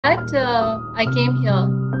that, I came here.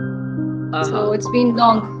 So it's been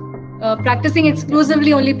long. Practicing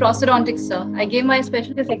exclusively only prosthodontics, sir. I gave my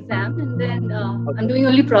specialist exam and then I'm doing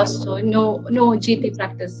only prosto, no GP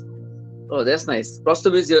practice. Oh, that's nice.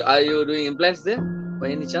 Prosto means are you doing implants there by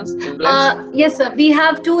any chance? Implants? Yes, sir. We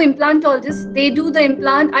have 2 implantologists. They do the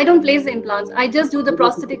implant. I don't place the implants. I just do the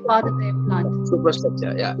prosthetic part of the implant.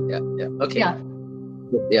 Superstructure. Yeah. Okay.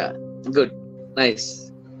 Yeah. Good. Nice.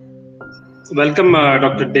 Welcome,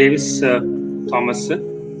 Dr. Davis Thomas.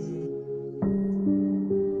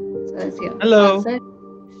 Hello.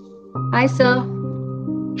 Hi, sir.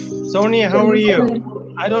 Sonia, how are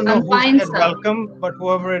you? I don't know who said welcome, but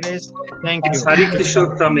whoever it is, thank you. Hari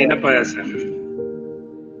Kishore from Yenepoya, sir.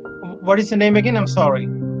 What is the name again? I'm sorry.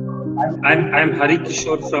 I'm Hari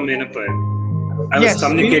Kishore from Yenepoya. I was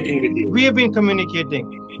communicating with you. We have been communicating.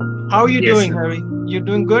 How are you doing, sir. Hari? You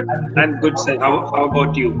doing good? I'm good, sir. How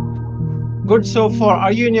about you? Good so far.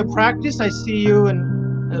 Are you in your practice? I see you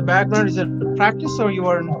in the background. Is it practice or you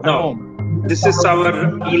are at home? This is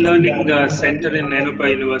our e-learning center in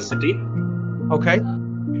Yenepoya University. Okay.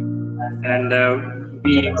 And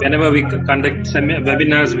whenever we conduct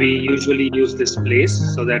webinars, we usually use this place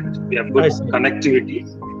so that we have good connectivity.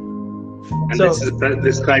 And this is a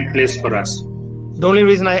prescribed place for us. The only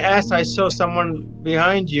reason I asked, I saw someone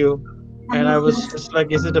behind you, and I was just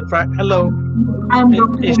like, is it a hello? I'm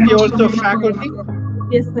Dr. Is he also faculty?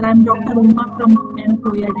 Yes, sir. I'm Dr. Uma from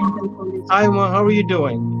Yenepoya Dental College. Hi, Uma. How are you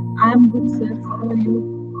doing? I'm good, sir. How are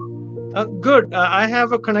you? Good. I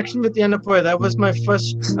have a connection with Yenepoya. That was my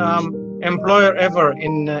first employer ever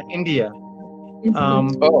in India.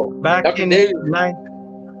 Back Dr. in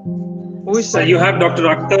Who is so that? you have Dr.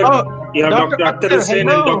 Akhtar. You have Dr. Akhtar Hussain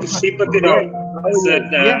and Dr. Shripati Rao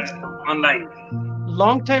online.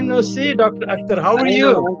 Long time no see, Dr. Akhtar. How are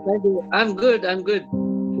you? I'm good.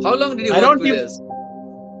 How long did you work with us?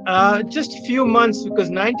 Just a few months, because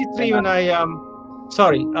 93 when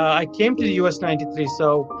I came to the US 93.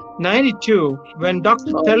 So 92 when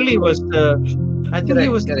Dr. Telly was I think he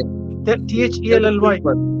was THELLY.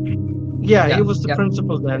 Yeah, he was the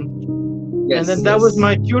principal then. Yes, and then that was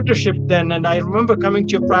my tutorship then, and I remember coming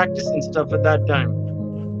to your practice and stuff at that time.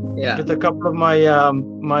 Yeah. With a couple of my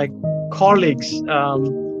my colleagues.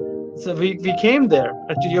 So we came there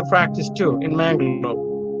to your practice too in Mangalore.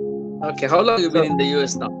 Okay, how long have you been in the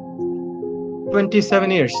US now? 27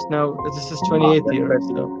 years. Now this is 28th year.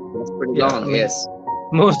 So that's pretty long, yes.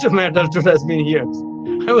 Most of my adulthood has been here.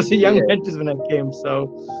 I was a young dentist when I came, so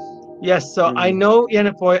yes. So I know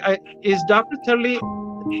Yenepoya. Is Dr. Tully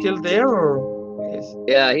still there, or?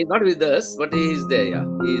 Yeah, he's not with us, but he's there. Yeah,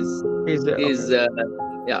 he's there. He's a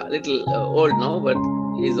little old now, but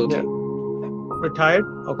he's okay. Yeah. Retired?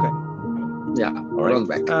 Okay. Yeah, all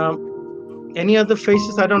back. Any other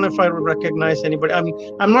faces? I don't know if I would recognize anybody.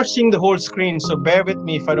 I'm not seeing the whole screen, so bear with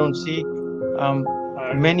me if I don't see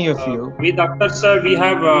many of you. We doctors, sir, we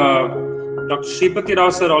have Dr. Shripati Rao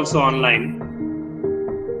sir also online.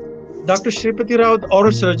 Dr. Shripati Rao, the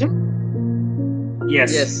oral surgeon?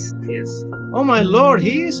 Yes. Oh my lord,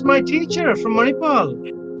 he is my teacher from Manipal.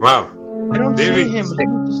 Wow. I don't see him.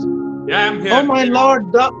 Yeah, I'm here. Oh my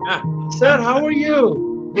lord, sir, how are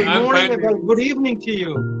you? Good morning, good evening to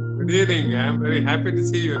you. Good evening. I'm very happy to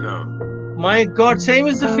see you now. My God, same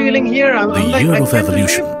is the feeling here. The year of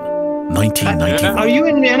evolution, 1991. Are you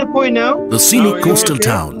in Yenepoya now? The scenic coastal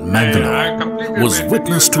town, Mangalore, was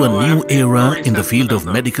witness to a new era in the field of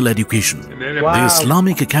medical education. The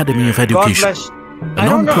Islamic Academy of Education, a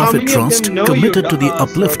non-profit trust committed to the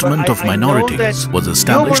upliftment of minorities, was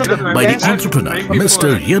established by the entrepreneur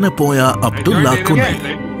Mr. Yenepoya Abdullah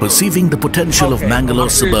Kunhi. Perceiving the potential of Mangalore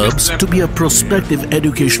suburbs to be a prospective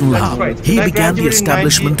educational hub, he began the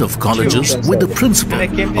establishment of colleges with the principle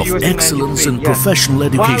of excellence in professional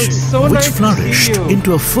education, which flourished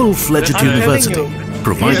into a full-fledged university,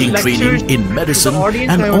 providing training in medicine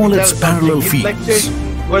and all its parallel fields.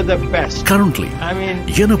 Currently,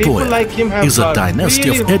 Yenepoya is a dynasty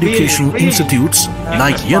of educational institutes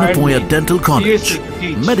like Yenepoya Dental College,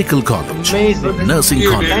 Medical College, Nursing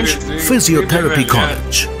College, Physiotherapy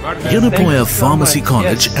College, Yenepoya Pharmacy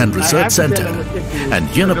College and Research Center, and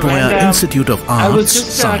Yenepoya Institute of Arts,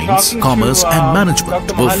 Science, Commerce and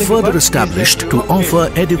Management were further established to offer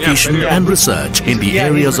education and research in the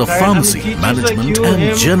areas of pharmacy, management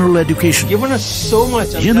and general education.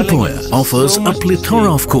 Yenepoya offers a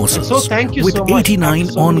plethora of courses with 89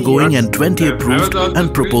 ongoing and 20 approved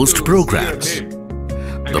and proposed programs.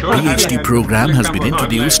 The PhD program has been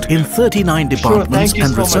introduced in 39 departments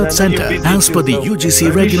and research centres as per the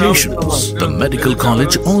UGC regulations. The medical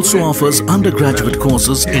college also offers undergraduate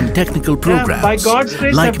courses in technical programs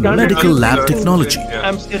like medical lab technology,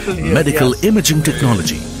 medical imaging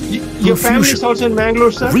technology,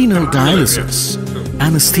 perfusion, renal dialysis,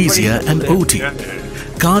 anesthesia and OT,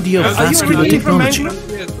 cardiovascular technology,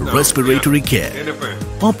 respiratory care,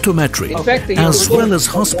 optometry, as well as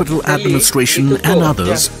hospital administration and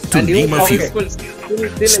others, to name a few.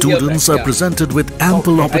 Students are presented with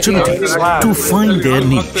ample opportunities to find their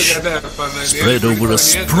niche. Spread over a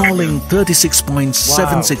sprawling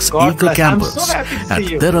 36.76-acre campus at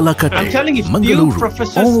Teralakate, Mangaluru,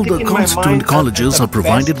 all the constituent colleges are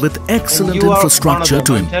provided with excellent infrastructure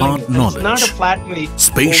to impart knowledge.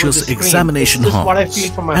 Spacious examination halls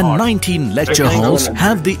and 19 lecture halls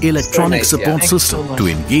have the electronic support system to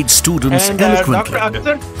engage students eloquently.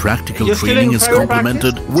 Practical training is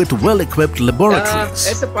complemented with well-equipped laboratories.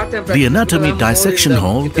 The anatomy dissection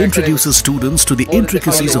hall introduces students to the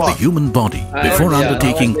intricacies of the human body before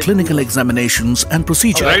undertaking clinical examinations and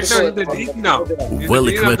procedures.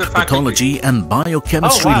 Well-equipped pathology and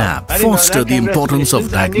biochemistry lab foster the importance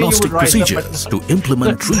of diagnostic procedures to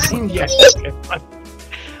implement treatment.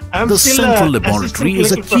 The central laboratory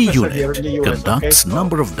is a key unit, conducts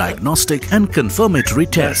number of diagnostic and confirmatory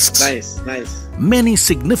tests. Many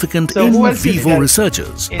significant in vivo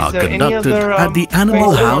researches are conducted at the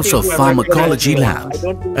Animal House of Pharmacology Lab.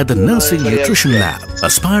 At the Nursing Nutrition Lab,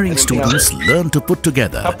 aspiring students learn to put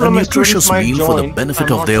together a nutritious meal for the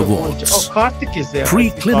benefit of their wards.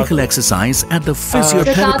 Pre-clinical exercise at the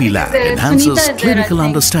Physiotherapy Lab enhances clinical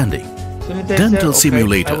understanding. Dental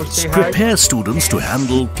simulators prepare students to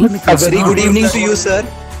handle clinical scenarios. A very good evening to you, sir.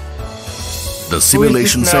 The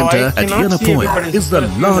Simulation Center at Yenepoya is the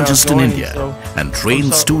largest in India and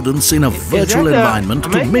trains students in a virtual environment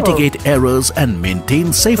to mitigate errors and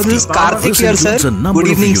maintain safety. This includes a number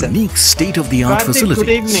of unique state-of-the-art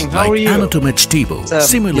facilities like Anatomech Table,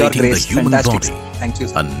 simulating the human body,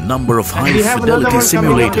 a number of high-fidelity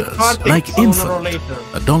simulators like infant,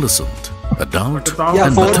 adolescent, adult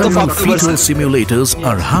and maternal fetal simulators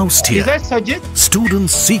are housed here.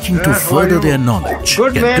 Students seeking to further their knowledge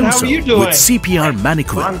can do so with CPR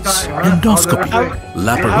mannequins, endoscopy,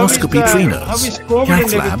 laparoscopy trainers,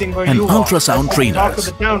 cath lab and ultrasound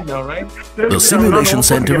trainers. The Simulation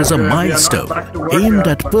Center is a milestone aimed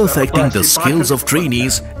at perfecting the skills of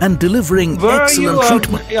trainees and delivering excellent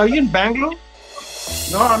treatment. Are you in Bangalore?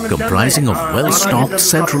 Comprising of well-stocked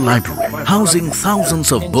central library, housing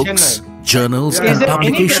thousands of books, journals and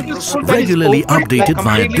publications, regularly updated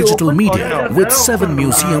via digital media, with 7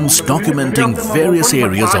 museums documenting various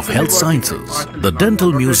areas of health sciences. The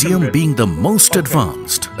Dental Museum being the most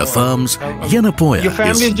advanced, affirms Yenepoya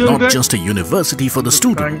is not just a university for the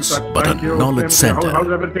students, but a knowledge center.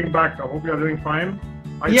 How's everything back? I hope you are doing fine.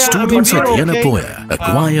 Students at Yenepoya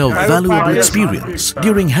acquire valuable experience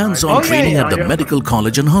during hands-on training at the medical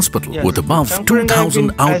college and hospital, with above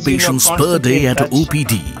 2,000 outpatients per day at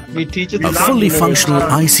OPD, a fully functional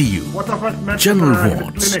ICU, general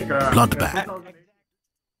wards, blood bank.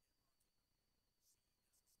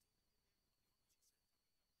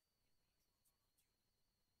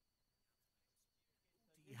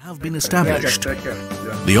 Have been established.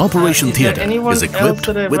 The operation theatre is equipped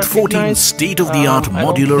with 14 state-of-the-art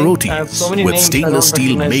modular OTs with stainless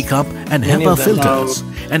steel makeup and HEPA filters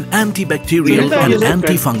and antibacterial and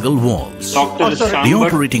antifungal walls. The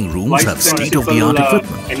operating rooms have state-of-the-art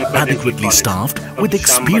equipment, adequately staffed with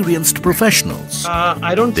experienced professionals. They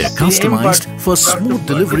are customized for smooth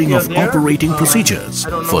delivering of operating procedures,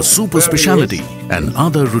 for super specialty and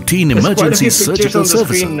other routine emergency surgical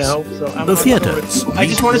services. The theatres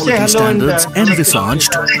meet quality standards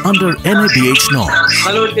envisaged under NABH norms.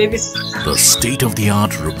 The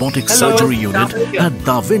state-of-the-art robotic surgery unit at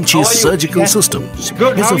Da Vinci Surgical Systems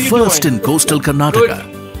is a first in coastal Karnataka.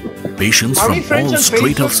 Patients from all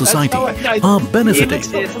strata of society are benefiting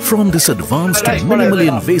from this advanced minimally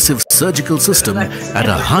invasive surgical system at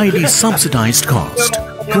a highly subsidized cost.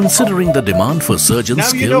 Considering the demand for surgeons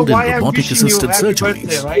skilled in robotic-assisted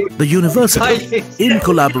surgeries, the university, in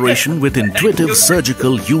collaboration with Intuitive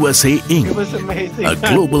Surgical USA Inc., a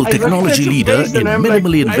global technology leader in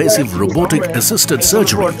minimally invasive robotic-assisted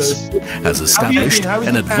surgeries, has established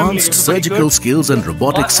an advanced surgical skills and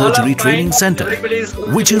robotic surgery training center,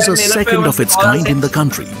 which is a second of its kind in the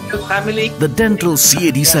country. The Dental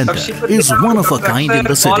CAD Center is one of a kind in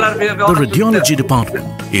the city. The radiology department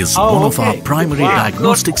is one of our primary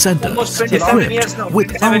diagnostic diagnostic centers equipped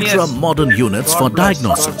with ultra-modern units for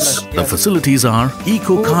diagnosis. The facilities are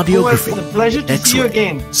echocardiography,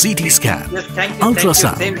 X-ray, CT scan,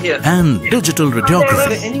 ultrasound, and digital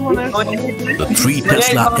radiography. The 3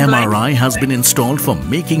 Tesla MRI has been installed for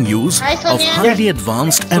making use of highly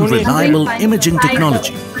advanced and reliable imaging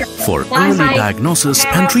technology for early diagnosis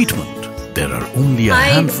and treatment. There are only a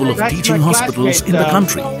handful of teaching hospitals in the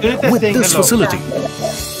country with this facility.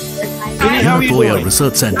 Yenepoya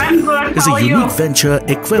Research Center is a unique venture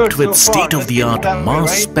equipped with state-of-the-art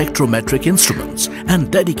mass spectrometric instruments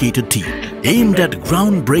and dedicated team aimed at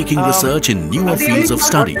groundbreaking research in newer fields of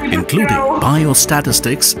study, including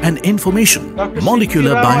biostatistics and information,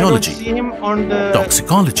 molecular biology,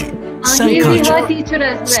 toxicology, cell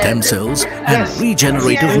culture, stem cells and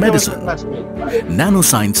regenerative medicine,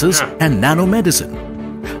 nanosciences and nanomedicine,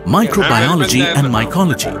 microbiology and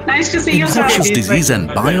mycology, infectious disease and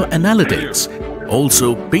bioanalytics,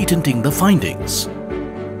 also patenting the findings.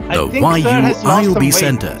 The YU-IOB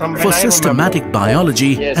Center for Systematic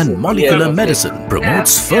Biology and Molecular Medicine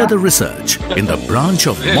promotes further research in the branch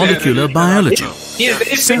of molecular biology.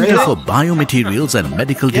 Center for Biomaterials and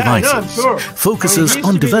Medical Devices focuses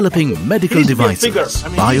on developing medical devices,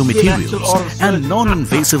 biomaterials, and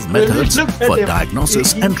non-invasive methods for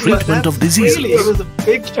diagnosis and treatment of diseases.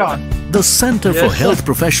 The Center for Health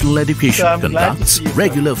Professional Education conducts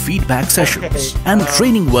regular feedback sessions and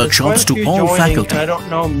training workshops to all faculty.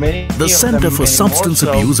 The Center for Substance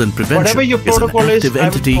Abuse and Prevention is an active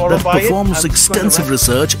entity that performs extensive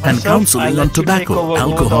research and counseling on tobacco,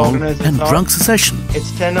 alcohol, and drug cessation.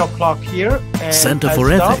 It's 10 o'clock here. Center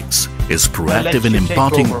for Ethics is proactive in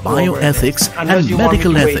imparting bioethics and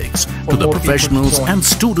medical ethics to the professionals and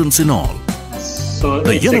students in all.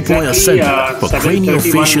 The Yenepoya Center for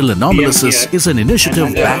Craniofacial Anomalies is an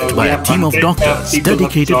initiative backed by a team of doctors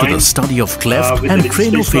dedicated to the study of cleft and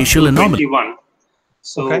craniofacial anomalies.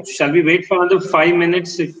 So, shall we wait for another 5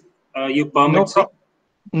 minutes if you permit?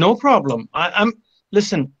 No problem.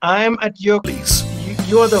 Listen, I am at your place.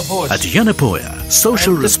 You are the host. At Yenepoya,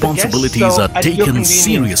 social responsibilities are taken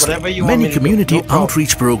seriously. Many community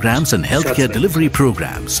outreach programs and healthcare delivery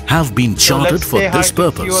programs have been chartered for this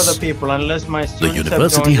purpose. The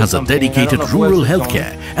university has a dedicated rural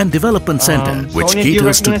healthcare and development center which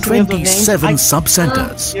caters to 27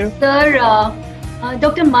 sub-centers.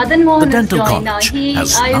 Dr. Madan Mohan the dental college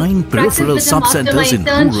has 9 peripheral sub-centers in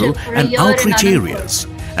rural and outreach areas.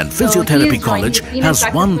 And Physiotherapy College has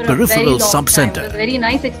 1 peripheral sub-center. Very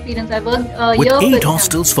nice experience. I worked with 8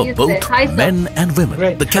 hostels for both men and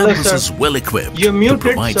women. The campus is well equipped to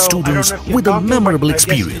provide students with a memorable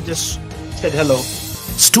experience. Said hello.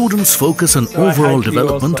 Students focus on overall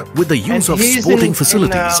development with the use of sporting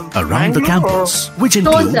facilities around the campus, which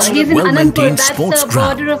includes well-maintained sports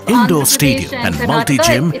ground, indoor stadium and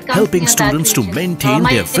multi-gym, helping students to maintain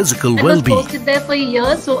their physical well-being.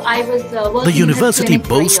 The university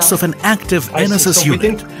boasts of an active NSS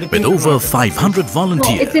unit with over 500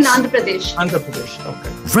 volunteers. It's in Andhra Pradesh. Andhra Pradesh, okay.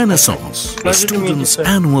 Renaissance, the students'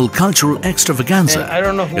 annual cultural extravaganza,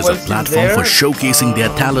 is a platform for showcasing their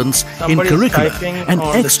talents in curricular and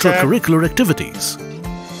extracurricular activities.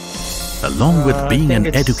 Along with being an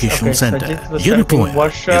educational center, Yenepoya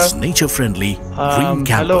is nature-friendly, green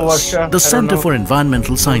campus. The Center for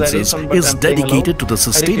Environmental Sciences is dedicated to the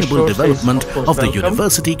sustainable development of the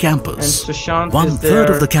university campus. 1/3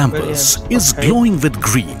 of the campus is glowing with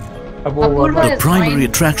green. The primary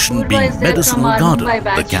attraction being Medicinal Garden,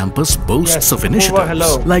 the campus boasts of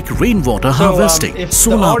initiatives like rainwater harvesting,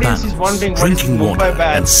 solar panels, drinking water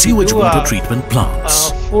and sewage water treatment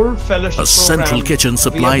plants. A central kitchen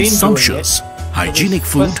supplies sumptuous, hygienic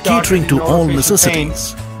food catering to all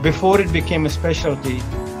necessities. Before it became a specialty,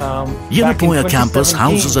 Yenepoya campus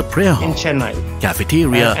houses a prayer hall,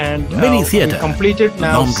 cafeteria, mini theatre,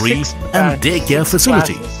 laundry and daycare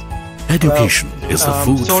facilities. Education is the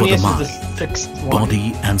food for the mind,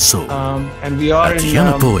 body and soul. At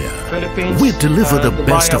Yenepoya, we deliver the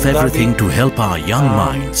best of everything to help our young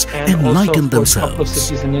minds enlighten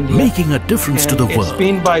themselves, making a difference to the world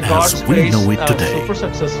as we know it today.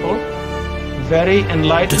 Very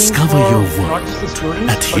enlightening. Discover your world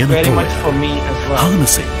at Yenepoya,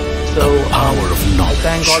 harnessing the power of knowledge. I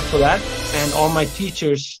thank God for that, and all my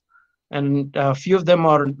teachers, and a few of them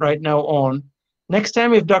are right now on. Next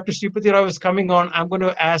time, if Dr. Sripati Rao is coming on, I'm going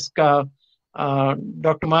to ask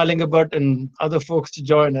Dr. Malingabhat and other folks to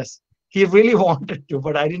join us. He really wanted to,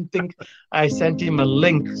 but I didn't think I sent him a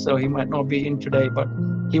link, so he might not be in today, but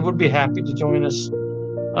he would be happy to join us.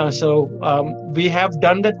 We have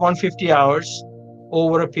done that 150 hours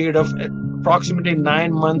over a period of approximately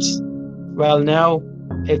 9 months. Well, now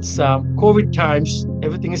it's COVID times,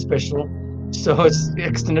 everything is special. So it's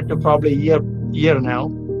extended to probably a year now.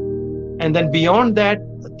 And then beyond that,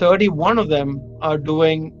 31 of them are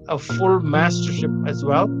doing a full mastership as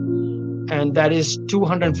well. And that is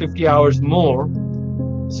 250 hours more.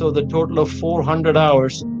 So the total of 400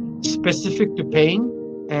 hours specific to pain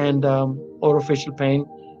and orofacial pain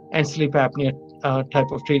and sleep apnea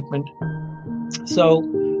type of treatment. So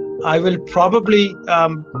I will probably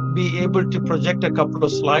be able to project a couple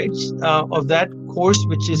of slides of that course,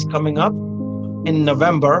 which is coming up in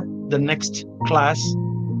November, the next class.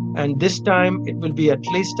 And this time it will be at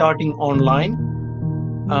least starting online.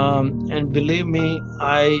 And believe me,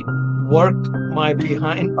 I work my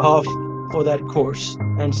behind off for that course.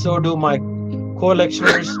 And so do my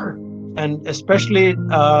co-lecturers, and especially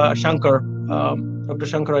Shankar, Dr.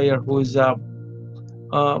 Shankar Iyer, who is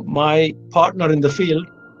my partner in the field.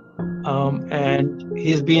 And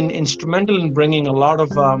he's been instrumental in bringing a lot of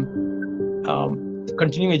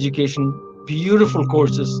continuing education, beautiful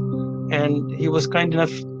courses. And he was kind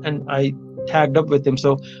enough, and I tagged up with him.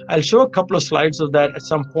 So I'll show a couple of slides of that at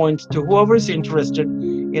some point to whoever is interested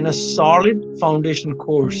in a solid foundation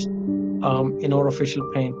course in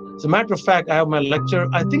orofacial pain. As a matter of fact, I have my lecture.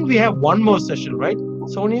 I think we have one more session, right,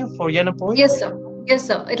 Sonia, for Yenepoya? Yes, sir. Yes,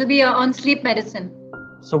 sir. It'll be on sleep medicine.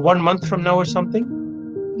 So 1 month from now or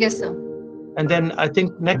something? Yes, sir. And then I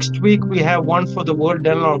think next week we have one for the World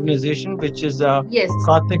Dental Organization, which is yes.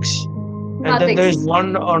 Karthik's. And then there's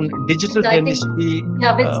one on digital dentistry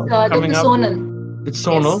coming up with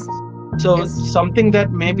Sonal. Yes. So something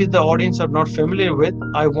that maybe the audience are not familiar with,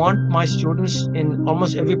 I want my students in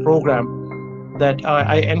almost every program that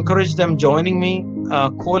I encourage them joining me,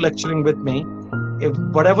 co-lecturing with me. If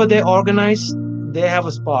whatever they organize, they have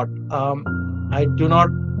a spot. I do not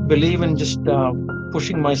believe in just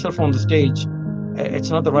pushing myself on the stage. It's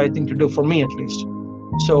not the right thing to do, for me at least.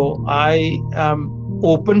 So I am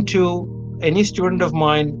open to any student of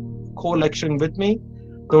mine co-lecturing with me.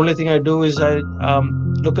 The only thing I do is I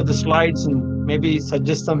look at the slides and maybe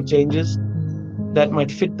suggest some changes that might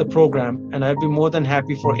fit the program. And I'd be more than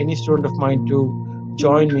happy for any student of mine to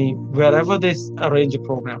join me wherever they arrange a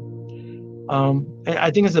program. I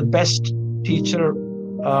think it's the best teacher,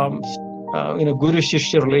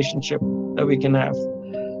 guru-shishya relationship that we can have.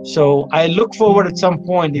 So I look forward at some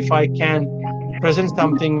point, if I can, present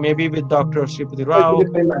something maybe with Dr. Sripati Rao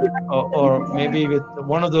or maybe with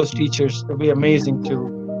one of those teachers. It would be amazing to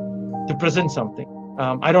present something.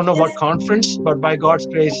 I don't know what conference, but by God's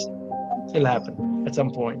grace, it'll happen at some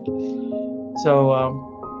point. So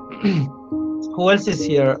who else is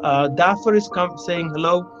here? Dafar is saying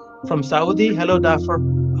hello from Saudi. Hello, Dafar.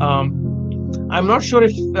 I'm not sure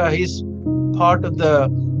if he's part of the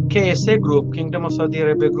KSA group, Kingdom of Saudi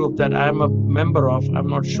Arabia group, that I'm a member of. I'm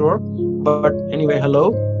not sure. But anyway,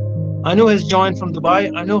 hello. Anu has joined from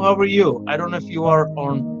Dubai. Anu, how are you? I don't know if you are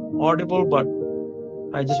on Audible, but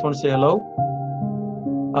I just want to say hello.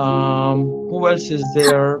 Who else is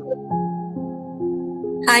there?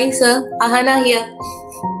 Hi, sir. Ahana here.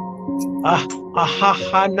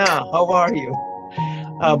 Ahana, how are you?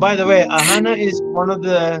 By the way, Ahana is one of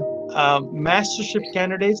the mastership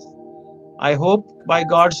candidates. I hope by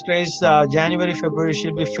God's grace, January, February,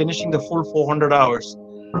 she'll be finishing the full 400 hours.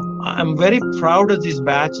 I'm very proud of these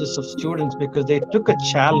batches of students because they took a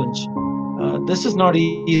challenge. This is not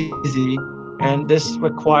easy, and this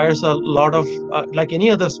requires a lot of, like any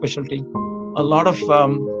other specialty, a lot of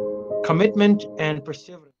commitment and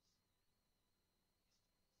perseverance.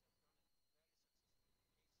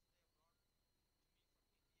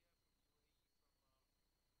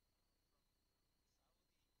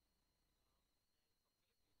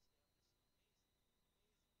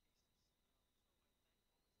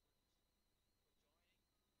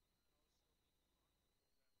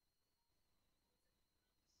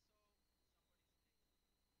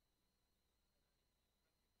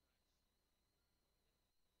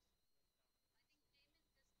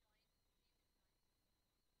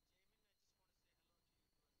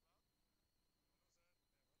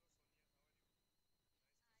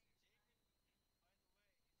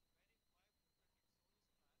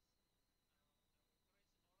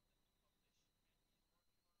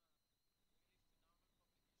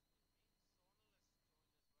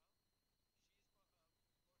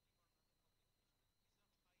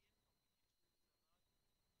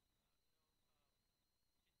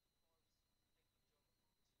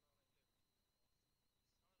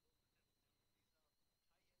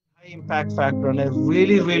 Impact factor, and I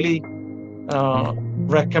really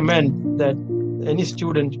recommend that any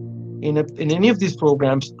student in any of these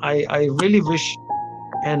programs, I really wish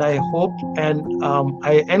and I hope and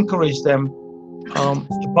I encourage them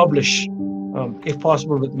to publish if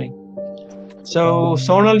possible, with me. So,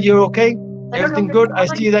 Sonal, you're okay? Everything good? I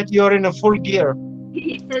see that you're in a full gear.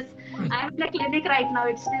 Yes, I'm in the clinic right now.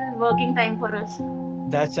 It's still working time for us.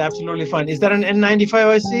 That's absolutely fine. Is that an N95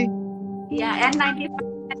 I see? Yeah,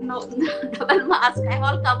 N95, no double mask. I'm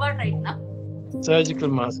all covered right now. Surgical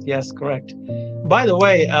mask, yes, correct. By the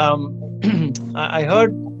way, I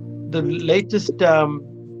heard the latest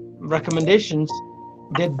recommendations.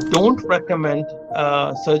 They don't recommend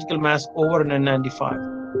surgical mask over an N95.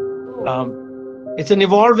 It's an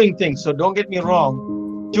evolving thing, so don't get me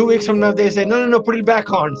wrong. 2 weeks from now, they say, no, put it back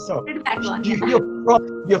on. So Put it back on.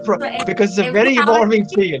 because it's a very evolving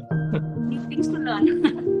field. Things to learn.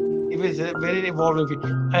 It is a very evolving field.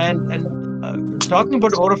 And talking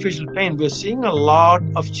about orofacial pain, we're seeing a lot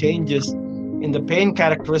of changes in the pain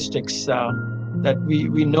characteristics that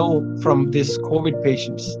we know from these COVID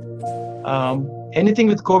patients. Anything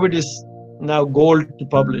with COVID is now gold to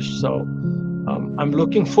publish. So I'm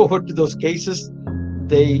looking forward to those cases.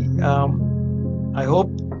 I hope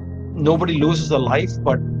nobody loses a life,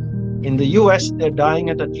 but in the US, they're dying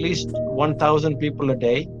at least 1,000 people a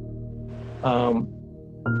day.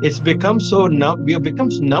 It's become so numb. We have become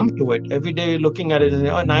numb to it. Every day looking at it,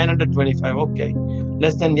 925, okay.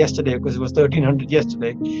 Less than yesterday because it was 1,300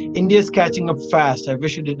 yesterday. India's catching up fast. I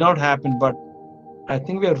wish it did not happen, but I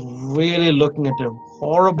think we are really looking at a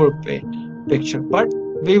horrible picture, but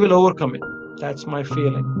we will overcome it. That's my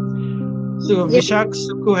feeling. So Vishak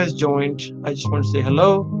Sukhu has joined. I just want to say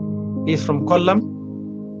hello. He's from Kollam.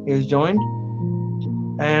 He has joined.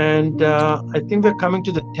 And I think we're coming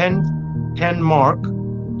to the 10 mark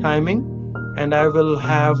timing. And I will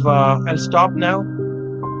have, I'll stop now.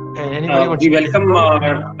 And anybody wants we welcome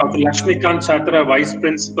Dr. Lakshmikant Chatra, Vice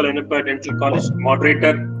Principal, Yenepoya Dental College,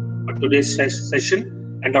 moderator for today's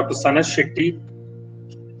session, and Dr. Sanas Shetty,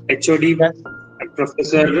 HOD and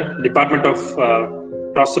Professor, Department of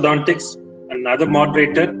Prosthodontics, another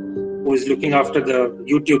moderator who is looking after the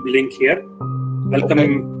YouTube link here.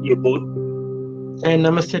 Welcome you both. And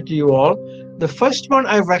namaste to you all. The first one,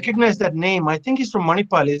 I recognize that name. I think he's from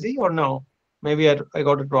Manipal, is he? Or no? Maybe I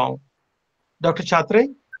got it wrong. Dr.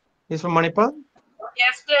 Chatre? He's from Manipal?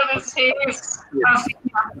 Yes, he is.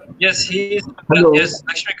 Yes, he is. Hello. Yes,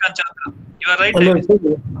 Lakshmikant Chatra. You are right.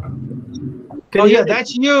 Hello. Yeah,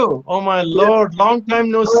 that's you. Oh my Lord, long time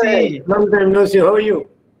no see. Long time no see. How are you?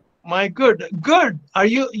 My good. Are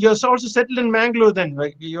you're also settled in Mangalore then?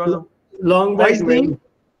 Like you're the long back.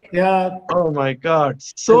 Yeah. Oh my God.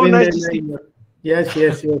 So nice to see you. Yes.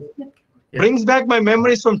 Brings back my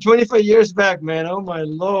memories from 25 years back, man. Oh my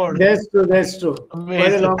Lord. That's true. Amazing.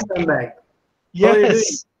 Quite a long time back.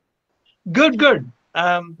 Yes. Good.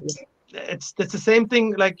 It's the same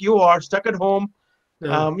thing like you are, stuck at home,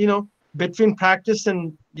 between practice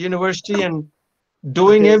and university and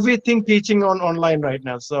doing everything teaching online right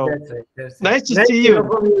now. So that's nice to see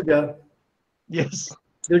you. Yes.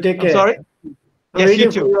 You take care. I'm sorry. Yes, you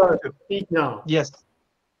too. Speak now. Yes.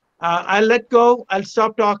 I'll let go. I'll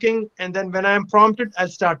stop talking, and then when I'm prompted, I'll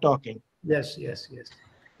start talking. Yes.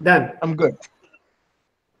 Done. I'm good.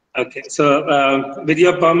 Okay. So, with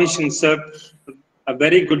your permission, sir, a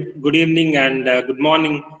very good evening and good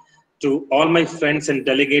morning to all my friends and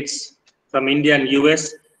delegates from India and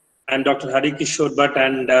US, and Dr. Harikishore Bhatt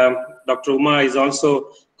and Dr. Uma is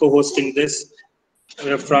also co-hosting this.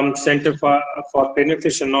 From Center for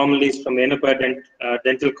Craniofacial Anomalies from Yenepoya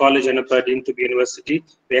Dental College, Yenepoya Deemed to be University.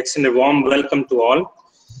 We extend a warm welcome to all.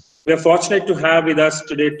 We are fortunate to have with us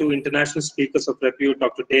today two international speakers of repute,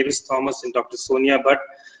 Dr. Davis Thomas and Dr. Sonia Bhatt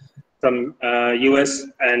from US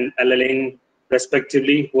and LLN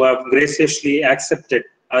respectively, who have graciously accepted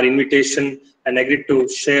our invitation and agreed to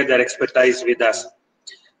share their expertise with us.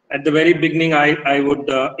 At the very beginning, I would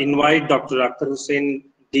invite Dr. Akhtar Hussain,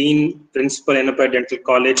 Dean, Principal, Yenepoya Dental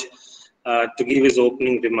College, to give his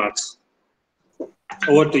opening remarks.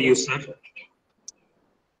 Over to you, sir.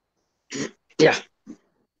 Yeah.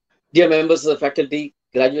 Dear members of the faculty,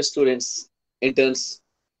 graduate students, interns,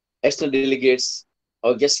 external delegates,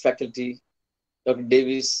 our guest faculty, Dr.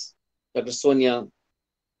 Davis, Dr. Sonia,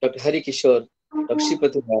 Dr. Harikishore, Dr.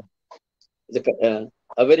 Shipatha,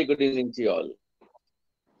 a very good evening to you all.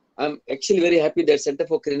 I'm actually very happy that Center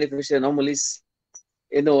for Craniofacial Anomalies,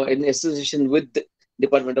 in association with the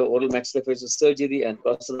Department of Oral Maxillofacial Surgery and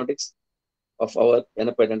Prosthodontics of our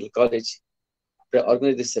Yenepoya Dental College, they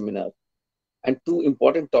organized this seminar. And two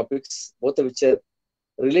important topics, both of which are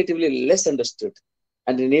relatively less understood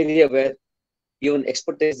and an area where even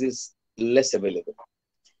expertise is less available.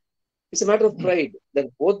 It's a matter of pride that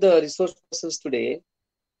both the resource persons today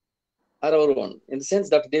are our own. In the sense,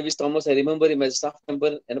 Dr. Davis Thomas, I remember him as a staff member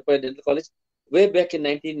at Yenepoya Dental College way back in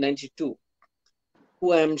 1992.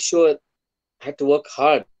 who I am sure had to work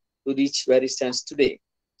hard to reach where he stands today.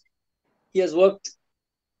 He has worked,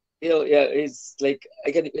 it's like,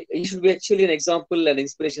 he should be actually an example and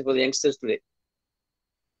inspiration for the youngsters today.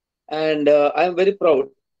 And I am very proud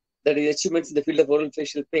that his achievements in the field of oral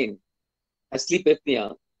facial pain and sleep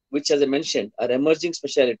apnea, which, as I mentioned, are emerging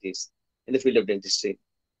specialties in the field of dentistry.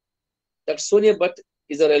 Dr. Sonia Bhatt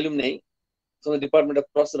is our alumni from the Department of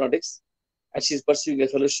Prosthodontics, and she is pursuing a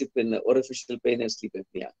fellowship in orofacial pain and sleep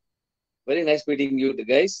apnea. Very nice meeting you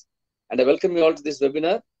guys, and I welcome you all to this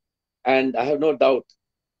webinar. And I have no doubt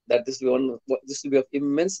that this will be of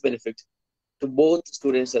immense benefit to both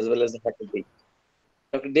students as well as the faculty.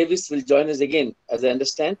 Dr. Davis will join us again, as I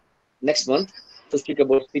understand, next month to speak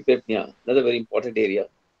about sleep apnea, another very important area.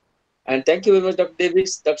 And thank you very much, Dr.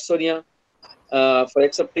 Davis, Dr. Sonia, for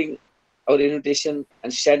accepting our invitation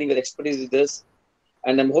and sharing your expertise with us.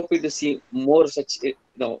 And I'm hoping to see more such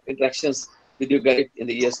interactions with you guys in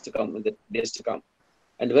the years to come, in the days to come.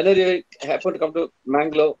 And whenever you happen to come to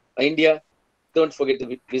Mangalore, India, don't forget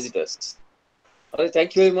to visit us. All right,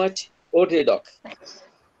 thank you very much. Over to you, Doc. Thank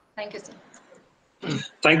you, sir.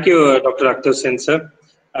 Thank you, Dr. Akhtar Sen, sir.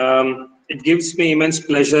 It gives me immense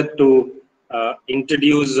pleasure to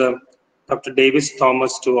introduce Dr. Davis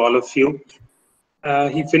Thomas to all of you.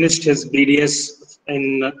 He finished his BDS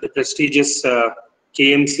in the prestigious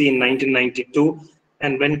KMC in 1992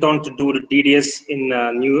 and went on to do the DDS in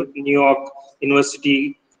New York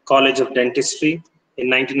University College of Dentistry in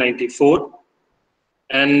 1994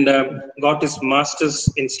 and got his master's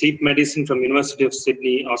in sleep medicine from University of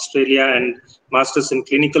Sydney, Australia, and master's in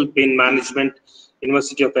clinical pain management,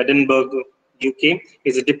 University of Edinburgh, UK.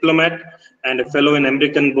 He's a diplomat and a fellow in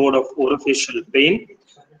American Board of Orofacial Pain.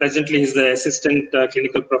 Presently, he's the assistant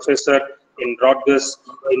clinical professor in Rutgers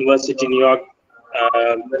University, New York,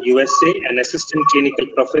 USA, and assistant clinical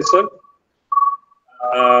professor,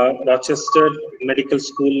 Rochester Medical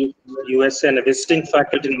School, USA, and a visiting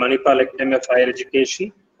faculty in Manipal Academy of Higher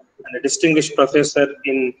Education, and a distinguished professor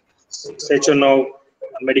in Sechenov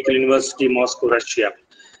Medical University, Moscow, Russia.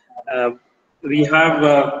 We have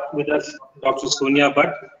with us Dr. Sonia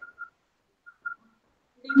Bhatt.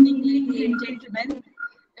 Good evening, ladies and gentlemen.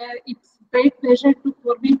 It's a great pleasure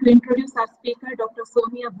for me to introduce our speaker, Dr.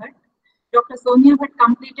 Sonia Bhatt. Dr. Sonia Bhatt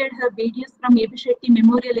completed her BDS from A B Shetty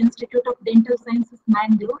Memorial Institute of Dental Sciences,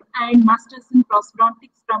 Mangalore, and Masters in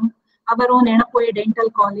Prosthodontics from our own Yenepoya Dental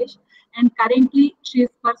College. And currently, she is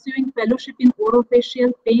pursuing fellowship in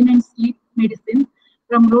Orofacial Pain and Sleep Medicine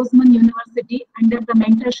from Roseman University under the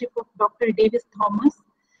mentorship of Dr. Davis Thomas.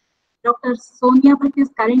 Dr. Sonia Bhatt is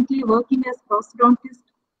currently working as prosthodontist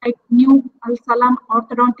at New Al Salam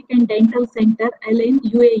Orthodontic and Dental Center, Al Ain,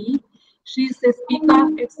 UAE. She is a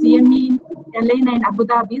speaker at CME in Al Ain and Abu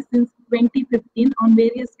Dhabi since 2015 on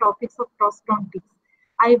various topics of prosthodontics.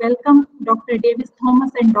 I welcome Dr. Davis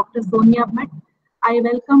Thomas and Dr. Sonia Bhatt. I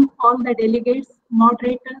welcome all the delegates,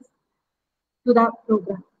 moderators to the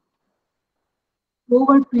program.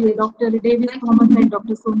 Over to you, Dr. Davis Thomas and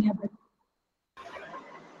Dr. Sonia Bhatt.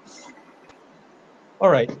 All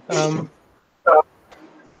right.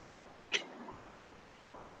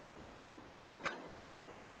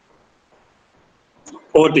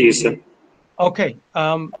 Over to you, sir. Okay.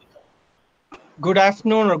 Good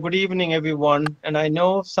afternoon or good evening, everyone. And I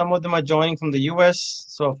know some of them are joining from the US.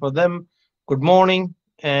 So for them, good morning.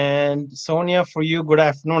 And Sonia, for you, good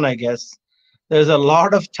afternoon, I guess. There's a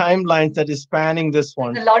lot of timelines that is spanning this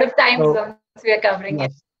one. A lot of time zones we are covering.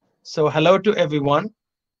 Yes. So hello to everyone.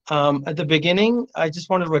 At the beginning, I just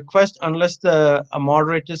want to request, unless the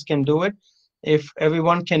moderators can do it, if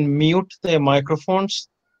everyone can mute their microphones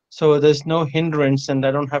so there's no hindrance and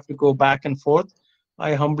I don't have to go back and forth.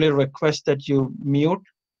 I humbly request that you mute.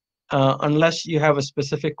 Unless you have a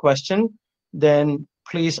specific question, then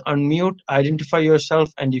please unmute, identify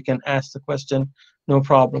yourself, and you can ask the question, no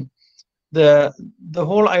problem. The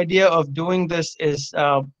whole idea of doing this is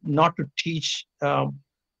not to teach how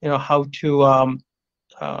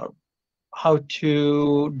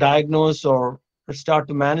to diagnose or start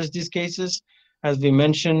to manage these cases. As we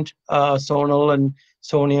mentioned, Sonal and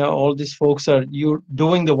Sonia, all these folks are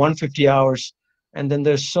doing the 150 hours, and then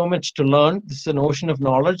there's so much to learn. This is an ocean of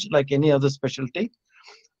knowledge like any other specialty.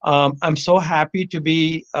 I'm so happy to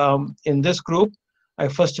be in this group. I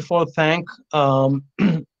first of all thank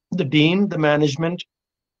the dean, the management,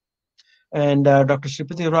 and Dr.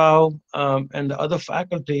 Sripati Rao and the other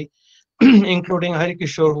faculty, including Hari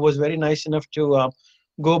Kishore, who was very nice enough to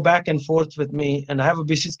go back and forth with me. And I have a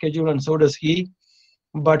busy schedule, and so does he.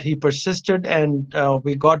 But he persisted, and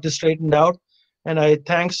we got this straightened out. And I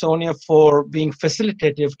thank Sonia for being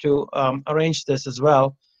facilitative to arrange this as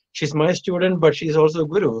well. she's my student, but she's also a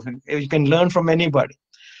guru. You can learn from anybody.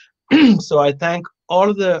 So I thank all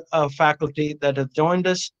of the faculty that have joined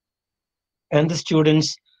us, and the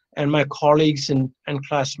students, and my colleagues and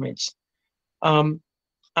classmates.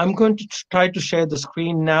 I'm going to try to share the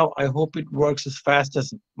screen now. I hope it works as fast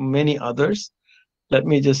as many others. Let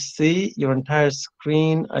me just see your entire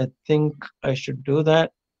screen. I think I should do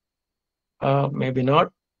that. Maybe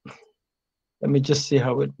not. Let me just see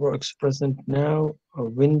how it works. Present now, a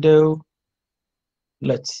window.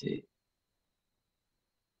 Let's see.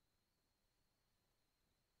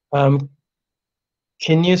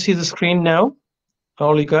 Can you see the screen now,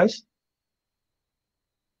 all you guys?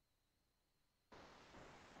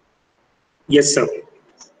 Yes, sir.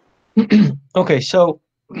 Okay, so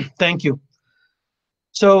thank you.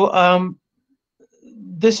 So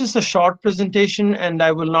this is a short presentation, and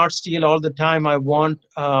I will not steal all the time. I want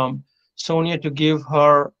Sonia to give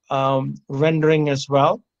her rendering as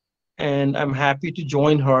well, and I'm happy to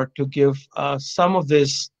join her to give some of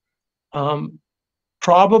this,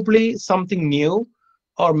 probably something new,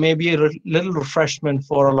 or maybe a little refreshment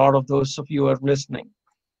for a lot of those of you who are listening.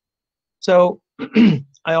 So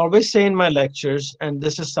I always say in my lectures, and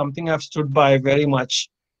this is something I've stood by very much,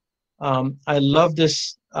 I love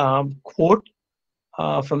this quote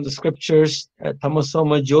from the scriptures,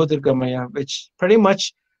 Tamasoma Jyotirgamaya, which pretty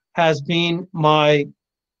much has been my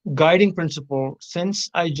guiding principle since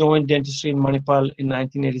I joined dentistry in Manipal in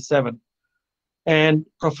 1987. And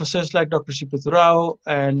professors like Dr. Shipatu Rao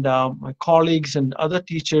and my colleagues and other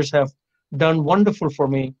teachers have done wonderful for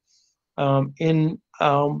me in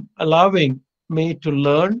allowing me to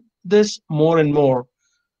learn this more and more.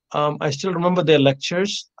 I still remember their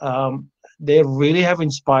lectures. They really have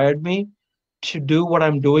inspired me to do what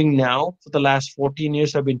I'm doing now. For the last 14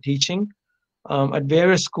 years, I've been teaching at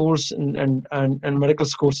various schools and medical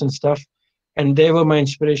schools and stuff, and they were my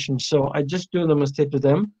inspiration. So I just do namaste to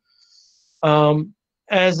them.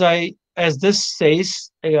 As this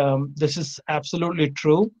says, this is absolutely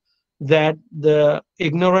true, that the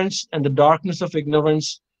ignorance and the darkness of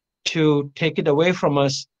ignorance, to take it away from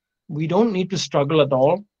us, we don't need to struggle at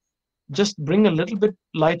all. Just bring a little bit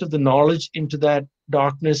light of the knowledge into that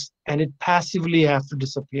darkness, and it passively has to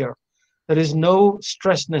disappear. There is no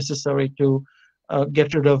stress necessary to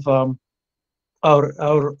get rid of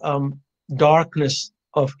our darkness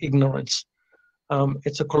of ignorance.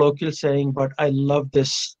 It's a colloquial saying, but I love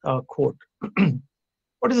this quote.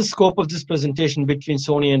 What is the scope of this presentation between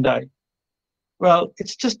Sonia and I? Well,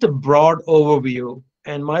 it's just a broad overview,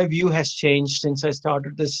 and my view has changed since I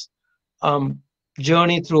started this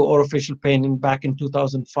journey through orofacial pain back in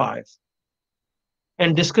 2005,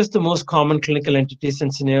 and discuss the most common clinical entities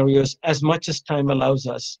and scenarios as much as time allows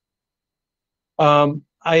us.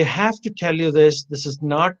 I have to tell you this is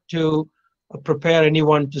not to prepare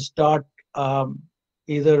anyone to start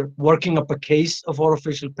either working up a case of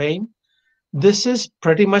orofacial pain. This is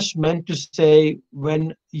pretty much meant to say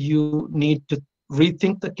when you need to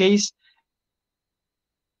rethink the case.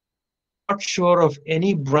 Not sure of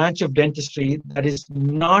any branch of dentistry that is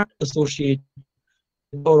not associated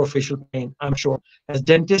with orofacial pain. I'm sure as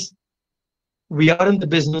dentists, we are in the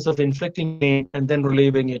business of inflicting pain and then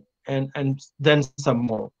relieving it, and then some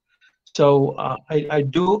more. So I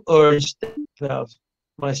do urge that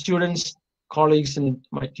my students, colleagues, and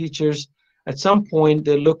my teachers, at some point,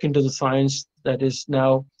 they look into the science that is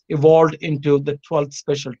now evolved into the 12th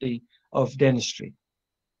specialty of dentistry.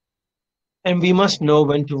 And we must know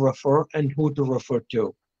when to refer and who to refer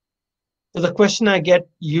to. So the question I get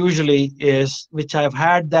usually is, which I've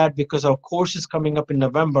had that because our course is coming up in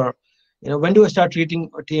November, when do I start treating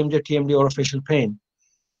TMJ, TMD, orofacial pain?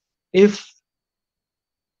 If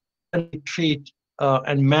we treat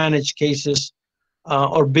and manage cases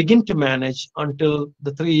or begin to manage until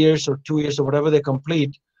the 3 years or 2 years or whatever they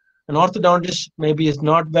complete, an orthodontist maybe is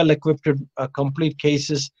not well equipped to complete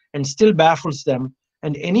cases and still baffles them.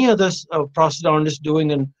 And any other prosthodontist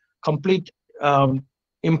doing a complete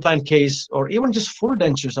implant case or even just full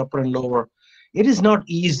dentures, upper and lower, it is not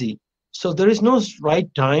easy. So there is no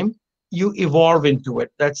right time. You evolve into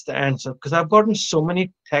it. That's the answer. Because I've gotten so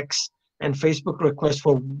many texts and Facebook requests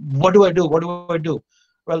for what do I do? What do I do?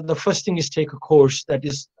 Well, the first thing is take a course that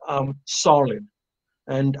is solid.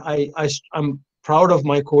 And I'm proud of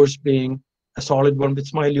my course being a solid one with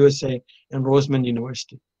Smile USA and Roseman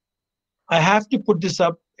University. I have to put this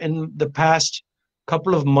up. In the past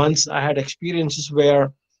couple of months, I had experiences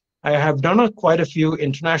where I have done quite a few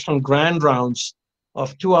international grand rounds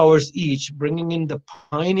of 2 hours each, bringing in the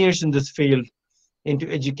pioneers in this field into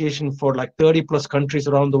education for like 30 plus countries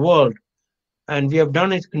around the world. And we have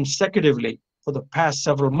done it consecutively for the past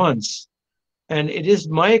several months. And it is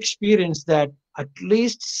my experience that at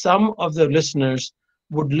least some of the listeners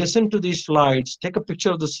would listen to these slides, take a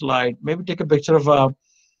picture of the slide, maybe take a picture of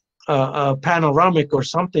a panoramic or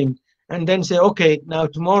something, and then say, okay, now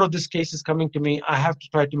tomorrow this case is coming to me, I have to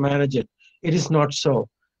try to manage it. It is not so.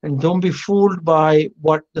 And don't be fooled by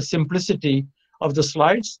what the simplicity of the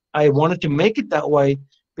slides. I wanted to make it that way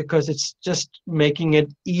because it's just making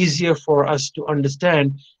it easier for us to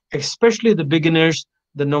understand, especially the beginners,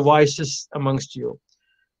 the novices amongst you.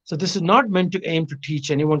 So this is not meant to aim to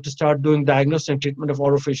teach anyone to start doing diagnosis and treatment of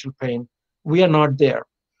orofacial pain. We are not there.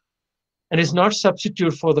 And it's not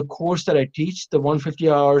substitute for the course that I teach, the 150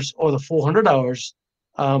 hours or the 400 hours.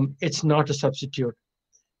 It's not a substitute.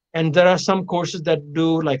 And there are some courses that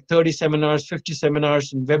do like 30 seminars, 50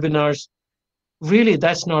 seminars, and webinars. Really,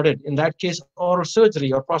 that's not it. In that case, oral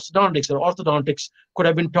surgery or prosthodontics or orthodontics could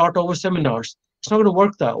have been taught over seminars. It's not going to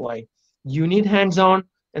work that way. You need hands-on,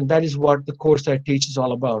 and that is what the course I teach is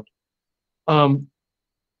all about.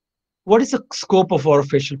 What is the scope of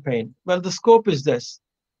orofacial pain? Well, the scope is this.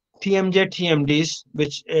 TMJ, TMDs,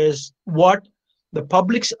 which is what the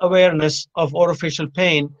public's awareness of orofacial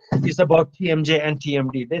pain is about TMJ and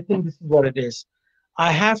TMD. They think this is what it is.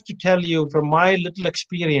 I have to tell you from my little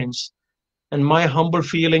experience and my humble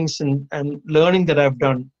feelings and learning that I've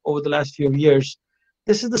done over the last few years,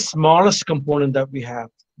 this is the smallest component that we have.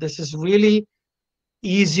 This is really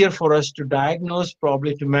easier for us to diagnose,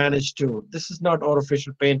 probably to manage too. This is not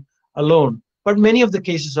orofacial pain alone, but many of the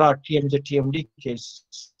cases are TMJ, TMD cases.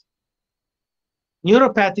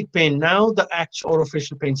 Neuropathic pain, now the actual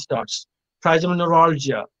orofacial pain starts. Trigeminal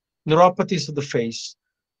neuralgia, neuropathies of the face,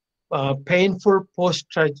 painful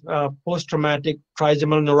post-traumatic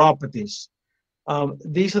trigeminal neuropathies.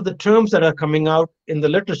 These are the terms that are coming out in the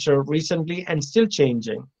literature recently and still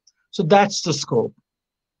changing. So that's the scope.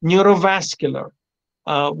 Neurovascular.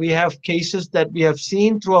 We have cases that we have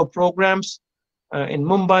seen through our programs in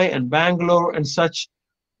Mumbai and Bangalore and such,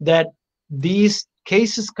 that these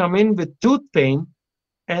cases come in with tooth pain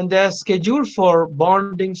and they're scheduled for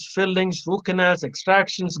bondings, fillings, root canals,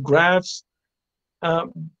 extractions, grafts,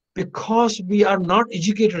 because we are not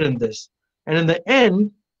educated in this. And in the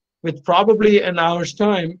end, with probably an hour's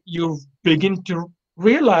time, you begin to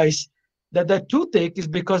realize that that toothache is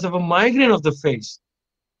because of a migraine of the face.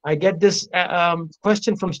 I get this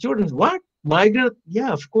question from students, what? Migraine?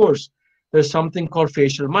 Yeah, of course. There's something called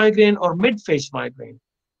facial migraine or mid-face migraine,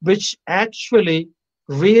 which actually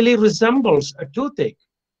really resembles a toothache.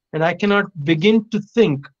 And I cannot begin to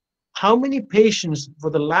think how many patients, for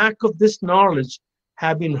the lack of this knowledge,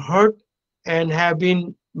 have been hurt and have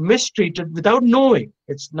been mistreated without knowing.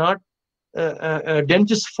 It's not a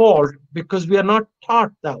dentist's fault because we are not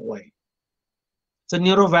taught that way. So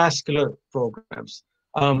neurovascular programs,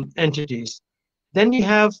 entities. Then we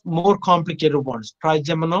have more complicated ones,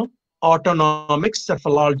 trigeminal autonomic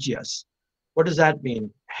cephalalgias. What does that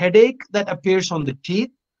mean? Headache that appears on the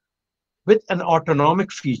teeth with an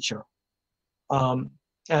autonomic feature.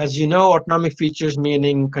 As you know, autonomic features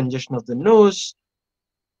meaning congestion of the nose,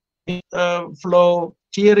 flow,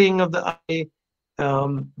 tearing of the eye,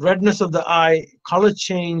 redness of the eye, color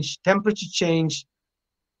change, temperature change.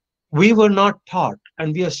 We were not taught,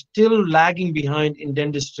 and we are still lagging behind in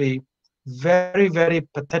dentistry very, very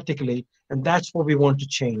pathetically, and that's what we want to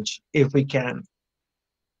change if we can.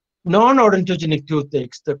 Non-odontogenic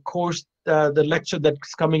toothaches, the course, the lecture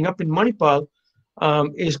that's coming up in Manipal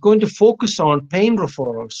is going to focus on pain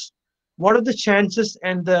referrals. What are the chances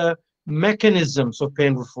and the mechanisms of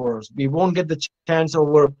pain referrals? We won't get the chance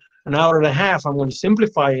over an hour and a half. I'm going to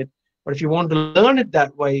simplify it, but if you want to learn it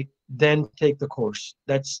that way, then take the course.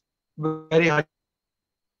 That's very high,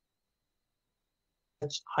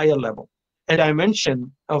 higher level. And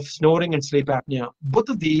dimension of snoring and sleep apnea, both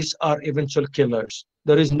of these are eventual killers.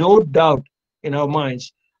 There is no doubt in our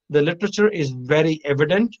minds. The literature is very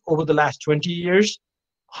evident over the last 20 years,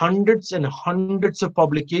 hundreds and hundreds of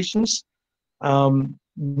publications,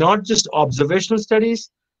 not just observational studies,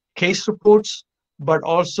 case reports, but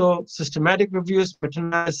also systematic reviews,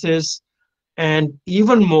 meta-analysis, and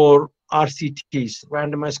even more RCTs,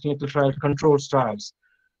 randomized clinical trial control trials.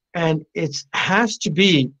 And it has to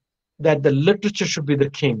be that the literature should be the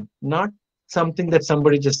king, not something that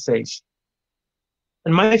somebody just says.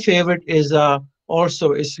 And my favorite is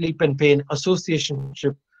also is sleep and pain,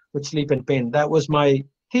 associationship with sleep and pain. That was my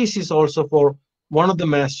thesis also for one of the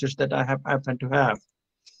masters that I happen to have.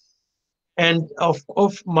 And of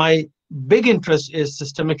my big interest is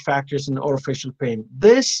systemic factors in orofacial pain.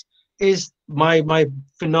 This is my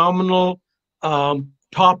phenomenal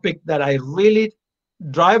topic that I really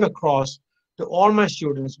drive across to all my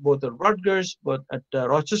students, both at Rutgers, both at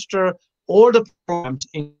Rochester, all the programs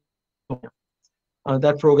in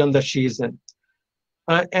that program that she is in.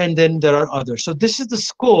 And then there are others. So this is the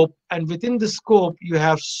scope, and within the scope, you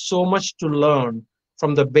have so much to learn,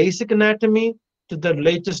 from the basic anatomy to the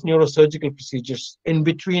latest neurosurgical procedures in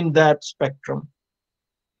between that spectrum.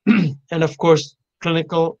 And of course,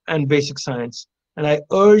 clinical and basic science. And I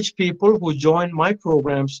urge people who join my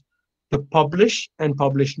programs to publish and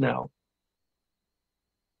publish now.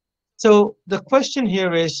 So the question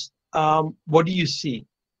here is, what do you see?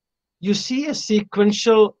 You see a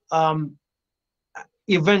sequential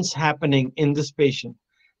events happening in this patient.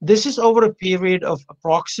 This is over a period of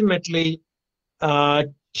approximately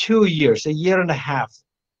 2 years, a year and a half.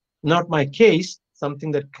 Not my case,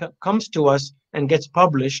 something that comes to us and gets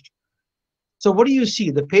published. So what do you see?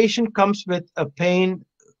 The patient comes with a pain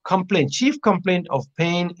complaint, chief complaint of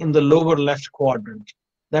pain in the lower left quadrant.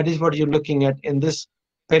 That is what you're looking at in this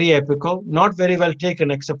periapical, not very well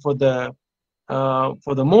taken except for the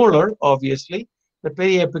molar, obviously. The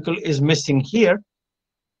periapical is missing here.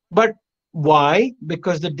 But why?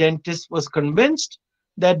 Because the dentist was convinced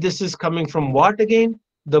that this is coming from what again?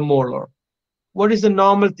 The molar. What is the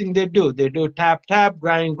normal thing they do? They do tap, tap,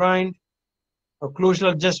 grind, grind,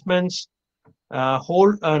 occlusal adjustments,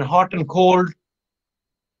 hot and cold,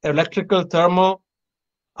 electrical, thermal,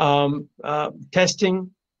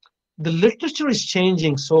 testing. The literature is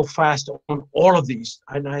changing so fast on all of these,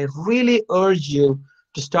 and I really urge you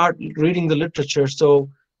to start reading the literature. So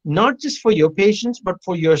not just for your patients, but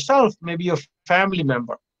for yourself, maybe your family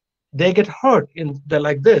member. They get hurt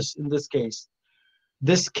like this in this case.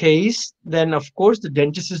 This case, then of course the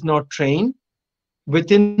dentist is not trained.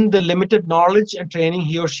 Within the limited knowledge and training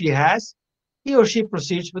he or she has, he or she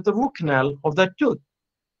proceeds with the root canal of that tooth.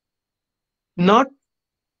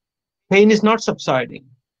 Pain is not subsiding.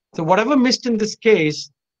 So whatever missed in this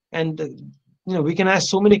case, and we can ask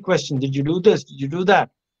so many questions. Did you do this? Did you do that?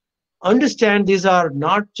 Understand these are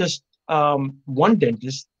not just one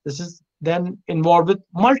dentist. This is then involved with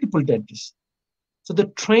multiple dentists. So the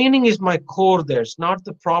training is my core there. It's not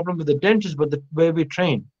the problem with the dentist, but the way we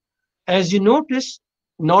train. As you notice,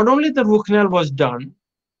 not only the root canal was done,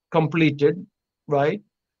 completed, right?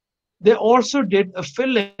 They also did a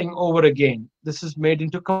filling over again. This is made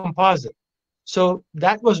into composite. So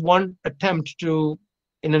that was one attempt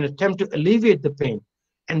in an attempt to alleviate the pain.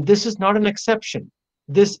 And this is not an exception.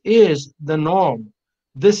 This is the norm.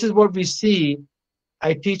 This is what we see.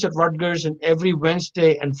 I teach at Rutgers, and every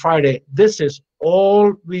Wednesday and Friday, this is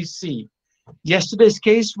all we see. Yesterday's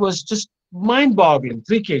case was just mind-boggling.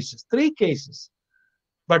 3 cases.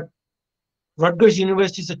 But Rutgers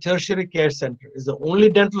University is a tertiary care center. It's the only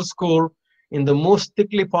dental school in the most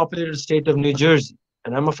thickly populated state of New Jersey,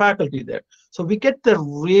 and I'm a faculty there. So we get the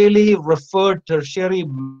really referred tertiary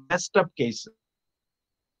messed up cases.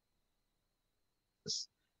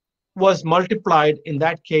 Was multiplied in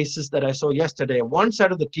that cases that I saw yesterday. One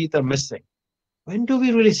side of the teeth are missing. When do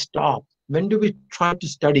we really stop? When do we try to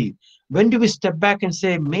study? When do we step back and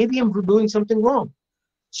say, maybe I'm doing something wrong?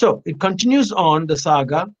 So it continues on the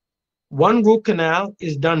saga. One root canal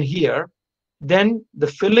is done here. Then the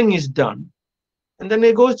filling is done. And then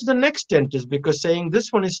it goes to the next dentist because saying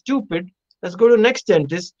this one is stupid. Let's go to the next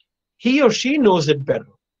dentist. He or she knows it better.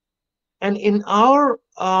 And in our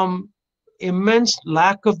immense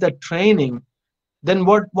lack of that training, then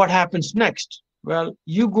what happens next? Well,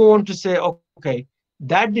 you go on to say, okay,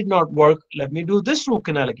 that did not work. Let me do this root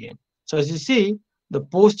canal again. So as you see, the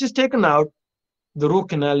post is taken out. The root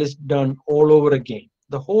canal is done all over again.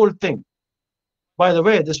 The whole thing. By the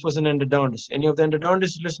way, this was an endodontist. Any of the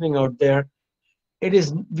endodontists listening out there,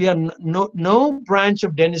 no branch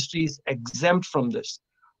of dentistry is exempt from this.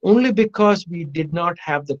 Only because we did not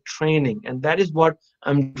have the training, and that is what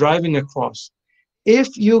I'm driving across.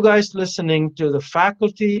 If you guys listening to the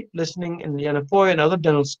faculty, listening in Yenepoya and other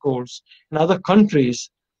dental schools in other countries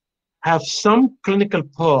have some clinical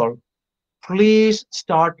pearl, please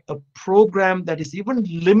start a program that is even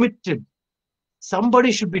limited.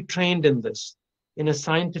 Somebody should be trained in this, in a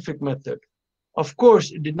scientific method. Of course,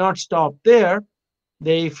 it did not stop there.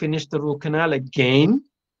 They finished the root canal again,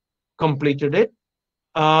 completed it.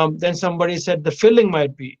 Then somebody said the filling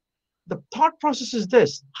might be. The thought process is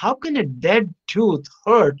this: how can a dead tooth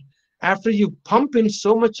hurt after you pump in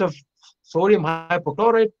so much of sodium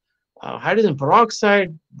hypochlorite, hydrogen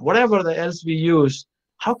peroxide, whatever else we use?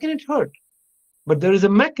 How can it hurt? But there is a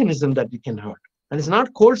mechanism that it can hurt, and it's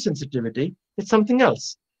not cold sensitivity, it's something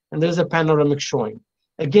else. And there's a panoramic showing.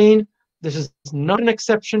 Again, this is not an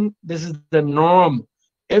exception, this is the norm.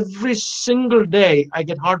 Every single day I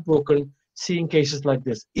get heartbroken seeing cases like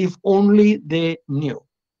this. If only they knew.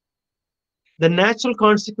 The natural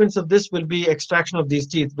consequence of this will be extraction of these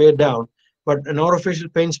teeth way down. But an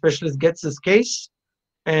orofacial pain specialist gets this case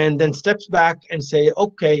and then steps back and say,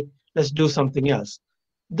 okay, let's do something else.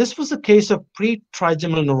 This was a case of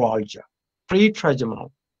pre-trigeminal neuralgia.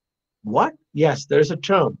 Pre-trigeminal. What? Yes, there's a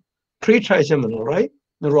term. Pre-trigeminal, right?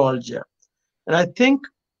 Neuralgia. And I think,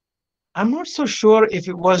 I'm not so sure if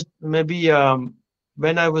it was maybe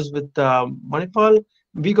when I was with Manipal,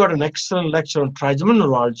 we got an excellent lecture on trigeminal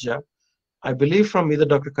neuralgia, I believe from either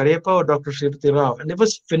Dr. Karyappa or Dr. Shripati Rao, and it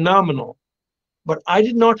was phenomenal. But I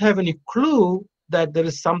did not have any clue that there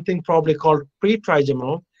is something probably called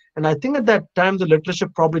pre-trigeminal, and I think at that time the literature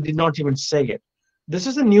probably did not even say it. This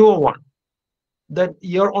is a newer one, that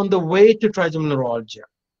you're on the way to trigeminal neuralgia.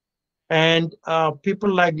 And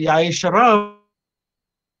people like Yai Sharaf,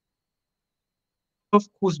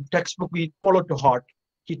 whose textbook we follow to heart,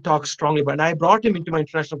 he talks strongly about, and I brought him into my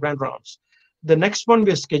international grand rounds. The next one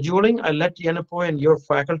we're scheduling, I let Yenepoya and your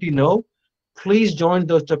faculty know, please join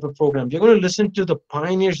those type of programs. You're going to listen to the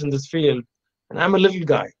pioneers in this field, and I'm a little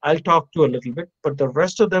guy. I'll talk to a little bit, but the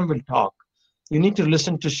rest of them will talk. You need to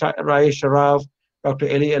listen to Rai Sharaf, Dr.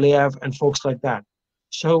 Eli Eliav, and folks like that.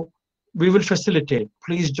 So we will facilitate.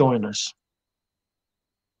 Please join us.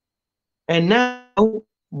 And now,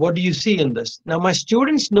 what do you see in this? Now, my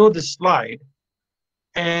students know this slide,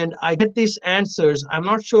 and I get these answers. I'm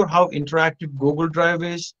not sure how interactive Google Drive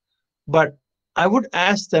is, but I would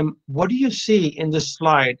ask them, what do you see in this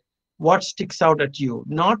slide? What sticks out at you?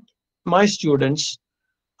 Not my students.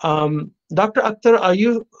 Dr. Akhtar,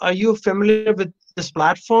 are you familiar with this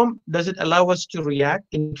platform? Does it allow us to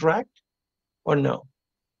interact, or no?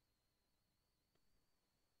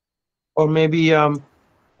 Or maybe not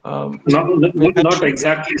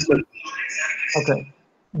exactly, sir. Okay,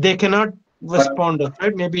 they cannot respond,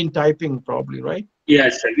 right? Maybe in typing, probably, right?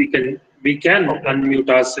 Yes, sir. We can unmute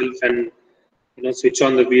ourselves and switch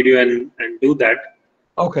on the video and do that.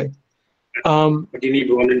 Okay. But you need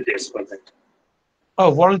volunteers for that.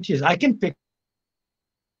 Oh, volunteers! I can pick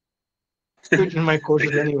it in my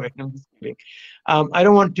courses anyway. I'm just kidding. I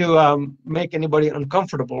don't want to make anybody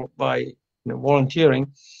uncomfortable by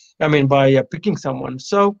volunteering. I mean, by picking someone.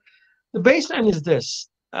 So the baseline is this.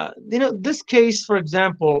 This case, for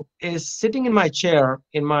example, is sitting in my chair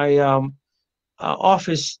in my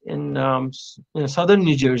office in southern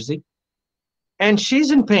New Jersey, and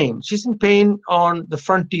she's in pain. She's in pain on the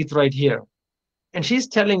front teeth right here. And she's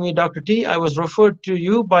telling me, Dr. T, I was referred to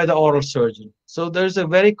you by the oral surgeon. So there's a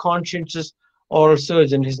very conscientious oral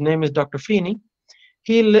surgeon. His name is Dr. Feeney.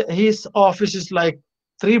 His office is like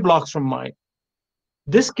 3 blocks from mine.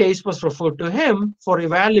 This case was referred to him for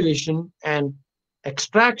evaluation and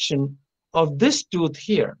extraction of this tooth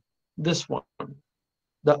here, this one,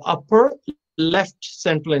 the upper left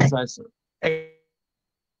central incisor. I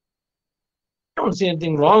don't see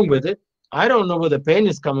anything wrong with it. I don't know where the pain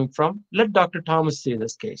is coming from. Let Dr. Thomas see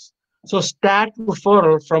this case. So stat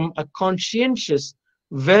referral from a conscientious,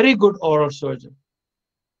 very good oral surgeon.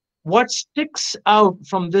 What sticks out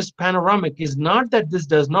from this panoramic is not that this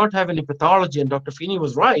does not have any pathology, and Dr. Feeney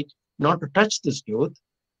was right not to touch this tooth,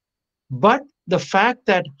 but the fact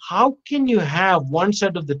that how can you have one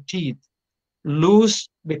side of the teeth loose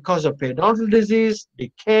because of periodontal disease,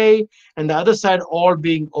 decay, and the other side all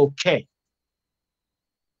being okay?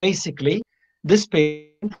 Basically, this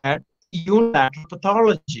patient had unilateral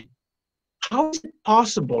pathology. How is it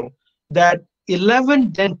possible that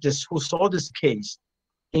 11 dentists who saw this case,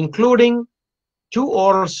 including 2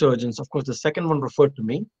 oral surgeons, of course the second one referred to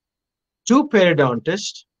me, 2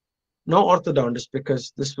 periodontists, no orthodontist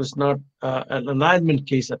because this was not an alignment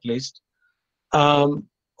case at least,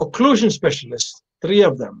 occlusion specialists, 3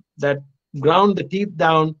 of them that ground the teeth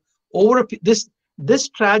down over this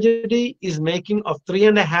tragedy is making of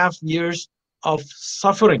 3.5 years of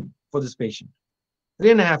suffering for this patient.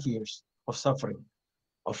 3.5 years of suffering.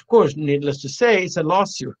 Of course, needless to say, it's a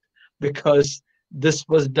lawsuit because this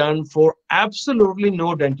was done for absolutely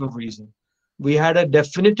no dental reason. We had a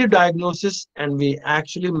definitive diagnosis and we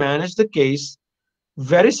actually managed the case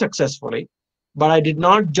very successfully, but I did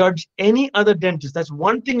not judge any other dentist. That's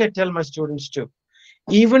one thing I tell my students too.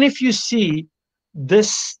 Even if you see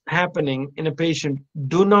this happening in a patient,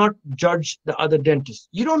 do not judge the other dentist.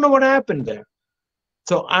 You don't know what happened there.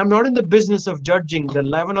 So I'm not in the business of judging the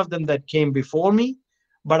 11 of them that came before me,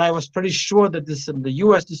 but I was pretty sure that this in the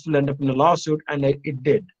US, this will end up in a lawsuit, and it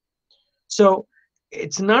did. So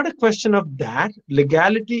it's not a question of that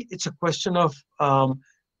legality. It's a question of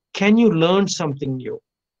can you learn something new?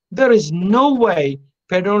 There is no way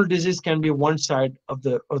periodontal disease can be one side of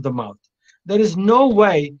the mouth. There is no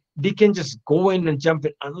way they can just go in and jump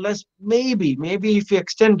it unless maybe if you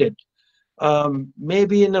extend it.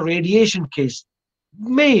 maybe in a radiation case,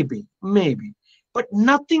 maybe, but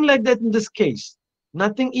nothing like that in this case,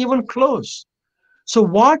 nothing even close. So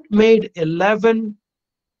what made 11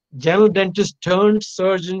 general dentists turned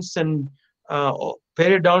surgeons and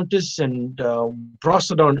periodontists and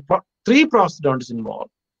three prosthodontists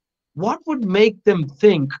involved? What would make them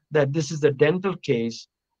think that this is a dental case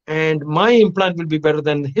and my implant will be better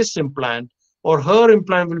than his implant, or her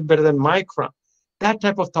implant will be better than my crown? That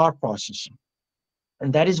type of thought process.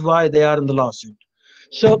 And that is why they are in the lawsuit.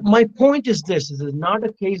 So my point is this is not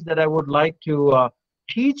a case that I would like to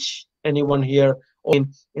teach anyone here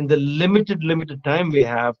in the limited time we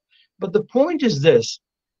have. But the point is this: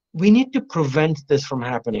 we need to prevent this from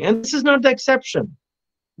happening. And this is not the exception.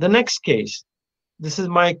 The next case, this is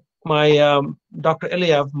my Dr.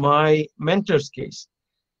 Eliav, my mentor's case.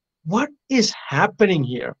 What is happening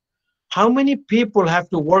here? How many people have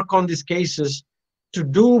to work on these cases to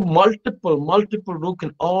do multiple root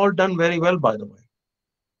canals, all done very well, by the way.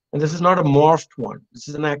 And this is not a morphed one. This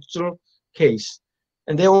is an actual case.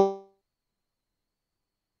 And they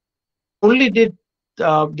only did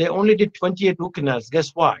 28 root canals.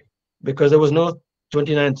 Guess why? Because there was no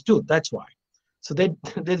 29th tooth. That's why. So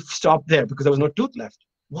they stopped there because there was no tooth left.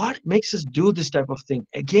 What makes us do this type of thing?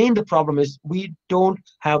 Again, the problem is we don't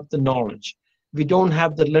have the knowledge. We don't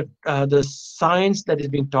have the science that is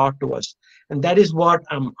being taught to us. And that is what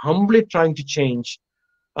I'm humbly trying to change,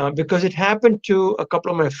 because it happened to a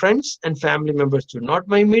couple of my friends and family members too. Not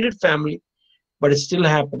my immediate family, but it's still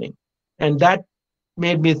happening. And that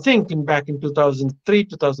made me think back in 2003,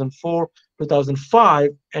 2004, 2005,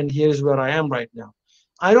 and here's where I am right now.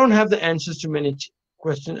 I don't have the answers to many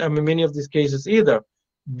questions, many of these cases either.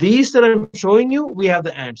 These that I'm showing you, we have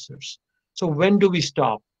the answers. So when do we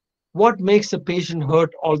stop? What makes a patient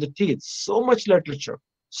hurt all the teeth? So much literature,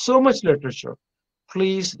 so much literature.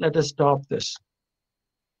 Please let us stop this.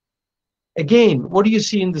 Again, what do you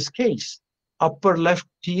see in this case? Upper left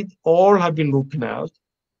teeth all have been root canaled,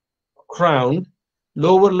 crowned.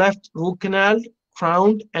 Lower left root canaled,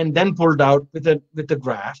 crowned, and then pulled out with a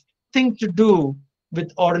graft. Nothing to do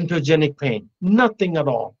with odontogenic pain. Nothing at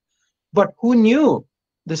all. But who knew?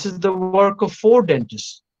 This is the work of 4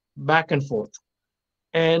 dentists, back and forth.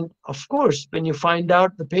 And of course, when you find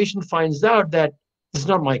out, the patient finds out that this is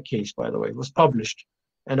not my case, by the way, it was published.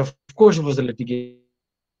 And of course, it was a litigation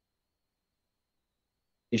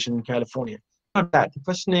in California. Not that. The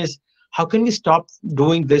question is, how can we stop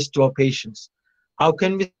doing this to our patients? How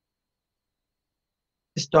can we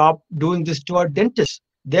stop doing this to our dentists?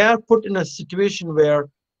 They are put in a situation where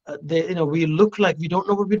we look like we don't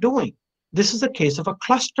know what we're doing. This is a case of a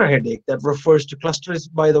cluster headache that refers to clusters.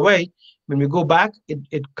 By the way, when we go back,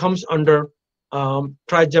 it comes under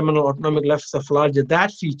trigeminal autonomic left cephalalgia,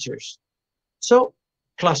 that features. So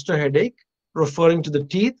cluster headache, referring to the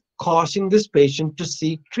teeth, causing this patient to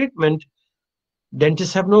seek treatment.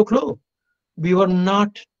 Dentists have no clue. We were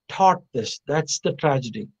not taught this. That's the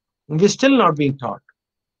tragedy. And we're still not being taught.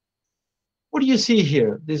 What do you see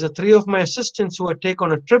here? These are 3 of my assistants who had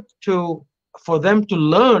taken on a trip for them to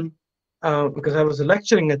learn, because I was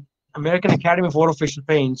lecturing at American Academy of Orofacial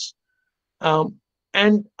Pains.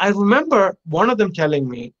 And I remember one of them telling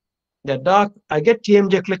me that, Doc, I get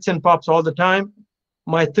TMJ clicks and pops all the time.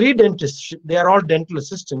 My 3 dentists, they are all dental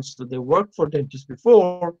assistants, so they worked for dentists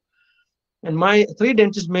before. And my 3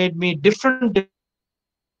 dentists made me different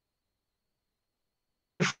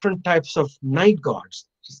types of night guards.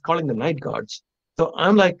 She's calling them night guards. So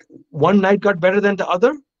I'm like, one night guard better than the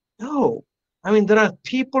other? No. I mean, there are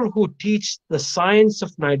people who teach the science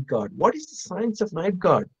of night guard. What is the science of night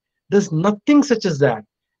guard? There's nothing such as that.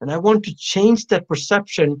 And I want to change that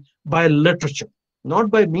perception by literature, not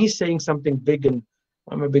by me saying something big and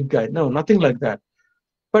I'm a big guy. No, nothing like that.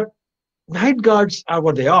 But night guards are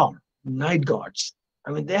what they are, night guards.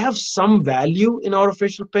 I mean, they have some value in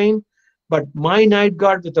orofacial pain, but my night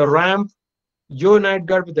guard with a ramp, your night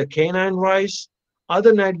guard with a canine rise,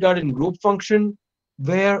 other night guard in group function,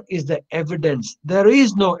 where is the evidence? There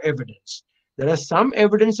is no evidence. There is some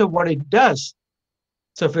evidence of what it does.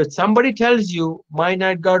 So if somebody tells you my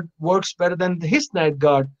night guard works better than his night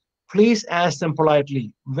guard, please ask them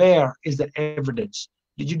politely, where is the evidence?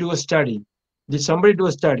 Did you do a study? Did somebody do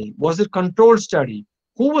a study? Was it a controlled study?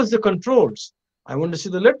 Who was the controls? I want to see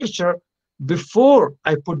the literature before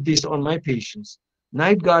I put this on my patients.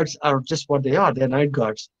 Night guards are just what they are. They're night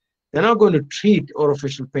guards. They're not going to treat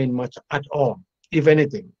orofacial pain much at all, if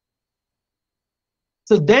anything.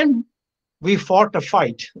 So then we fought a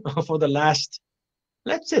fight for the last,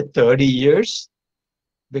 let's say, 30 years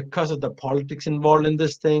because of the politics involved in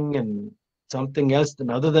this thing and something else. And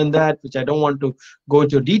other than that, which I don't want to go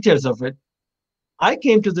into details of it, I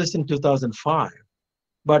came to this in 2005,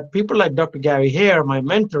 but people like Dr. Gary Hare, my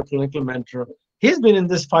mentor, clinical mentor, he's been in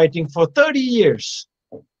this fighting for 30 years.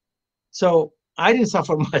 So I didn't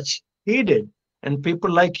suffer much. He did, and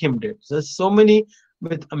people like him did. So there's so many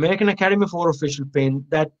with American Academy of Orofacial Pain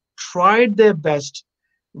that tried their best,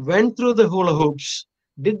 went through the hula hoops,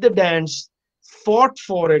 did the dance, fought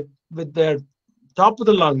for it with their top of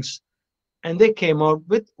the lungs, and they came out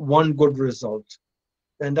with one good result.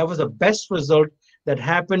 And that was the best result that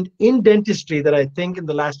happened in dentistry that I think in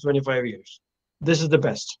the last 25 years. This is the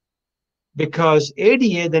best. Because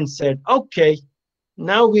ADA then said, okay,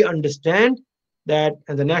 now we understand that,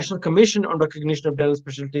 and the National Commission on Recognition of Dental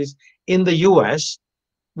Specialties in the US,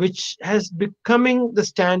 which has becoming the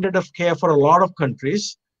standard of care for a lot of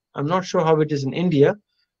countries. I'm not sure how it is in India,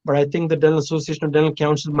 but I think the Dental Association of Dental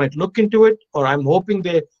Council might look into it, or I'm hoping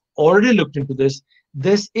they already looked into this.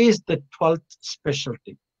 This is the 12th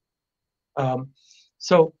specialty. And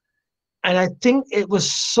I think it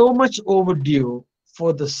was so much overdue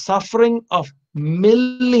for the suffering of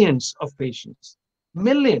millions of patients,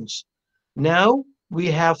 millions. Now we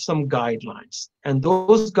have some guidelines, and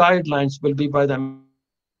those guidelines will be by the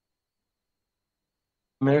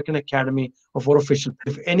American Academy of Orofacial.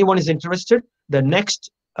 If anyone is interested, the next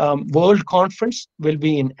World Conference will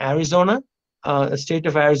be in Arizona, the state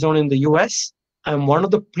of Arizona in the US. I'm one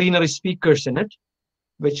of the plenary speakers in it,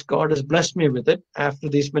 which God has blessed me with it. After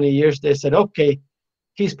these many years, they said, okay,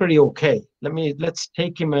 he's pretty okay. Let's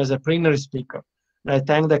take him as a plenary speaker. And I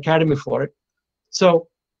thank the Academy for it. So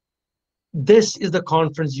this is the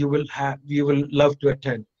conference you will love to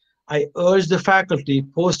attend. I urge the faculty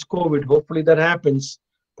post-COVID, hopefully that happens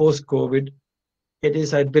post-COVID. It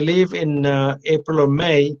is, I believe, in April or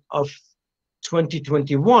May of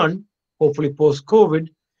 2021, hopefully post-COVID,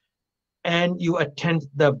 and you attend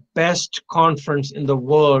the best conference in the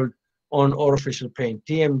world on orofacial pain,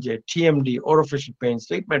 TMJ, TMD, orofacial pain,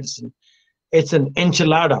 sleep medicine. It's an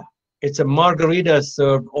enchilada. It's a margarita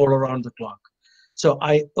served all around the clock. So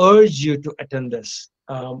I urge you to attend this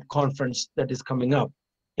conference that is coming up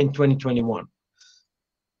in 2021.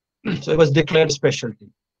 So it was declared a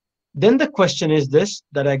specialty. Then the question is this,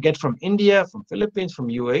 that I get from India, from Philippines, from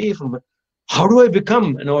UAE, how do I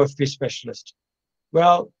become an OFP specialist?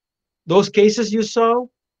 Well, those cases you saw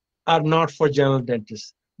are not for general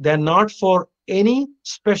dentists. They're not for any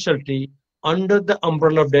specialty under the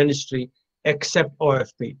umbrella of dentistry except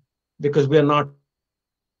OFP, because we are not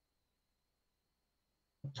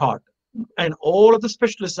taught. And all of the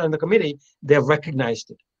specialists on the committee, they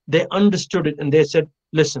recognized it. They understood it, and they said,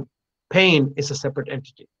 listen, pain is a separate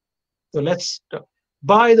entity. So let's,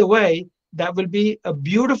 by the way, that will be a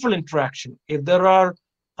beautiful interaction. If there are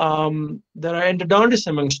endodontists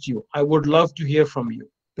amongst you, I would love to hear from you,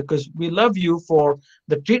 because we love you for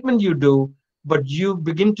the treatment you do, but you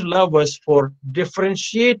begin to love us for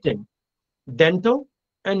differentiating dental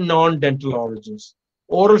and non-dental origins.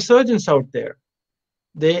 Oral surgeons out there,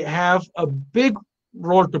 they have a big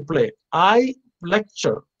role to play. I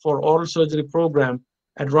lecture for oral surgery program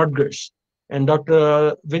at Rutgers, and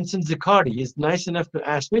Dr. Vincent Ziccardi is nice enough to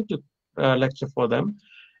ask me to lecture for them,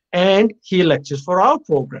 and he lectures for our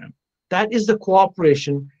program. That is the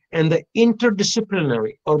cooperation and the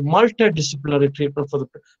interdisciplinary or multidisciplinary treatment for the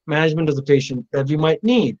management of the patient that we might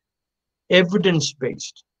need.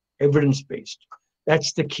 Evidence-based, evidence-based.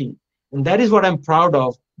 That's the key. And that is what I'm proud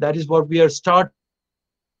of. That is what we are starting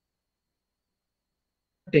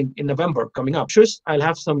in November coming up. I'll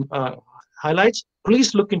have some highlights.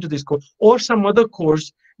 Please look into this course or some other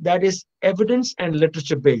course that is evidence and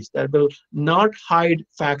literature based, that will not hide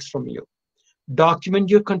facts from you. Document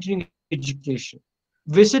your continuing education.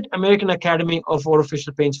 Visit American Academy of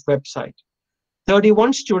Orofacial Pain's website.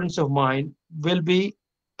 31 students of mine will be,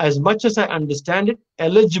 as much as I understand it,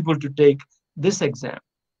 eligible to take this exam,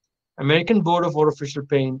 American Board of Orofacial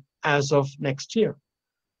Pain, as of next year.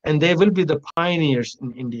 And they will be the pioneers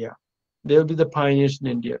in India. They will be the pioneers in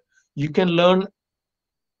India. You can learn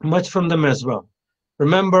much from them as well.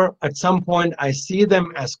 Remember, at some point, I see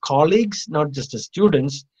them as colleagues, not just as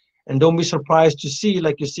students. And don't be surprised to see,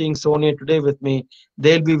 like you're seeing Sonia today with me,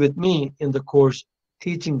 they'll be with me in the course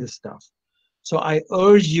teaching this stuff. So I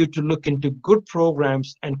urge you to look into good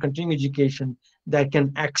programs and continuing education that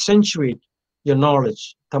can accentuate your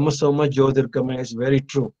knowledge. Tamasoma Jyotirgama is very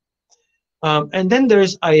true. And then there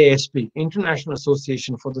is IASP, International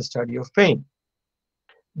Association for the Study of Pain.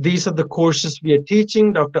 These are the courses we are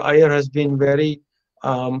teaching. Dr. Iyer has been very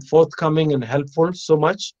forthcoming and helpful so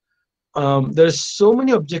much. There's so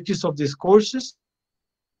many objectives of these courses.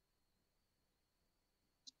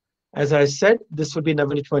 As I said, this will be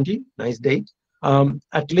November 20, nice date.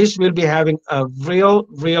 At least we'll be having a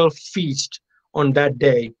real feast on that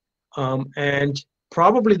day, and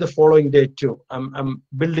probably the following day too. I'm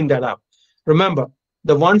building that up. Remember,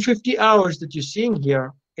 the 150 hours that you're seeing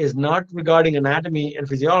here is not regarding anatomy and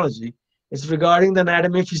physiology. It's regarding the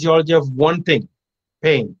anatomy and physiology of one thing,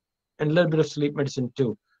 pain, and a little bit of sleep medicine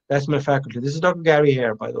too. That's my faculty. This is Dr. Gary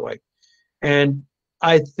here, by the way. And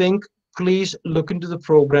I think please look into the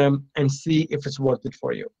program and see if it's worth it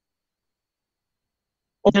for you.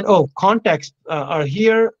 And contacts are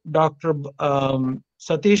here. Dr.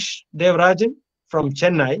 Satish Devarajan from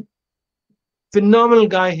Chennai. Phenomenal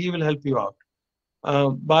guy. He will help you out.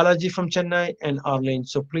 Balaji from Chennai and Arlene.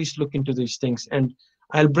 So please look into these things. And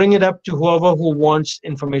I'll bring it up to whoever who wants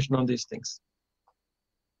information on these things.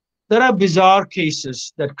 There are bizarre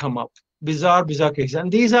cases that come up. Bizarre cases.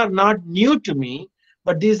 And these are not new to me,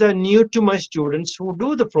 but these are new to my students who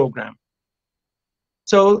do the program.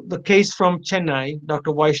 So the case from Chennai,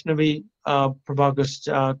 Dr. Vaishnavi Prabhakar's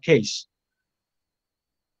case,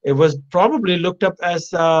 it was probably looked up as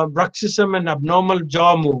bruxism and abnormal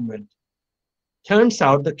jaw movement. Turns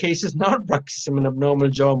out the case is not bruxism and abnormal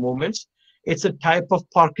jaw movements. It's a type of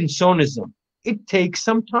Parkinsonism. It takes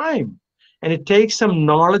some time, and it takes some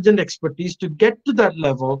knowledge and expertise to get to that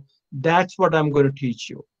level. That's what I'm going to teach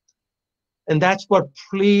you. And that's what,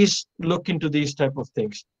 please look into these type of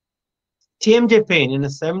things. TMJ pain in a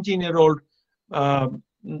 17-year-old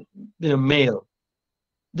male.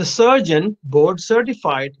 The surgeon, board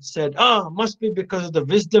certified, said, must be because of the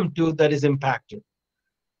wisdom tooth that is impacted.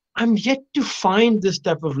 I'm yet to find this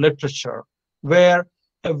type of literature where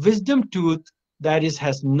a wisdom tooth that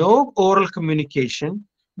has no oral communication,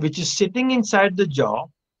 which is sitting inside the jaw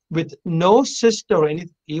with no cyst or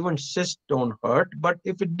anything, even cysts don't hurt, but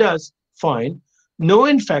if it does, fine. No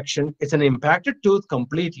infection, it's an impacted tooth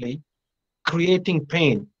completely, creating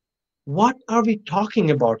pain. What are we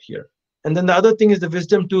talking about here? And then the other thing is the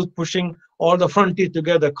wisdom tooth pushing all the front teeth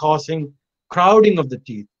together, causing crowding of the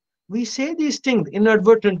teeth. We say these things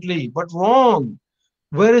inadvertently, but wrong.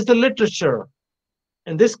 Where is the literature?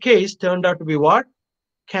 And this case turned out to be what?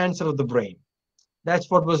 Cancer of the brain. That's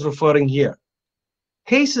what was referring here.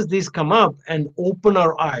 Cases these come up and open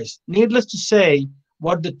our eyes. Needless to say,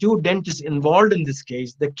 what the two dentists involved in this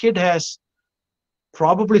case, the kid has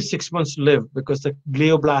probably 6 months to live because the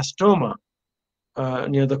glioblastoma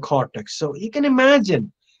near the cortex. So you can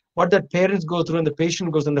imagine what that parents go through and the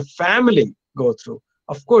patient goes and the family go through.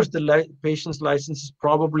 Of course, the patient's license is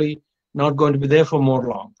probably not going to be there for more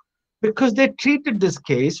long because they treated this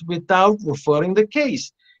case without referring the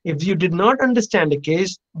case. If you did not understand the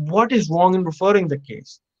case, what is wrong in referring the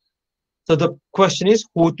case? So the question is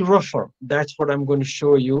who to refer. That's what I'm going to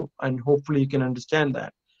show you, and hopefully you can understand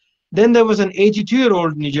that. Then there was an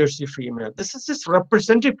 82-year-old New Jersey female. This is just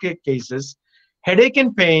representative cases, headache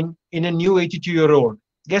and pain in a new 82-year-old.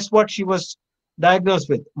 Guess what she was diagnosed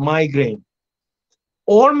with? Migraine.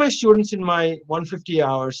 All my students in my 150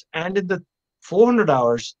 hours and in the 400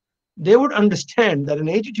 hours, they would understand that an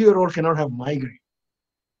 82-year-old cannot have migraine.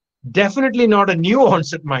 Definitely not a new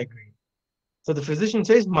onset migraine. So the physician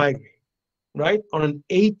says migraine, right? On an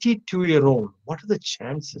 82-year-old, what are the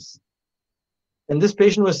chances? And this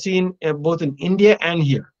patient was seen both in India and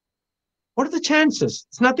here. What are the chances?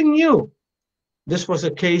 It's nothing new. This was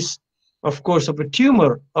a case, of course, of a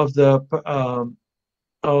tumor of the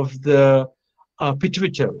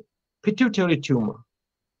pituitary tumor,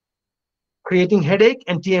 creating headache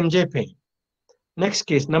and TMJ pain. Next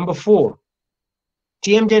case, number 4,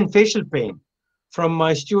 TMJ and facial pain from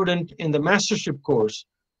my student in the mastership course,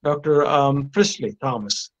 Dr. Priestley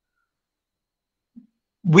Thomas.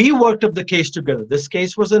 We worked up the case together. This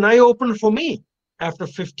case was an eye-opener for me after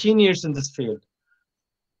 15 years in this field.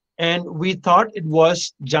 And we thought it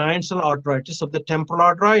was giant cell arteritis of the temporal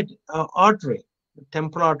artery.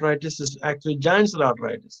 Temporal arteritis is actually giant cell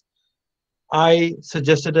arteritis. I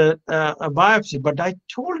suggested a biopsy, but I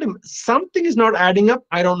told him something is not adding up.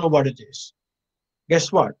 I don't know what it is.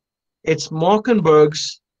 Guess what? It's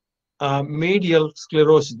Mockenberg's medial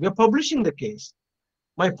sclerosis. We're publishing the case.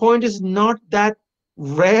 My point is not that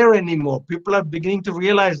rare anymore. People are beginning to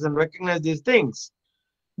realize and recognize these things.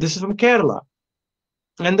 This is from Kerala.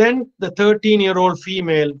 And then the 13-year-old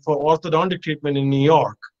female for orthodontic treatment in New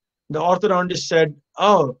York. The orthodontist said,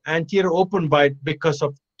 oh, anterior open bite because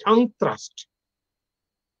of tongue thrust.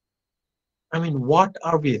 I mean, what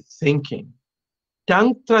are we thinking?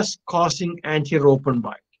 Tongue thrust causing anterior open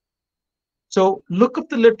bite. So look up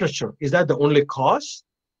the literature. Is that the only cause?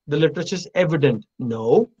 The literature is evident.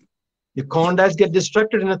 No. The condyles get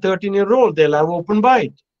distracted in a 13-year-old. They'll have open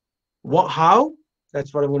bite. How?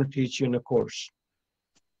 That's what I'm going to teach you in a course.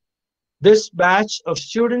 This batch of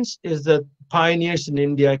students is the pioneers in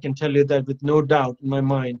India. I can tell you that with no doubt in my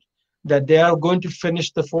mind that they are going to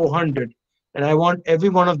finish the 400. And I want every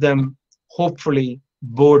one of them, hopefully,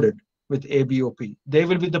 boarded with ABOP. They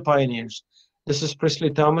will be the pioneers. This is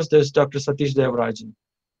Presley Thomas. There's Dr. Satish Devarajan.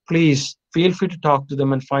 Please feel free to talk to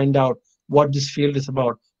them and find out what this field is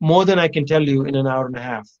about, more than I can tell you in an hour and a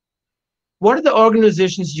half. What are the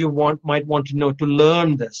organizations you might want to know to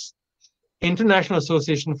learn this? International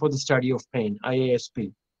Association for the Study of Pain,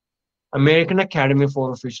 IASP, American Academy of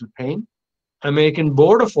Orofacial Pain, American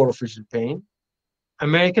Board of Orofacial Pain,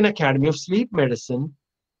 American Academy of Sleep Medicine,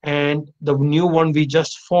 and the new one we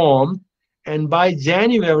just formed. And by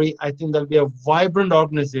January, I think there'll be a vibrant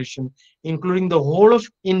organization, including the whole of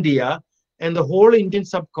India and the whole Indian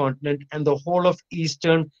subcontinent and the whole of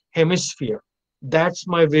Eastern Hemisphere. That's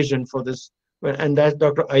my vision for this. And that's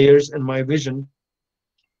Dr. Ayer's and my vision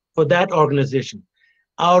for that organization.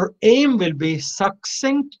 Our aim will be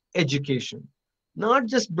succinct education, not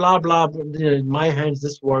just blah, blah, in my hands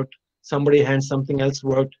this worked, somebody hands something else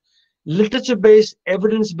worked. Literature-based,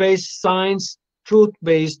 evidence-based, science,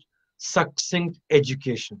 truth-based, succinct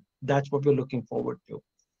education. That's what we're looking forward to.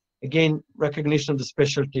 Again, recognition of the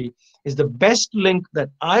specialty is the best link that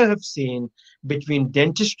I have seen between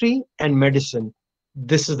dentistry and medicine.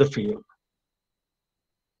 This is the field.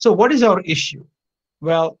 So what is our issue?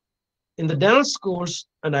 Well, in the dental schools,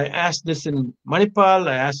 and I asked this in Manipal,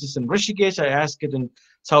 I asked this in Rishikesh, I asked it in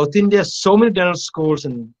South India, so many dental schools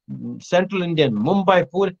in Central India, and Mumbai,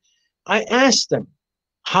 Pune. I asked them,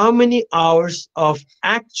 how many hours of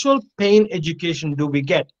actual pain education do we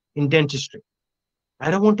get in dentistry?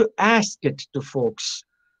 I don't want to ask it to folks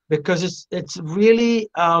because it's really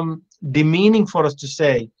demeaning for us to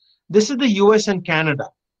say, this is the US and Canada,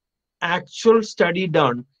 actual study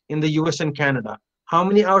done in the US and Canada. How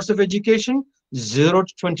many hours of education? 0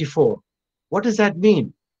 to 24. What does that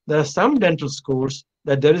mean? There are some dental schools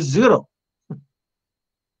that there is 0.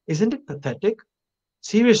 Isn't it pathetic?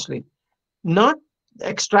 Seriously, not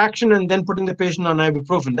extraction and then putting the patient on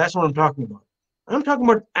ibuprofen. That's what I'm talking about. I'm talking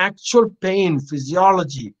about actual pain,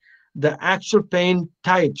 physiology, the actual pain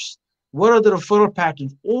types. What are the referral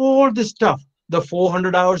patterns? All this stuff, the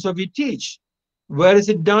 400 hours that we teach. Where is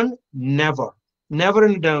it done? Never. Never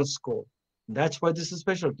in a dental school. That's why this is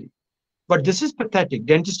specialty. But this is pathetic.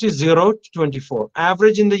 Dentistry 0 to 24.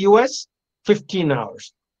 Average in the US, 15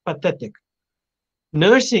 hours. Pathetic.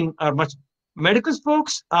 Nursing are much, medical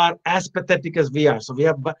folks are as pathetic as we are. So we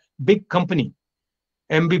have big company.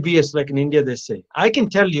 MBBS, like in India, they say. I can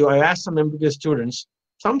tell you, I asked some MBBS students,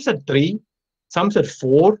 some said 3, some said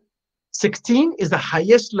 4. 16 is the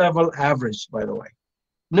highest level average, by the way.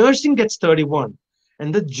 Nursing gets 31.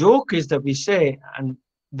 And the joke is that we say, and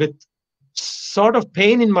with sort of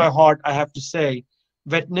pain in my heart, I have to say,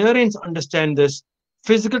 veterinarians understand this.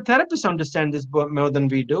 Physical therapists understand this more than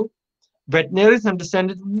we do. Veterinarians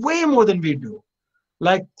understand it way more than we do.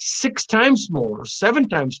 Like 6 times more, or 7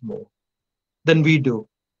 times more than we do.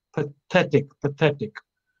 Pathetic, pathetic.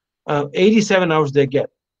 87 hours they get.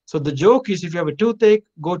 So the joke is if you have a toothache,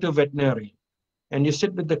 go to a veterinarian. And you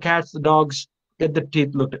sit with the cats, the dogs, get the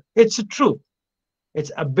teeth looked at. It's the truth.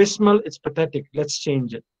 It's abysmal, it's pathetic. Let's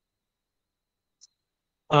change it.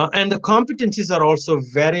 And the competencies are also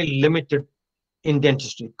very limited in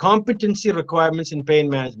dentistry. Competency requirements in pain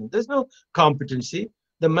management. There's no competency.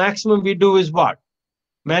 The maximum we do is what?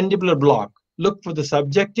 Mandibular block. Look for the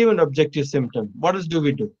subjective and objective symptom. What else do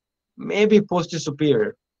we do? Maybe posterior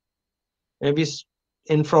superior, maybe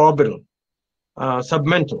infraorbital,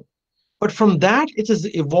 submental. But from that, it has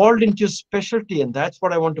evolved into a specialty, and that's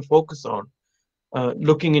what I want to focus on,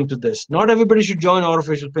 looking into this. Not everybody should join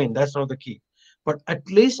orofacial pain. That's not the key. But at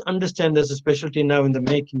least understand there's a specialty now in the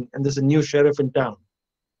making, and there's a new sheriff in town.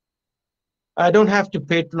 I don't have to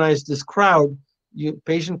patronize this crowd.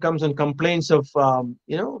 Patient comes and complains of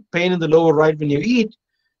pain in the lower right when you eat.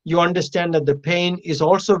 You understand that the pain is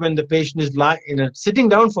also when the patient is sitting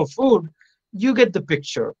down for food. You get the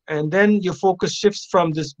picture, and then your focus shifts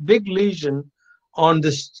from this big lesion on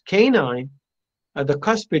this canine at the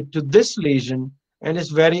cuspid to this lesion, and it's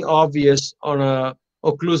very obvious on a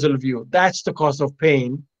occlusal view. That's the cause of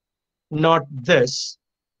pain, not this.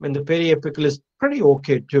 When the periapical is pretty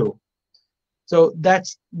okay too. So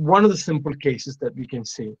that's one of the simple cases that we can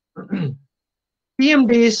see.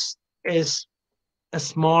 PMDs is a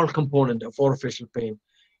small component of orofacial pain.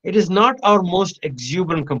 It is not our most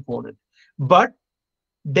exuberant component, but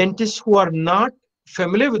dentists who are not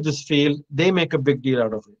familiar with this field, they make a big deal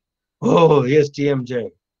out of it. Oh, here's TMJ.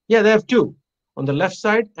 Yeah, they have 2, on the left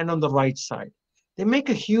side and on the right side. They make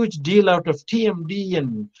a huge deal out of TMD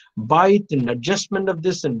and bite and adjustment of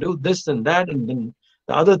this and do this and that, and then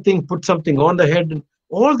the other thing, put something on the head, and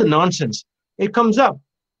all the nonsense. It comes up.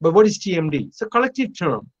 But what is TMD? It's a collective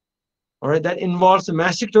term, all right, that involves the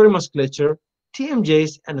masticatory musculature,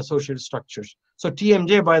 TMJs, and associated structures. So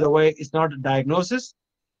TMJ, by the way, is not a diagnosis.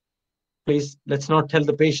 Please, let's not tell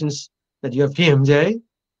the patients that you have TMJ.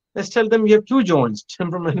 Let's tell them you have two joints,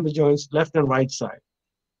 temporomandibular joints, left and right side.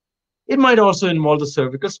 It might also involve the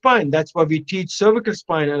cervical spine. That's why we teach cervical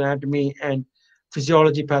spine anatomy and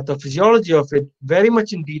physiology, pathophysiology of it very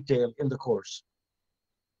much in detail in the course.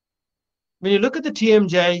 When you look at the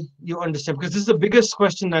TMJ, you understand, because this is the biggest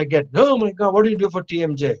question I get. Oh my God, what do you do for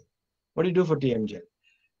TMJ? What do you do for TMJ?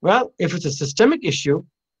 Well, if it's a systemic issue,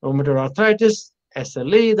 rheumatoid arthritis,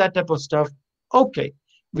 SLE, that type of stuff, okay,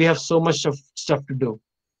 we have so much of stuff to do.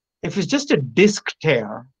 If it's just a disc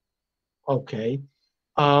tear, okay,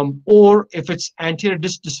 or if it's anterior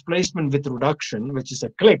disc displacement with reduction, which is a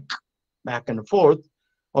click back and forth,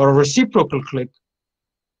 or a reciprocal click,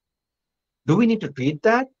 do we need to treat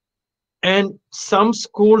that? And some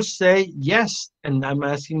schools say yes, and I'm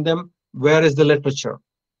asking them, where is the literature?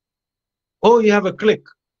 Oh, you have a click.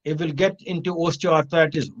 It will get into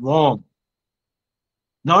osteoarthritis. Wrong.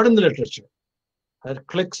 Not in the literature. That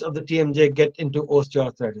clicks of the TMJ get into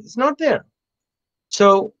osteoarthritis. It's not there.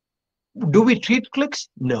 So, do we treat clicks?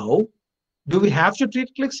 No. Do we have to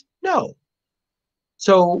treat clicks? No.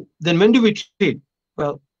 So, then when do we treat?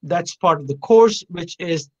 Well, that's part of the course, which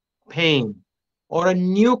is pain, or a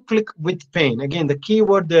new click with pain. Again, the key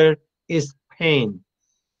word there is pain.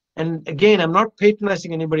 And again, I'm not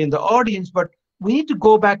patronizing anybody in the audience, but we need to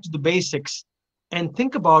go back to the basics and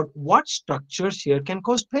think about what structures here can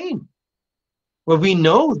cause pain. Well, we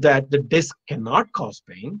know that the disc cannot cause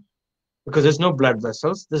pain because there's no blood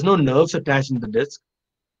vessels, there's no nerves attached to the disc.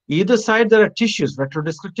 Either side there are tissues,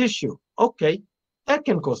 retrodiscal tissue. Okay, that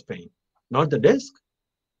can cause pain, not the disc.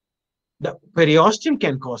 The periosteum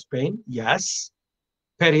can cause pain, yes.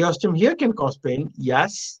 Periosteum here can cause pain,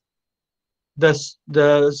 yes.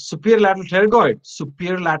 The superior lateral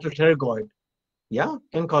pterygoid, yeah,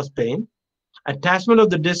 can cause pain. Attachment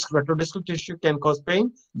of the disc, retrodiscal tissue can cause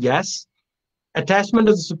pain, yes. Attachment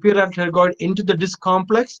of the superior lateral pterygoid into the disc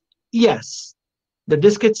complex, yes. The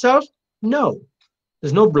disc itself, no.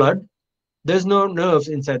 There's no blood, there's no nerves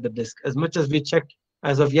inside the disc, as much as we checked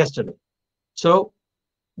as of yesterday. So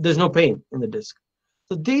there's no pain in the disc.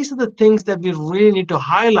 So these are the things that we really need to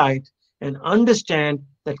highlight and understand,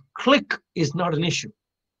 that click is not an issue.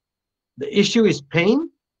 The issue is pain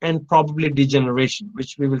and probably degeneration,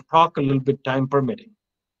 which we will talk a little bit time permitting.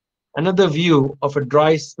 Another view of a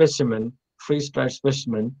dry specimen, freeze-dried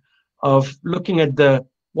specimen, of looking at the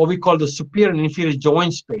what we call the superior and inferior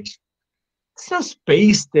joint space. There's no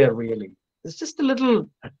space there really. It's just a little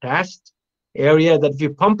attached area that if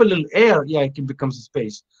you pump a little air, yeah, it becomes a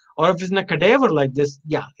space. Or if it's in a cadaver like this,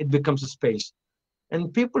 yeah, it becomes a space.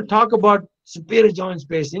 And people talk about superior joint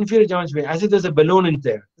space, inferior joint space, as if there's a balloon in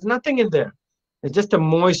there. There's nothing in there. It's just a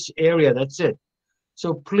moist area, that's it.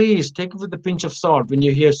 So please take it with a pinch of salt. When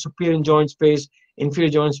you hear superior joint space, inferior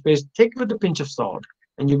joint space, take it with a pinch of salt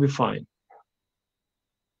and you'll be fine.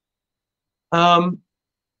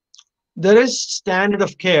 There is standard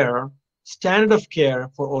of care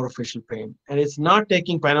for orofacial pain, and it's not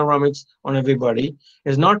taking panoramics on everybody.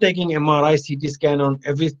 It's not taking MRI, CT scan on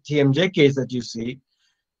every TMJ case that you see.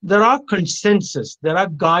 There are consensus, there are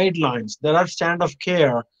guidelines, there are standard of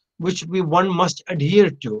care which one must adhere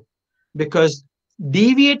to, because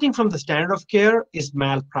deviating from the standard of care is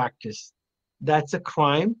malpractice. That's a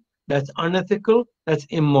crime, that's unethical, that's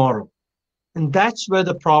immoral. And that's where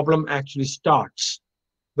the problem actually starts.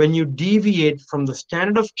 When you deviate from the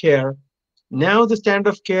standard of care, now the standard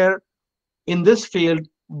of care in this field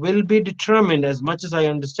will be determined, as much as I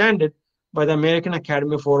understand it, by the American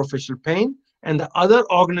Academy of Orofacial Pain and the other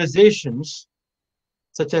organizations,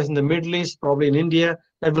 such as in the Middle East, probably in India,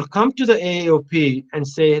 that will come to the AAOP and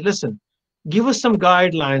say, listen, give us some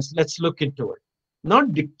guidelines, let's look into it.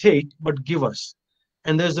 Not dictate, but give us.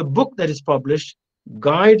 And there's a book that is published,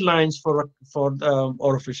 Guidelines for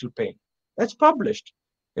Orofacial Pain. That's published.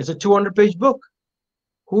 It's a 200-page book.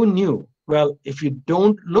 Who knew? Well, if you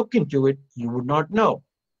don't look into it, you would not know.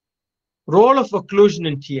 Role of occlusion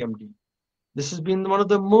in TMD. This has been one of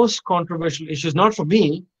the most controversial issues, not for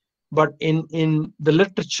me, but in the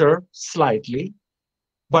literature slightly.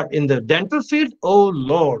 But in the dental field, oh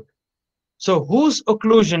Lord. So whose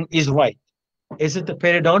occlusion is right? Is it the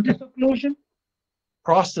periodontist occlusion,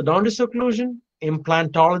 prosthodontist occlusion,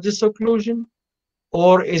 implantologist occlusion,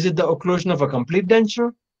 or is it the occlusion of a complete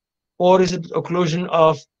denture, or is it the occlusion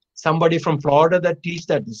of Somebody from Florida that teaches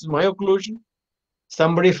that this is my occlusion,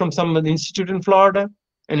 somebody from some institute in Florida,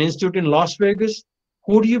 an institute in Las Vegas.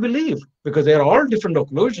 Who do you believe? Because they're all different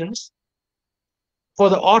occlusions. For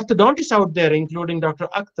the orthodontists out there, including Dr.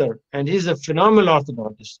 Akhtar, and he's a phenomenal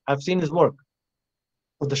orthodontist. I've seen his work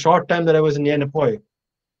for the short time that I was in Yenepoya.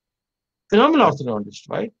 Phenomenal orthodontist,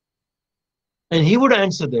 right? And he would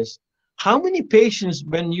answer this. How many patients,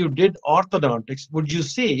 when you did orthodontics, would you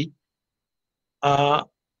see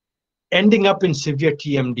ending up in severe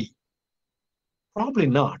TMD? Probably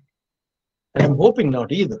not. And I'm hoping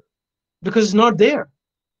not either, because it's not there.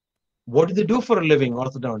 What do they do for a living,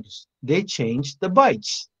 orthodontists? They change the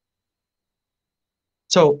bites.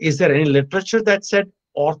 So is there any literature that said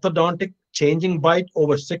orthodontic changing bite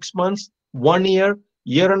over 6 months, 1 year,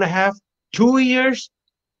 year and a half, 2 years,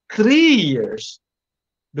 3 years?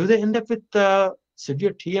 Do they end up with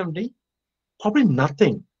severe TMD? Probably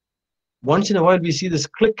nothing. Once in a while, we see this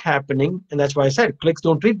click happening, and that's why I said clicks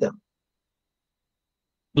don't treat them.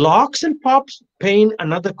 Locks and pops pain,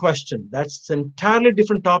 another question. That's an entirely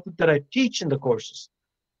different topic that I teach in the courses.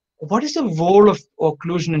 What is the role of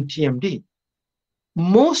occlusion in TMD?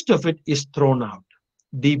 Most of it is thrown out,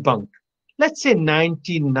 debunked. Let's say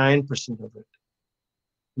 99% of it.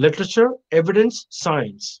 Literature, evidence,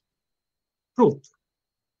 science, truth.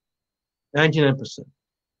 99%.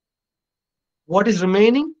 What is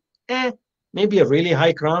remaining? Maybe a really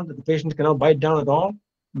high crown that the patient cannot bite down at all.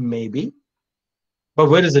 Maybe. But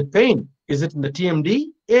where is it pain? Is it in the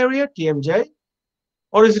TMD area, TMJ?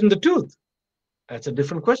 Or is it in the tooth? That's a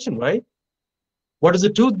different question, right? What does the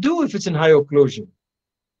tooth do if it's in high occlusion?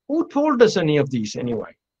 Who told us any of these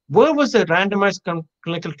anyway? Where was the randomized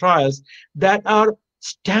clinical trials that are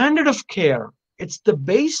standard of care? It's the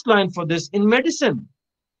baseline for this in medicine.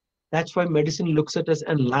 That's why medicine looks at us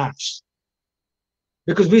and laughs.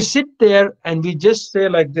 Because we sit there and we just say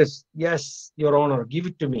like this, yes, Your Honor, give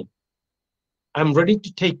it to me. I'm ready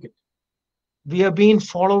to take it. We have been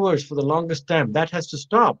followers for the longest time. That has to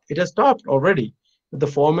stop. It has stopped already with the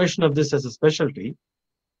formation of this as a specialty.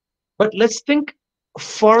 But let's think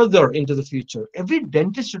further into the future. Every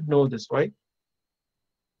dentist should know this, right?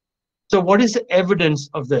 So what is the evidence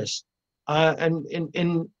of this? And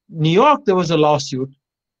in New York, there was a lawsuit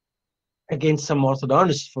against some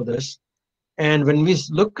orthodontists for this. And when we're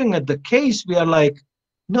looking at the case, we are like,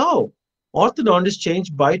 no, orthodontists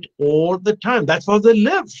change bite all the time. That's how they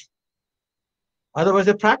live. Otherwise,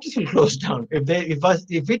 their practice will close down.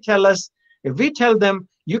 If we tell them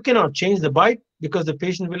you cannot change the bite because the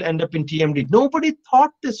patient will end up in TMD. Nobody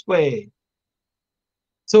thought this way.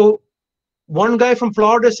 So one guy from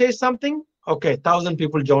Florida says something, okay, 1,000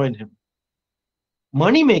 people join him.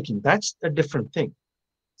 Money making, that's a different thing.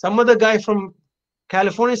 Some other guy from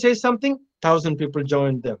California says something, 1,000 people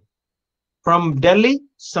join them. From Delhi,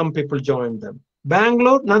 some people join them.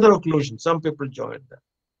 Bangalore, another occlusion, some people join them.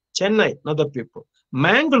 Chennai, another people.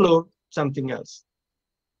 Mangalore, something else.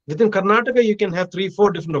 Within Karnataka, you can have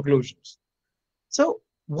 3-4 different occlusions. So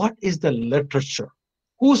what is the literature?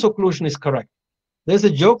 Whose occlusion is correct? There's a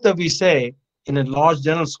joke that we say in a large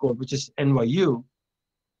general school, which is NYU,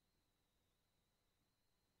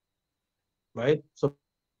 right? So,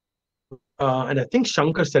 and I think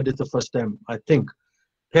Shankar said it the first time, I think.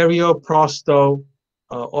 Perio, prosto,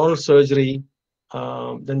 oral surgery,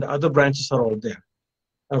 then the other branches are all there.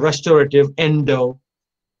 Restorative, endo.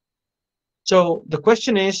 So the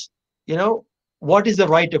question is, what is the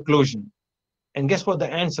right occlusion? And guess what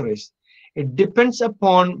the answer is? It depends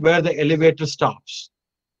upon where the elevator stops.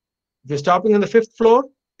 If you're stopping on the 5th floor,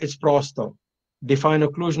 it's prosto. Define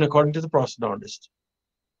occlusion according to the prosthodontist.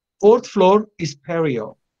 4th floor is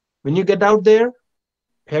perio. When you get out there,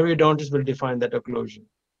 periodontist will define that occlusion.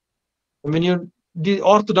 And when the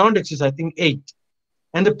orthodontics is, I think, 8.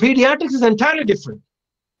 And the pediatrics is entirely different.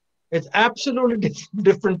 It's absolutely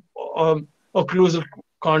different occlusal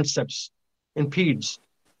concepts in peds.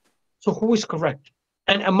 So who is correct?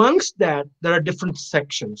 And amongst that, there are different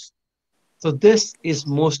sections. So this is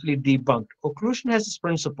mostly debunked. Occlusion has its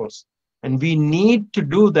principles, and we need to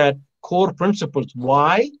do that core principles.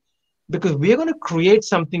 Why? Because we're going to create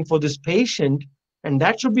something for this patient, and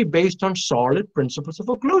that should be based on solid principles of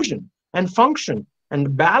occlusion and function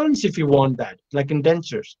and balance if you want that, like in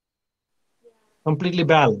dentures. Completely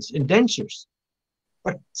balanced in dentures.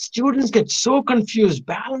 But students get so confused,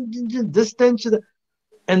 balance this denture,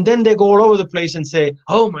 and then they go all over the place and say,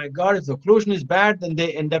 oh my God, if the occlusion is bad, then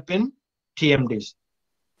they end up in TMDs.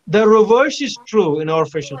 The reverse is true in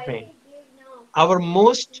orofacial pain. Our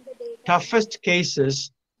most toughest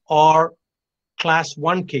cases are class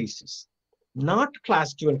 1 cases, not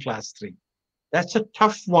class 2 and class 3. That's a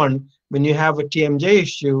tough one. When you have a TMJ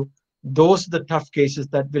issue, those are the tough cases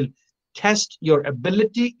that will test your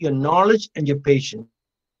ability, your knowledge, and your patience.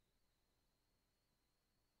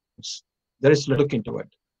 There is look into it.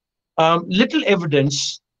 Little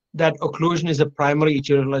evidence that occlusion is a primary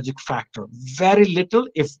etiologic factor. Very little,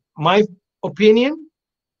 if my opinion,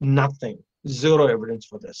 nothing. Zero evidence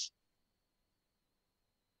for this.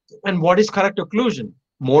 And what is correct occlusion?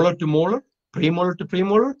 Molar to molar, premolar to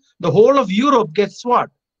premolar. The whole of Europe gets what?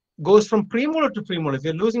 Goes from premolar to premolar. If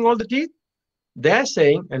you're losing all the teeth, they're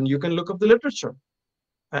saying, and you can look up the literature.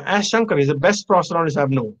 Ask Shankar, he's the best prosthodontist I've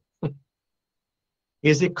known.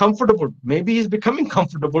 Is he comfortable? Maybe he's becoming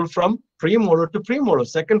comfortable from premolar to premolar,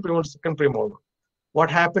 second premolar to second premolar. What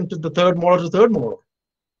happened to the third molar to third molar?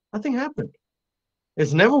 Nothing happened.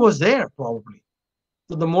 It never was there, probably.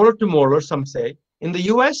 So the molar to molar, some say, in the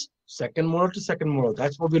US, second molar to second molar.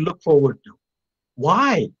 That's what we look forward to.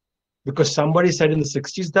 Why? Because somebody said in the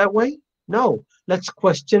 60s that way? No. Let's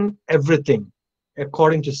question everything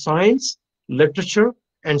according to science, literature,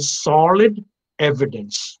 and solid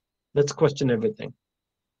evidence. Let's question everything.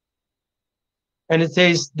 And it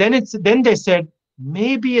says, then they said,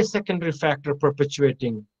 maybe a secondary factor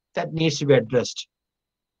perpetuating that needs to be addressed.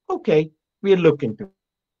 Okay, we'll look into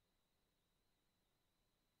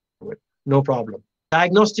it. No problem.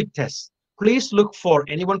 Diagnostic tests. Please look for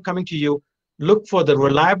anyone coming to you, look for the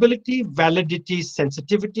reliability, validity,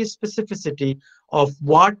 sensitivity, specificity of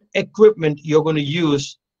what equipment you're going to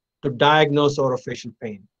use to diagnose orofacial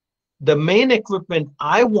pain. The main equipment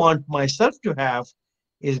I want myself to have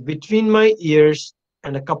is between my ears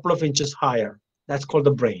and a couple of inches higher. That's called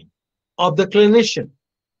the brain of the clinician.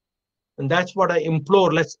 And that's what I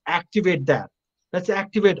implore. Let's activate that. Let's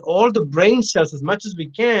activate all the brain cells as much as we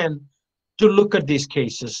can to look at these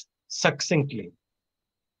cases succinctly.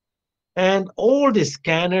 And all these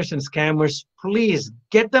scanners and scammers, please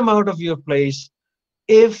get them out of your place.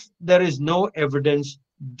 If there is no evidence,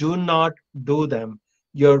 do not do them.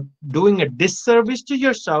 You're doing a disservice to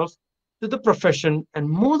yourself, to the profession, and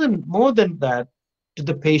more than that, to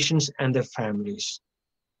the patients and their families.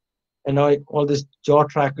 And all this jaw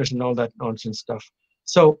trackers and all that nonsense stuff.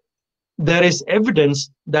 So there is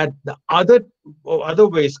evidence that the other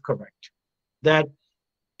way is correct. That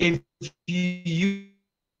if you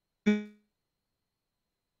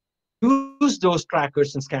use those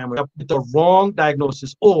trackers and scammers with the wrong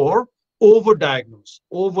diagnosis or overdiagnose.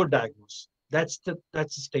 That's the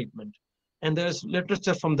statement. And there's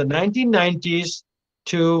literature from the 1990s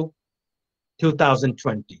to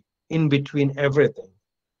 2020, in between everything.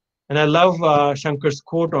 And I love Shankar's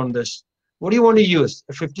quote on this. What do you want to use?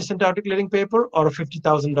 A 50-cent articulating paper or a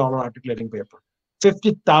 $50,000 articulating paper?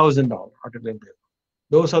 $50,000 articulating paper.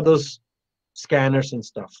 Those are those scanners and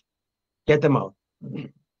stuff. Get them out.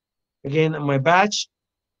 Again, my batch.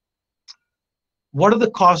 What are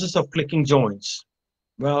the causes of clicking joints?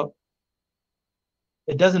 Well,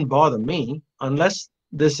 it doesn't bother me unless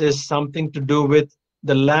this is something to do with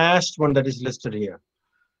the last one that is listed here.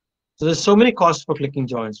 So there's so many causes for clicking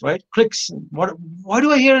joints, right? Clicks. Why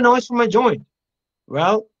do I hear a noise from my joint?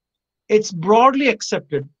 Well, it's broadly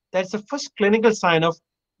accepted that's the first clinical sign of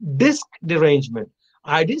disc derangement.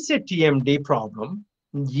 I didn't say TMD problem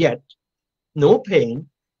yet. No pain.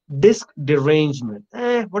 Disc derangement.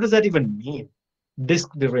 What does that even mean? Disc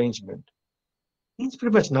derangement means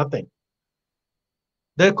pretty much nothing.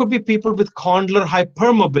 There could be people with condylar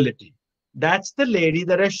hypermobility. That's the lady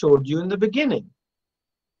that I showed you in the beginning.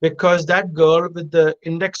 Because that girl with the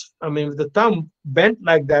with the thumb bent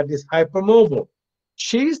like that is hypermobile.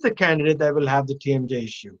 She's the candidate that will have the TMJ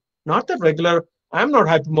issue. Not the regular, I'm not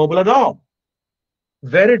hypermobile at all.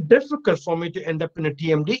 Very difficult for me to end up in a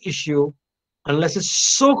TMD issue unless it's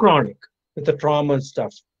so chronic with the trauma and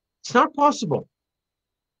stuff. It's not possible.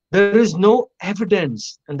 There is no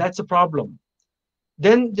evidence, and that's a problem.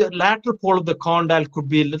 Then the lateral pole of the condyle could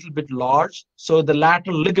be a little bit large, so the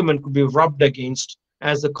lateral ligament could be rubbed against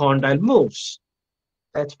as the condyle moves.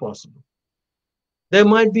 That's possible. There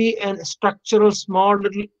might be a structural small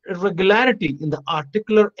little irregularity in the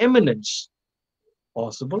articular eminence.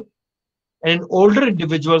 Possible. And older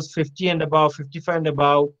individuals, 50 and above, 55 and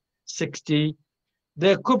above, 60,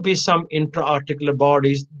 there could be some intra-articular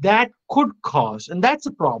bodies that could cause, and that's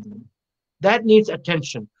a problem. That needs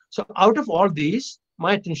attention. So out of all these,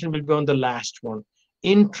 my attention will be on the last one.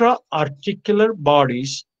 Intra-articular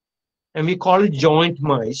bodies, and we call it joint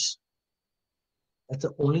mice. That's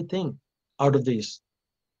the only thing out of these.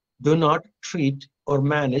 Do not treat or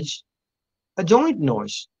manage a joint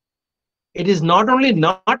noise. It is not only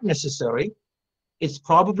not necessary, it's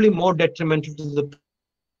probably more detrimental to the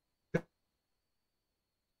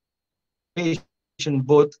patient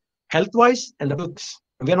both health-wise and looks.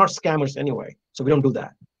 We are not scammers anyway, so we don't do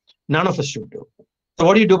that. None of us should do. So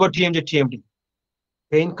what do you do about TMJ, TMD?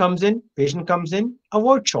 Pain comes in, patient comes in,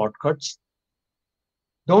 avoid shortcuts.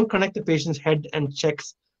 Don't connect the patient's head and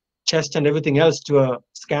chest and everything else to a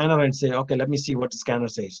scanner and say, okay, let me see what the scanner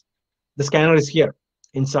says. The scanner is here,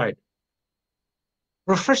 inside.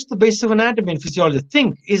 Refresh the basic of anatomy and physiology.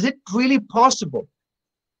 Think, is it really possible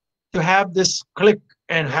to have this click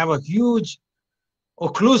and have a huge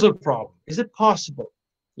occlusal problem? Is it possible?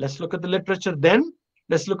 Let's look at the literature then.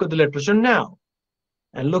 Let's look at the literature now.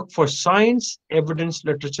 And look for science, evidence,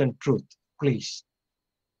 literature, and truth, please.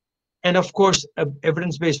 And of course, an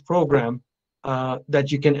evidence-based program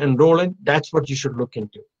that you can enroll in, that's what you should look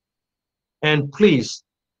into. And please,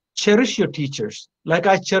 cherish your teachers, like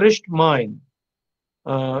I cherished mine.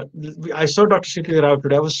 I saw Dr. Shikir out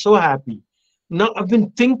today. I was so happy. Now I've been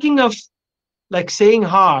thinking of like saying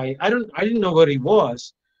hi. I didn't know where he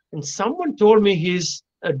was, and someone told me he's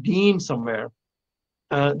a dean somewhere.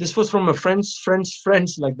 This was from a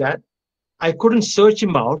friends like that. I couldn't search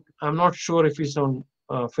him out. I'm not sure if he's on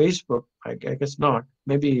Facebook. I guess not.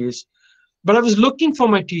 Maybe he is. But I was looking for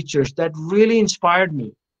my teachers that really inspired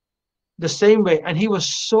me the same way. And he was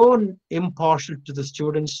so impartial to the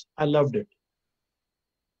students. I loved it.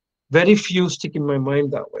 Very few stick in my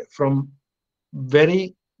mind that way. From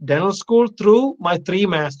very dental school through my 3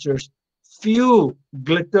 masters, few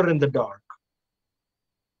glitter in the dark.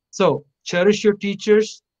 So cherish your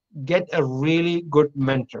teachers, get a really good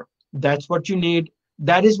mentor. That's what you need.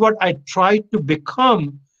 That is what I tried to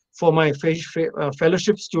become for my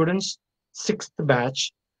fellowship students, 6th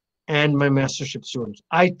batch, and my mastership students.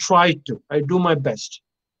 I tried to. I do my best.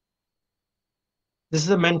 This is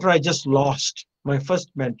a mentor I just lost, my first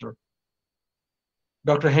mentor,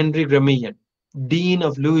 Dr. Henry Gremillion, Dean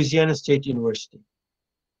of Louisiana State University.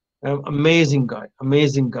 Amazing guy,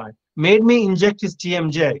 amazing guy. Made me inject his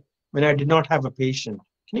TMJ when I did not have a patient.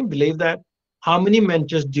 Can you believe that? How many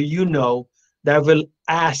mentors do you know that will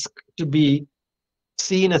ask to be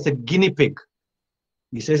seen as a guinea pig?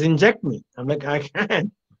 He says, inject me. I'm like, I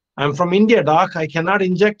can't. I'm from India, doc. I cannot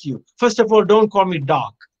inject you. First of all, don't call me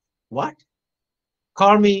doc. What?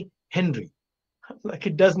 Call me Henry. Like,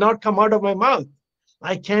 it does not come out of my mouth.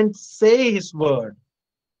 I can't say his word.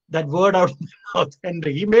 That word out of my mouth,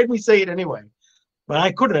 Henry. He made me say it anyway. But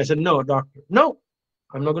I couldn't. I said, no, doctor. No,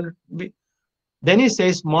 I'm not going to be. Then he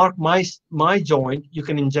says, mark my joint, you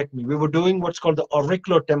can inject me. We were doing what's called the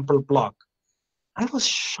auriculotemporal block. I was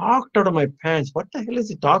shocked out of my pants. What the hell is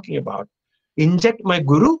he talking about? Inject my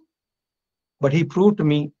guru? But he proved to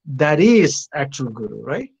me that is actual guru,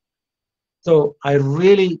 right? So I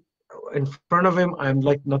really, in front of him, I'm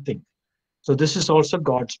like nothing. So this is also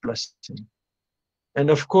God's blessing. And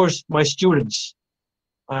of course, my students.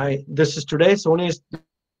 This is today, Sonia is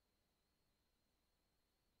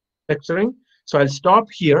lecturing. So I'll stop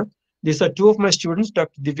here. These are 2 of my students,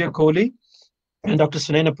 Dr. Divya Kohli and Dr.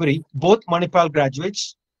 Sunaina Puri, both Manipal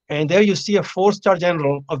graduates. And there you see a 4-star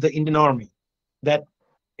general of the Indian Army that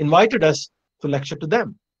invited us to lecture to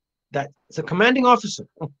them. That's a commanding officer,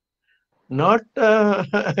 not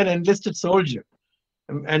an enlisted soldier.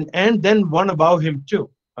 And then one above him too.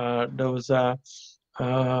 There was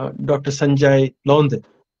Dr. Sanjay Londe,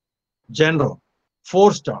 general,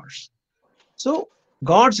 4 stars. So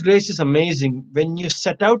God's grace is amazing when you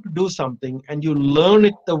set out to do something and you learn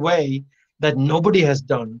it the way that nobody has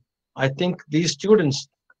done. I think these students,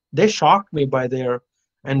 they shocked me by their,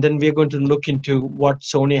 and then we're going to look into what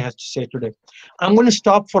Sonia has to say today. I'm going to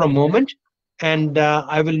stop for a moment, and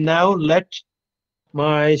I will now let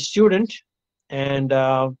my student and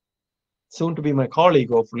soon to be my colleague,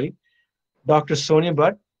 hopefully, Dr. Sonia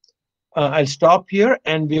Bhatt. I'll stop here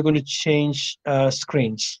and we're going to change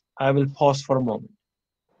screens. I will pause for a moment.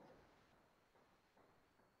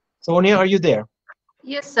 Sonia, are you there?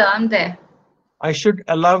 Yes, sir, I'm there. I should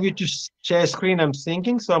allow you to share screen, I'm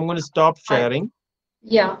thinking, so I'm going to stop sharing.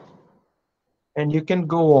 Yeah. And you can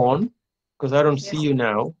go on, because I don't see you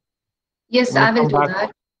now. Yes, I will do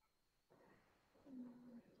that.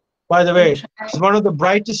 By the way, she's one of the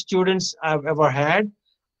brightest students I've ever had.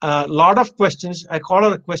 A lot of questions. I call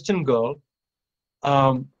her a question girl,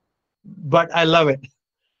 but I love it.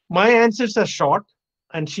 My answers are short,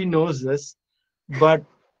 and she knows this, but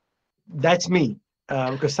that's me,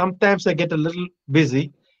 because sometimes I get a little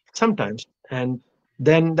busy, sometimes, and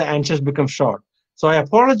then the answers become short. So I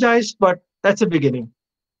apologize, but that's a beginning.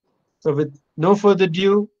 So with no further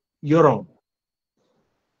ado, you're on.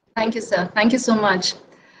 Thank you, sir. Thank you so much.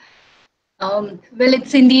 Well,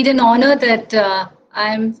 it's indeed an honor that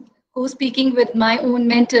I'm co-speaking with my own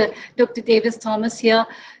mentor, Dr. Davis Thomas here.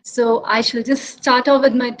 So I shall just start off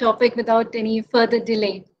with my topic without any further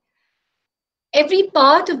delay. Every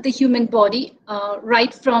part of the human body,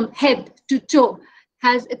 right from head to toe,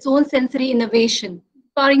 has its own sensory innovation,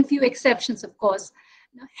 barring few exceptions, of course.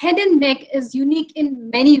 Now, head and neck is unique in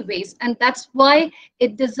many ways, and that's why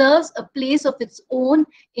it deserves a place of its own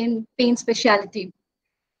in pain specialty.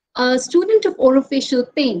 A student of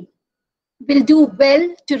orofacial pain will do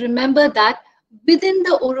well to remember that within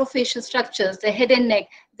the orofacial structures, the head and neck,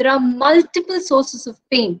 there are multiple sources of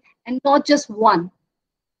pain and not just one.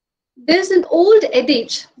 There's an old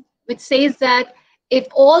adage which says that if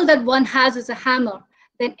all that one has is a hammer,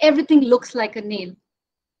 then everything looks like a nail.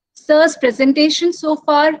 Sir's presentation so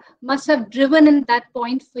far must have driven in that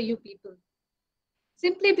point for you people.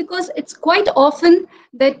 Simply because it's quite often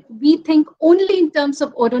that we think only in terms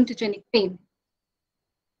of odontogenic pain.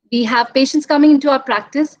 We have patients coming into our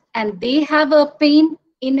practice and they have a pain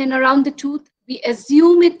in and around the tooth. We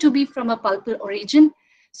assume it to be from a pulpal origin.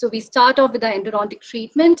 So we start off with the endodontic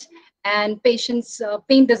treatment, and patient's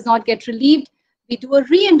pain does not get relieved. We do a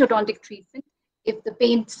re-endodontic treatment. If the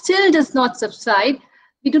pain still does not subside,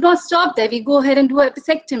 we do not stop there. We go ahead and do an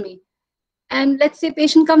apicectomy. And let's say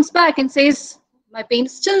patient comes back and says, my pain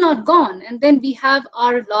is still not gone. And then we have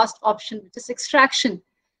our last option, which is extraction.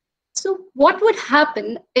 So what would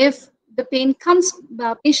happen if the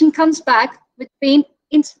patient comes back with pain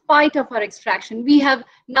in spite of our extraction? We have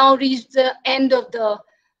now reached the end of the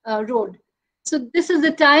road. So this is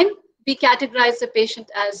the time we categorize the patient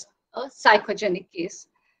as a psychogenic case.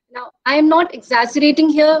 Now, I am not exaggerating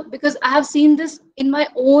here because I have seen this in my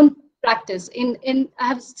own practice. I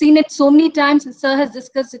have seen it so many times, and Sir has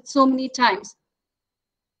discussed it so many times.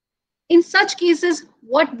 In such cases,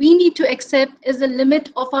 what we need to accept is the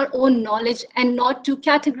limit of our own knowledge and not to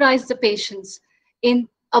categorize the patients in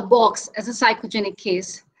a box as a psychogenic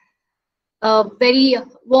case. A very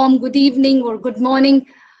warm good evening or good morning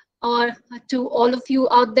to all of you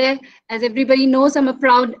out there. As everybody knows, I'm a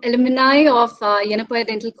proud alumni of Yenepoya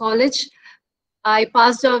Dental College. I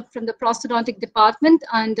passed out from the Prosthodontic department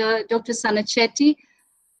under Dr. Sanat Shetty,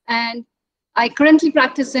 and I currently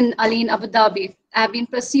practice in Ali in Abu Dhabi. I've been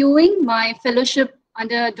pursuing my fellowship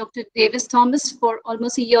under Dr. Davis Thomas for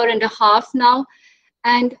almost a year and a half now,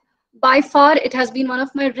 and by far it has been one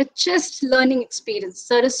of my richest learning experience.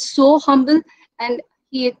 Sir is so humble, and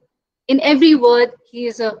in every word, he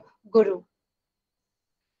is a guru.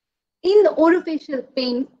 In the orofacial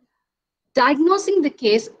pain, diagnosing the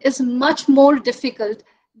case is much more difficult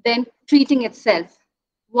than treating itself.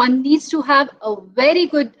 One needs to have a very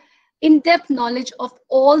good in-depth knowledge of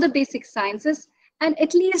all the basic sciences and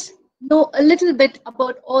at least know a little bit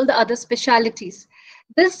about all the other specialties.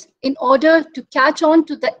 This in order to catch on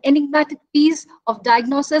to the enigmatic piece of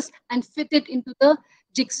diagnosis and fit it into the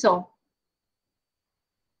jigsaw.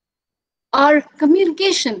 Our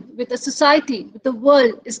communication with the society, with the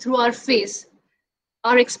world, is through our face.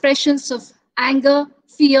 Our expressions of anger,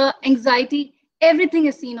 fear, anxiety, everything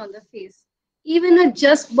is seen on the face. Even a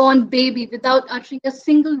just born baby without uttering a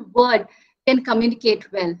single word can communicate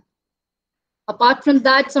well. Apart from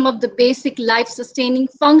that, some of the basic life-sustaining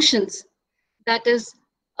functions, that is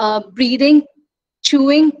breathing,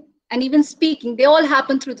 chewing, and even speaking, they all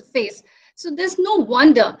happen through the face. So there's no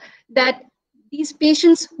wonder that these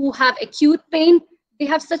patients who have acute pain, they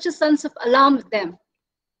have such a sense of alarm with them.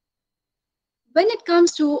 When it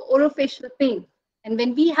comes to orofacial pain, and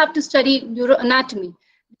when we have to study neuroanatomy,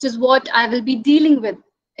 which is what I will be dealing with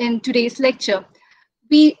in today's lecture,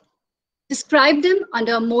 we describe them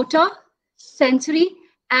under motor, sensory,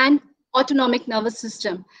 and autonomic nervous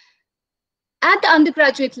system. At the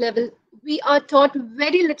undergraduate level, we are taught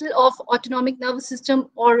very little of autonomic nervous system,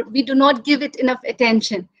 or we do not give it enough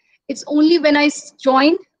attention. It's only when I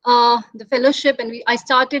joined the fellowship and I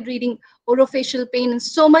started reading orofacial pain in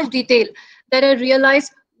so much detail that I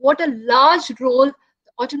realized what a large role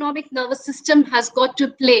the autonomic nervous system has got to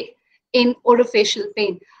play in orofacial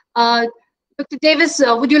pain. Dr. Davis,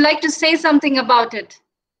 would you like to say something about it?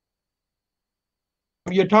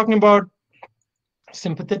 You're talking about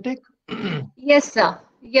sympathetic? Yes, sir.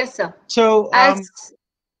 Yes, sir. So,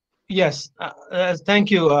 yes, thank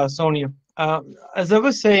you, Sonia. As I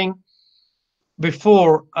was saying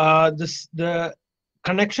before, the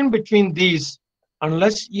connection between these,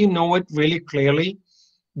 unless you know it really clearly,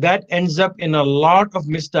 that ends up in a lot of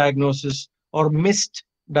misdiagnosis or missed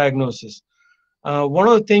diagnosis. One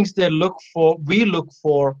of the things we look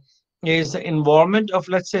for is the involvement of,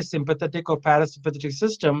 let's say, sympathetic or parasympathetic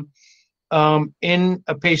system in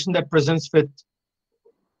a patient that presents with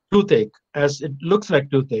toothache, as it looks like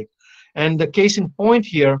toothache. And the case in point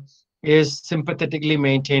here is sympathetically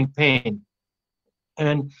maintained pain.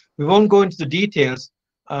 And we won't go into the details.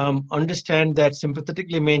 Understand that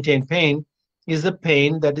sympathetically maintained pain is a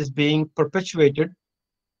pain that is being perpetuated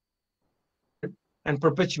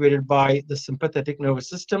by the sympathetic nervous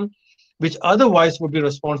system, which otherwise would be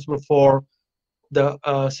responsible for the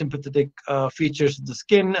sympathetic features of the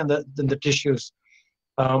skin and the tissues.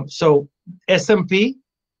 So SMP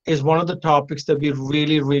is one of the topics that we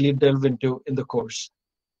really delve into in the course.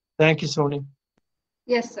 Thank you, Sony.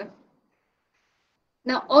 Yes, sir.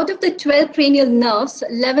 Now, out of the 12 cranial nerves,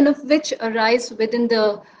 11 of which arise within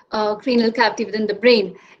the cranial cavity within the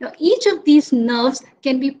brain. Now, each of these nerves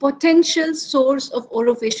can be potential source of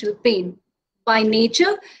orofacial pain. By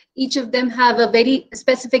nature, each of them have a very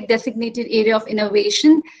specific designated area of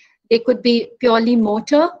innervation. They could be purely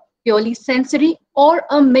motor, purely sensory, or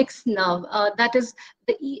a mixed nerve. That is,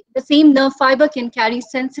 the same nerve fiber can carry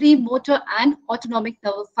sensory, motor, and autonomic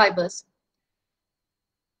nerve fibers.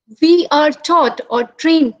 We are taught or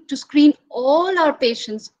trained to screen all our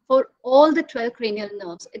patients for all the 12 cranial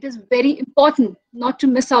nerves. It is very important not to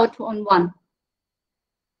miss out on one.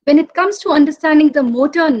 When it comes to understanding the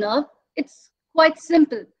motor nerve, it's quite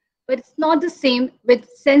simple, but it's not the same with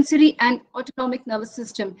sensory and autonomic nervous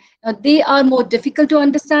system. They are more difficult to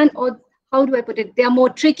understand, or how do I put it? They are more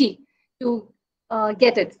tricky to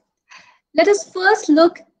get it. Let us first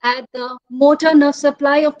look at the motor nerve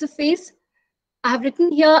supply of the face. I have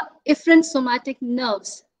written here efferent somatic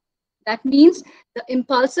nerves. That means the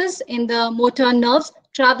impulses in the motor nerves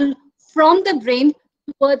travel from the brain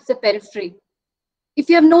towards the periphery. If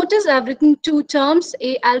you have noticed, I have written two terms,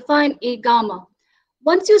 A alpha and A gamma.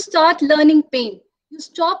 Once you start learning pain, you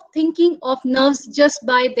stop thinking of nerves just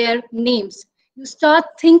by their names. You start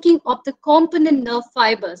thinking of the component nerve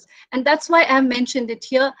fibers. And that's why I have mentioned it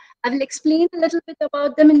here. I will explain a little bit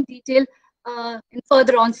about them in detail in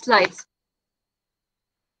further on slides.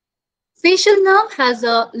 Facial nerve has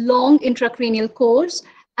a long intracranial course,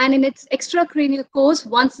 and in its extracranial course,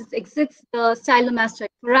 once it exits the stylomastoid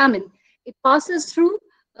foramen, it passes through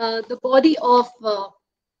the body of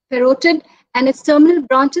parotid, and its terminal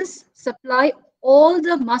branches supply all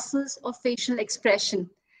the muscles of facial expression.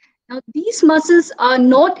 Now, these muscles are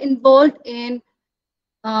not involved in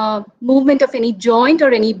movement of any joint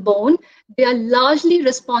or any bone. They are largely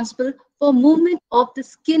responsible for movement of the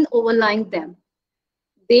skin overlying them.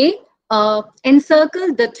 They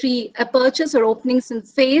encircle the three apertures or openings in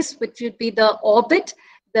face, which would be the orbit,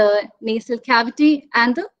 the nasal cavity,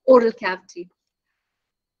 and the oral cavity.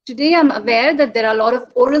 Today, I'm aware that there are a lot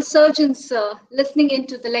of oral surgeons listening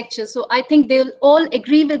into the lecture, so I think they'll all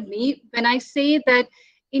agree with me when I say that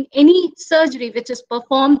in any surgery which is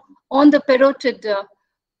performed on the parotid,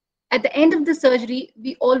 at the end of the surgery,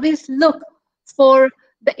 we always look for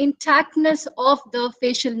the intactness of the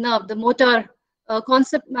facial nerve, the motor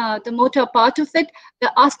the motor part of it. We're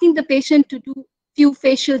asking the patient to do few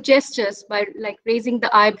facial gestures by like raising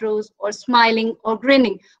the eyebrows or smiling or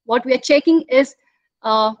grinning. What we are checking is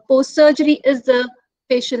post-surgery, is the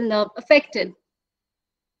facial nerve affected.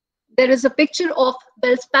 There is a picture of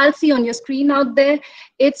Bell's palsy on your screen out there.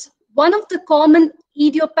 It's one of the common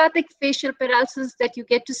idiopathic facial paralysis that you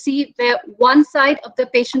get to see, where one side of the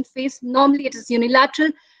patient face, normally it is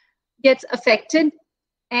unilateral, gets affected.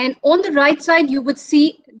 And on the right side, you would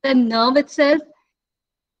see the nerve itself,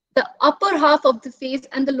 the upper half of the face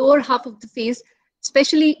and the lower half of the face,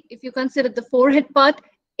 especially if you consider the forehead part,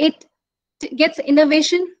 it gets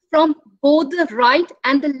innervation from both the right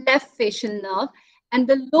and the left facial nerve, and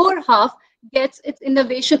the lower half gets its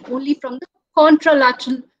innervation only from the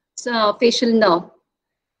contralateral facial nerve.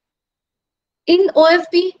 In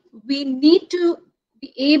OFP, we need to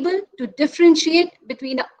be able to differentiate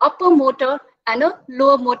between an upper motor and a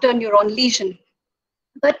lower motor neuron lesion.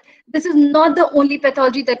 But this is not the only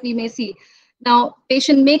pathology that we may see. Now,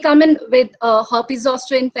 patient may come in with a herpes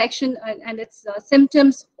zoster infection and its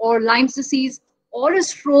symptoms, or Lyme's disease, or a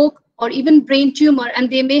stroke, or even brain tumor, and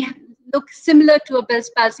they may look similar to a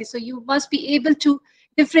Bell's palsy. So you must be able to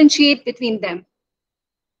differentiate between them.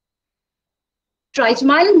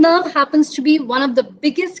 Trigeminal nerve happens to be one of the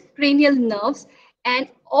biggest cranial nerves, and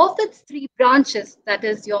of its three branches, that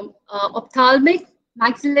is your ophthalmic,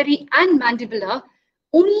 maxillary, and mandibular,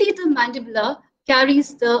 only the mandibular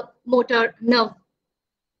carries the motor nerve.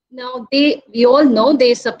 Now, we all know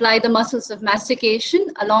they supply the muscles of mastication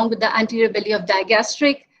along with the anterior belly of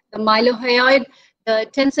digastric, the mylohyoid, the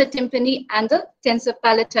tensor tympani, and the tensor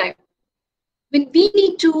palati. When we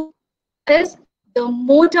need to assess the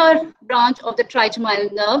motor branch of the trigeminal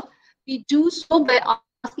nerve, we do so by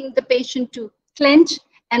asking the patient to clench,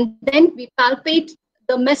 and then we palpate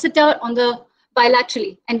the masseter on the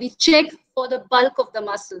bilaterally, and we check for the bulk of the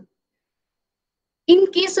muscle.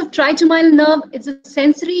 In case of trigeminal nerve, it's a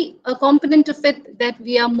sensory component of it that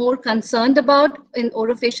we are more concerned about in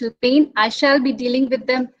orofacial pain. I shall be dealing with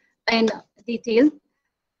them in detail.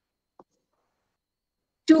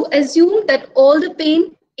 To assume that all the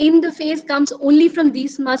pain in the face comes only from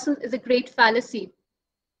these muscles is a great fallacy.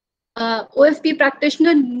 OFP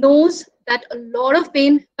practitioner knows that a lot of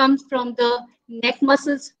pain comes from the neck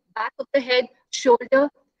muscles, back of the head, shoulder.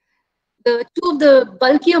 The two of the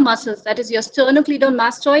bulkier muscles, that is your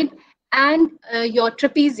sternocleidomastoid and your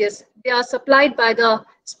trapezius, they are supplied by the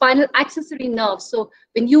spinal accessory nerves. So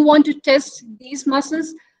when you want to test these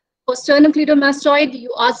muscles, for sternocleidomastoid,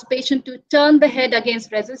 you ask the patient to turn the head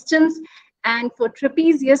against resistance. And for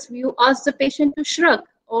trapezius, you ask the patient to shrug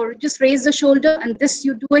or just raise the shoulder, and this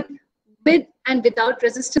you do it with and without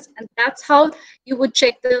resistance. And that's how you would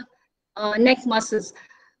check the neck muscles.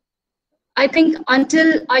 I think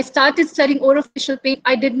until I started studying orofacial pain,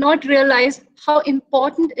 I did not realize how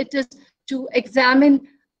important it is to examine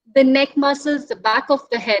the neck muscles, the back of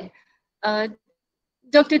the head.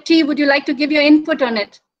 Dr. T, would you like to give your input on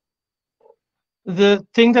it? The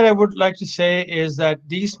thing that I would like to say is that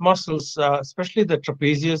these muscles, especially the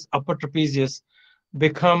trapezius, upper trapezius,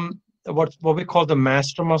 become what we call the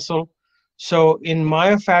master muscle. So in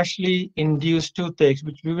myofascially induced toothaches,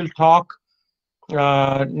 which we will talk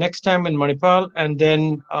next time in Manipal, and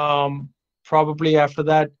then probably after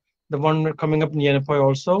that, the one coming up in Yenepoya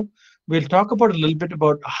also, we'll talk about a little bit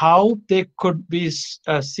about how they could be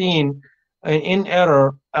seen in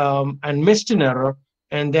error and missed in error,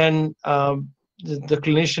 and then the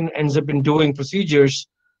clinician ends up in doing procedures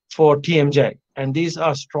for TMJ. And these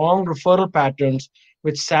are strong referral patterns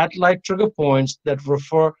with satellite trigger points that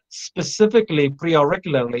refer specifically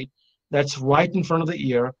preauricularly, that's right in front of the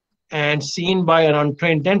ear, and seen by an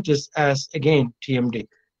untrained dentist as, again, TMD.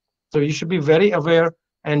 So you should be very aware.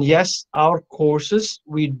 And yes, our courses,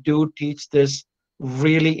 we do teach this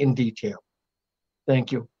really in detail.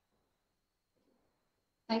 Thank you.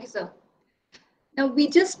 Thank you, sir. Now, we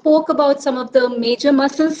just spoke about some of the major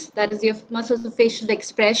muscles, that is your muscles of facial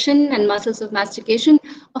expression and muscles of mastication.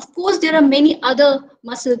 Of course, there are many other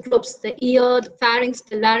muscle groups, the ear, the pharynx,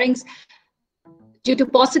 the larynx. Due to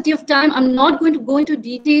paucity of time, I'm not going to go into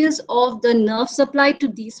details of the nerve supply to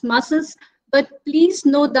these muscles, but please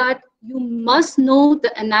know that you must know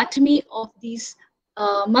the anatomy of these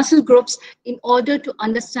muscle groups in order to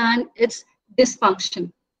understand its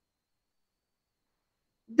dysfunction.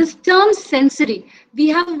 This term sensory, we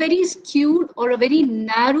have a very skewed or a very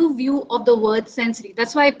narrow view of the word sensory.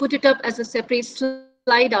 That's why I put it up as a separate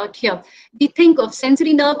slide out here. We think of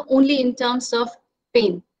sensory nerve only in terms of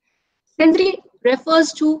pain. Sensory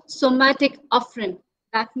refers to somatic afferent.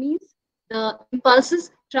 That means the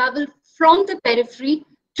impulses travel from the periphery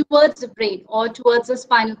towards the brain or towards the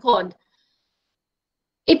spinal cord.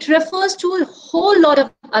 It refers to a whole lot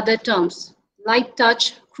of other terms, light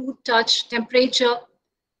touch, crude touch, temperature.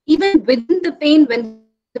 Even within the pain, when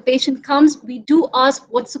the patient comes, we do ask,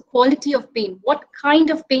 what's the quality of pain? What kind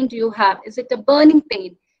of pain do you have? Is it a burning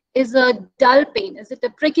pain? Is it a dull pain? Is it a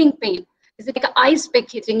pricking pain? Is it like an ice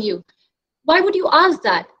pick hitting you? Why would you ask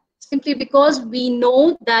that? Simply because we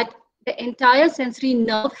know that the entire sensory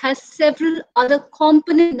nerve has several other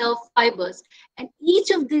component nerve fibers. And each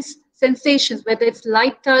of these sensations, whether it's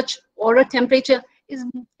light touch or a temperature, is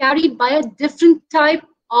carried by a different type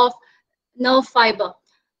of nerve fiber.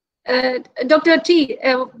 Dr. T,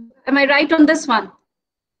 am I right on this one?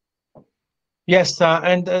 Yes,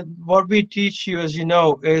 and what we teach you, as you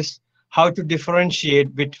know, is how to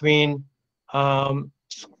differentiate between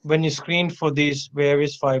when you screen for these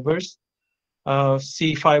various fibers,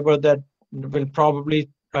 C fiber that will probably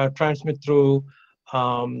transmit through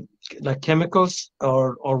like chemicals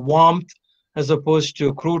or warmth, as opposed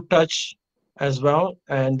to crude touch as well.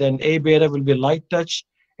 And then A beta will be light touch,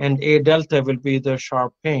 and A delta will be the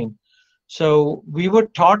sharp pain. So we were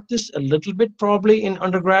taught this a little bit probably in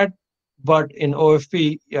undergrad, but in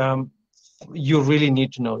OFP, you really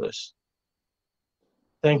need to know this.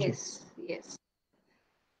 Thank you. Yes.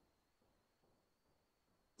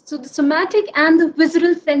 So the somatic and the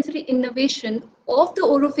visceral sensory innervation of the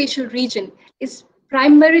orofacial region is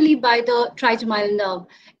primarily by the trigeminal nerve.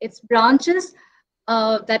 Its branches,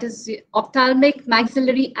 that is ophthalmic,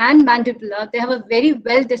 maxillary, and mandibular, they have a very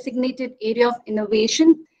well designated area of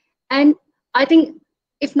innervation. And I think,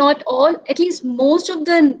 if not all, at least most of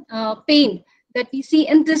the pain that we see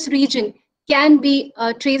in this region can be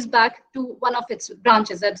traced back to one of its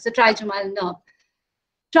branches, that's the trigeminal nerve.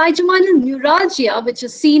 Trigeminal neuralgia, which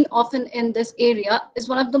is seen often in this area, is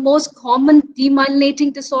one of the most common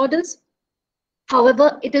demyelinating disorders.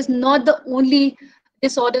 However, it is not the only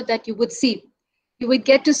disorder that you would see. You would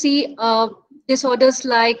get to see disorders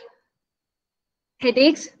like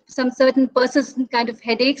headaches, some certain persistent kind of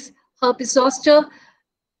headaches, herpes zoster,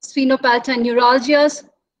 sphenopalatine neuralgias,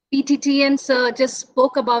 PTTN, sir just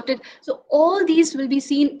spoke about it. So all these will be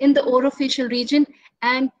seen in the orofacial region,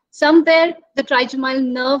 and somewhere the trigeminal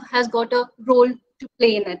nerve has got a role to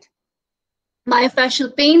play in it.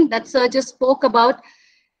 Myofascial pain that sir just spoke about.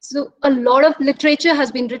 So a lot of literature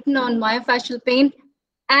has been written on myofascial pain,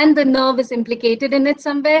 and the nerve is implicated in it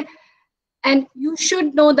somewhere. And you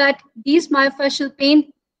should know that these myofascial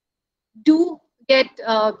pain do get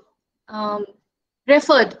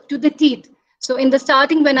referred to the teeth. So in the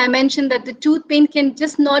starting, when I mentioned that the tooth pain can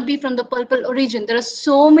just not be from the pulpal origin, there are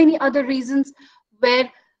so many other reasons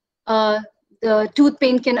where the tooth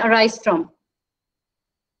pain can arise from.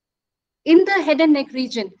 In the head and neck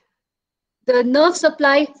region, the nerve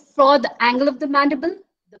supply for the angle of the mandible,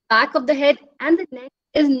 the back of the head, and the neck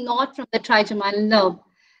is not from the trigeminal nerve.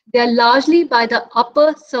 They are largely by the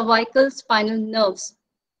upper cervical spinal nerves.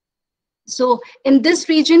 So in this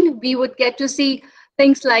region, we would get to see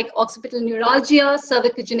things like occipital neuralgia,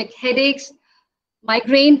 cervicogenic headaches,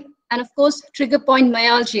 migraine, and of course, trigger point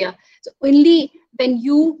myalgia. So only when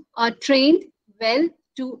you are trained well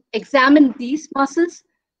to examine these muscles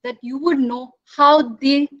that you would know how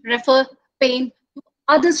they refer pain to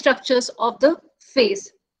other structures of the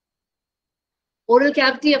face. Oral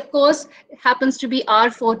cavity, of course, happens to be our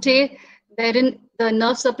forte, wherein the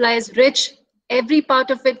nerve supply is rich. Every part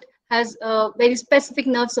of it has a very specific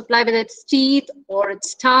nerve supply, whether it's teeth or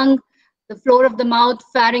its tongue, the floor of the mouth,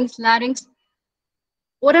 pharynx, larynx.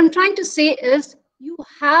 What I'm trying to say is you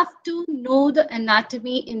have to know the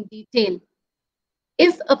anatomy in detail.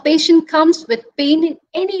 If a patient comes with pain in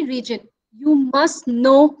any region, you must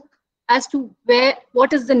know as to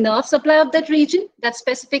what is the nerve supply of that region, that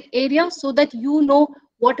specific area, so that you know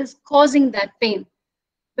what is causing that pain.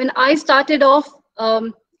 When I started off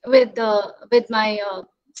with my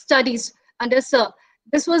studies under sir,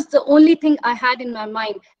 this was the only thing I had in my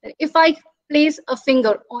mind. If I place a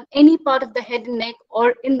finger on any part of the head and neck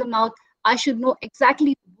or in the mouth, I should know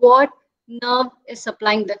exactly what nerve is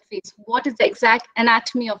supplying that face, what is the exact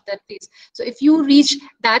anatomy of that face. So if you reach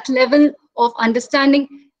that level of understanding,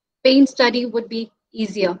 pain study would be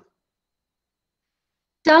easier.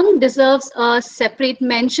 Tongue deserves a separate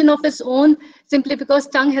mention of its own, simply because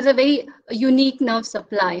tongue has a very unique nerve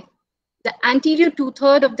supply. The anterior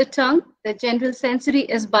two-thirds of the tongue, the general sensory,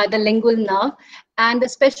 is by the lingual nerve, and the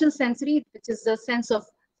special sensory, which is the sense of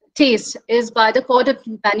taste, is by the chorda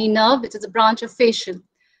tympani nerve, which is a branch of facial.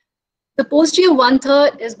 The posterior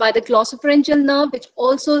one-third is by the glossopharyngeal nerve, which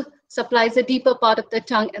also supplies the deeper part of the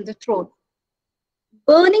tongue and the throat.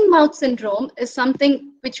 Burning mouth syndrome is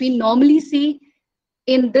something which we normally see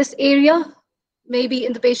in this area. Maybe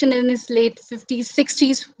in the patient in his late 50s,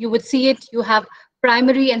 60s, you would see it. You have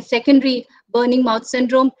primary and secondary burning mouth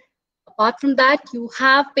syndrome. Apart from that, you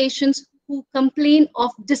have patients who complain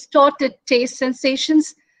of distorted taste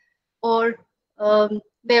sensations, or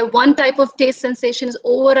where one type of taste sensation is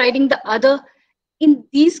overriding the other. In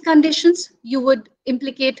these conditions, you would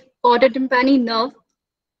implicate chorda tympani nerve.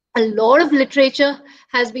 A lot of literature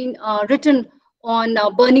has been written on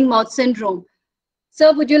burning mouth syndrome.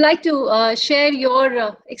 Sir, would you like to share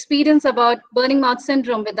your experience about burning mouth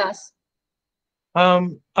syndrome with us?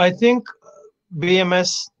 I think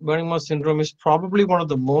BMS, burning mouth syndrome, is probably one of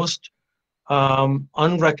the most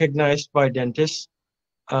unrecognized by dentists,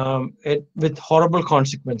 with horrible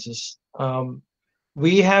consequences.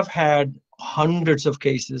 We have had hundreds of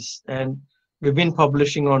cases, and we've been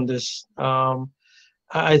publishing on this.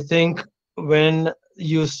 I think when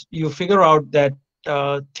you figure out that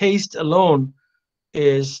taste alone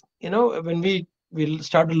is, when we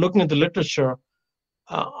started looking at the literature,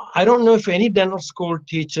 I don't know if any dental school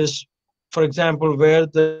teaches, for example, where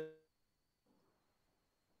the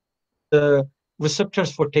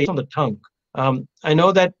receptors for taste on the tongue. I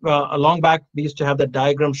know that a long back, we used to have that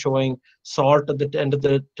diagram showing salt at the end of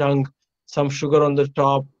the tongue, some sugar on the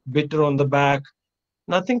top, bitter on the back.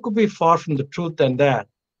 Nothing could be far from the truth than that.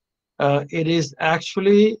 It is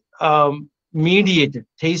actually mediated.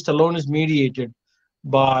 Taste alone is mediated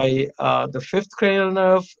by the fifth cranial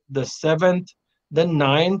nerve, the seventh, the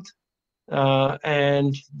ninth,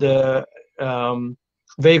 and the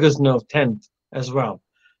vagus nerve, 10th as well.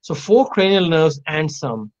 So 4 cranial nerves and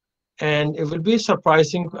some. And it will be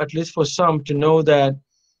surprising, at least for some, to know that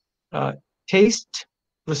taste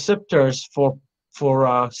receptors for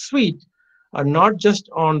sweet are not just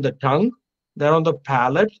on the tongue, they're on the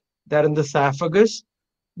palate, they're in the esophagus,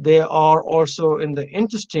 they are also in the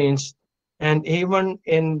intestines, and even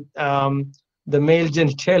in the male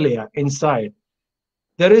genitalia inside.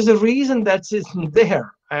 There is a reason that's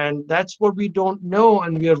there, and that's what we don't know,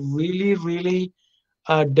 and we are really, really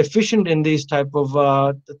deficient in these type of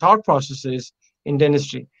thought processes in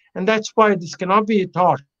dentistry, and that's why this cannot be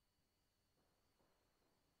taught.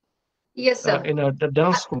 Yes, sir. In a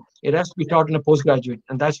dental school, it has to be taught in a postgraduate,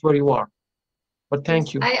 and that's where you are. But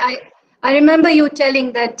thank you. I remember you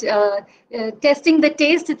telling that testing the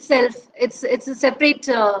taste itself, it's a separate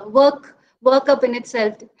workup in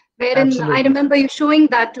itself. Wherein Absolutely. I remember you showing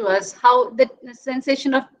that to us, how the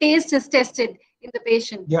sensation of taste is tested in the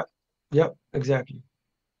patient. Yeah, yeah, exactly.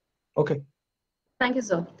 Okay. Thank you,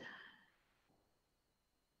 sir.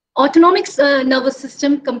 Autonomic nervous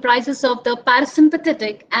system comprises of the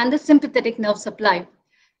parasympathetic and the sympathetic nerve supply.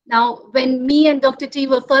 Now, when me and Dr. T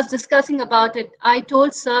were first discussing about it, I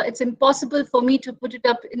told sir it's impossible for me to put it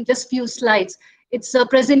up in just few slides. It's a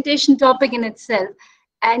presentation topic in itself.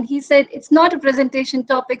 And he said, it's not a presentation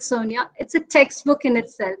topic, Sonia. It's a textbook in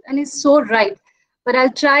itself. And he's so right. But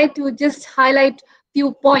I'll try to just highlight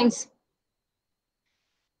few points.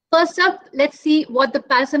 First up, let's see what the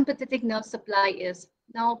parasympathetic nerve supply is.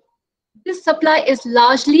 Now, this supply is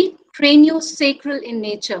largely craniosacral in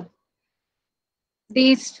nature.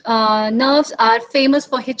 These nerves are famous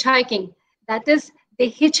for hitchhiking. That is,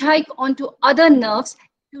 they hitchhike onto other nerves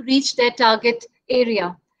to reach their target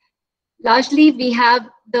area. Largely, we have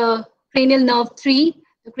the cranial nerve 3,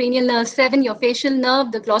 the cranial nerve 7, your facial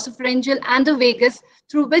nerve, the glossopharyngeal, and the vagus,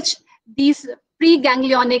 through which these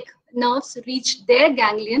preganglionic nerves reach their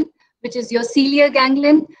ganglion, which is your ciliary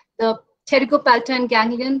ganglion, the pterygopalpine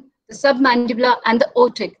ganglion, the submandibular, and the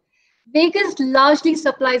otic. Vagus largely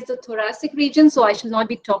supplies the thoracic region, so I shall not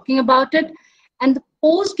be talking about it. And the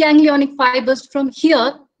postganglionic fibers from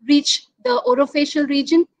here reach the orofacial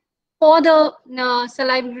region. For the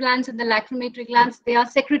salivary glands and the lacrimatory glands, they are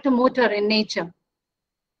secretomotor in nature.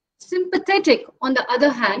 Sympathetic, on the other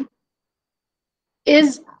hand,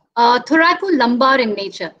 is thoracolumbar in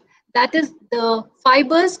nature. That is, the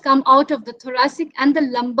fibers come out of the thoracic and the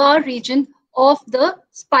lumbar region of the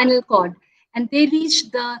spinal cord, and they reach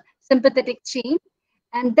the sympathetic chain,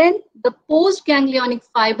 and then the postganglionic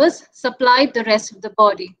fibers supply the rest of the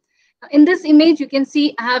body. Now, in this image, you can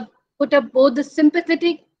see I have put up both the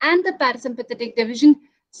sympathetic and the parasympathetic division,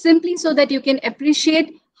 simply so that you can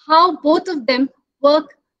appreciate how both of them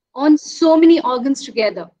work on so many organs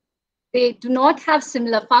together. They do not have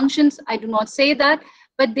similar functions, I do not say that,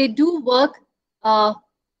 but they do work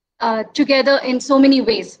together in so many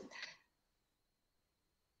ways.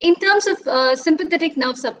 In terms of sympathetic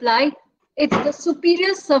nerve supply, it's the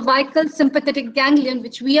superior cervical sympathetic ganglion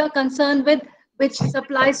which we are concerned with, which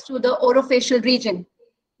supplies to the orofacial region.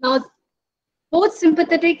 Now, both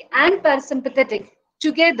sympathetic and parasympathetic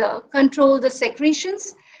together control the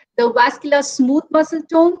secretions, the vascular smooth muscle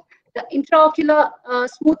tone, the intraocular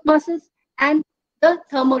smooth muscles, and the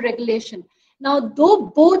thermoregulation. Now,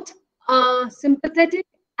 though both sympathetic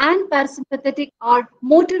and parasympathetic are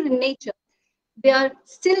motor in nature, they are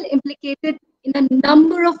still implicated in a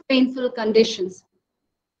number of painful conditions.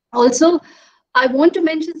 Also, I want to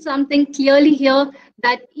mention something clearly here,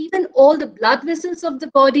 that even all the blood vessels of the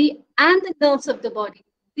body and the nerves of the body,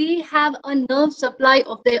 they have a nerve supply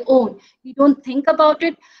of their own. You don't think about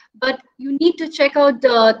it, but you need to check out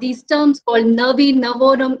these terms called nervi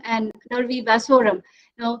nervorum and nervi vasorum.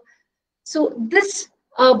 Now, so this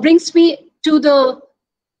brings me to the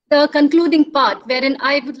concluding part, wherein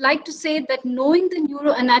I would like to say that knowing the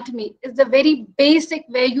neuroanatomy is the very basic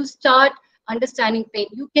where you start understanding pain.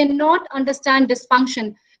 You cannot understand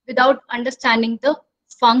dysfunction without understanding the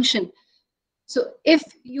function. So if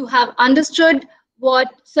you have understood what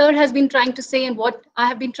sir has been trying to say and what I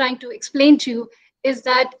have been trying to explain to you, is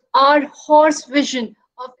that our horse vision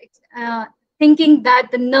of thinking that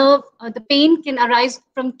the nerve, the pain can arise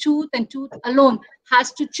from tooth and tooth alone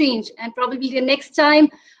has to change. And probably the next time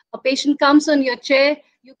a patient comes on your chair,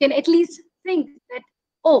 you can at least think that,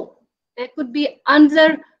 oh, there could be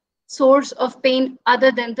another source of pain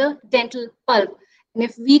other than the dental pulp. And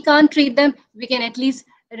if we can't treat them, we can at least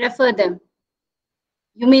refer them.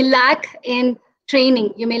 You may lack in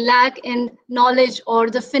training, you may lack in knowledge or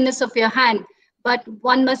the finesse of your hand, but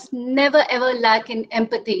one must never ever lack in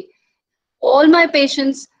empathy. All my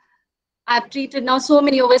patients I've treated now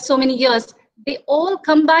over so many years, they all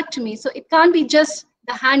come back to me. So it can't be just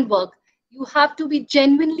the handwork. You have to be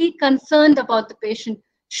genuinely concerned about the patient,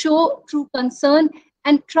 show true concern,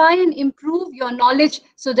 and try and improve your knowledge,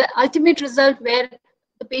 so the ultimate result where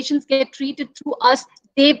the patients get treated through us,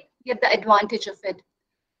 they get the advantage of it.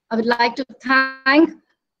 I would like to thank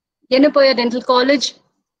Yenepoya Dental College,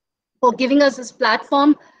 for giving us this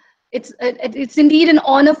platform. It's indeed an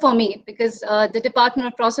honor for me, because the Department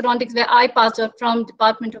of Prosthodontics, where I passed out from,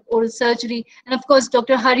 Department of Oral Surgery, and of course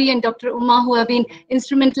Dr. Hari and Dr. Uma, who have been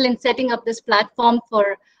instrumental in setting up this platform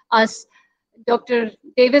for us. Dr.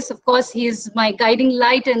 Davis, of course, he is my guiding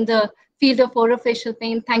light in the field of orofacial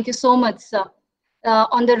pain. Thank you so much, sir.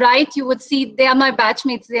 On the right, you would see they are my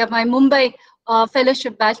batchmates. They are my Mumbai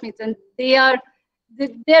fellowship batchmates, and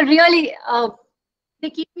they're really they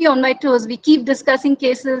keep me on my toes. We keep discussing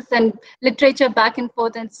cases and literature back and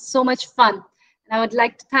forth, and it's so much fun. And I would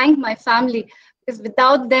like to thank my family, because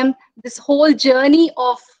without them, this whole journey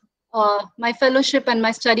of my fellowship and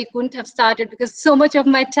my study couldn't have started, because so much of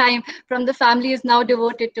my time from the family is now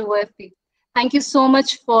devoted to OFP. Thank you so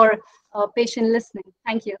much for patient listening.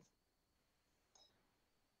 Thank you.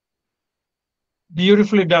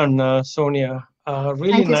 Beautifully done, Sonia.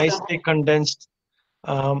 Really nicely condensed.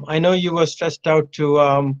 I know you were stressed out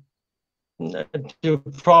to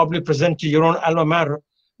probably present to your own alma mater,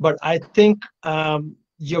 but I think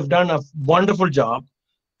you've done a wonderful job,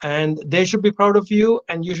 and they should be proud of you,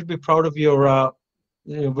 and you should be proud of your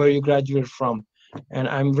where you graduated from. And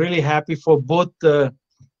I'm really happy for both the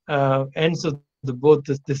ends of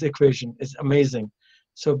this equation. It's amazing.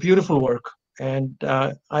 So beautiful work, and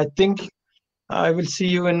I think I will see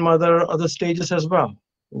you in other stages as well.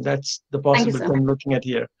 That's the possibility I'm looking at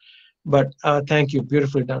here. But thank you,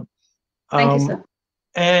 beautifully done. Thank you, sir.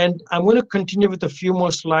 And I'm going to continue with a few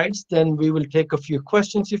more slides, then we will take a few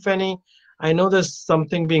questions, if any. I know there's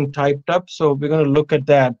something being typed up, so we're going to look at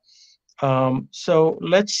that. So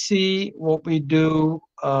let's see what we do.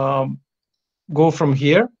 Go from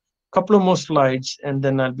here. A couple of more slides, and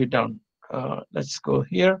then I'll be done. Let's go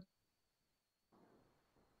here.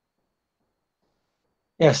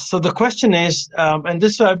 Yes, so the question is, and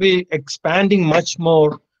this I'll be expanding much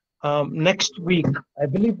more next week. I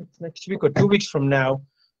believe it's next week or 2 weeks from now,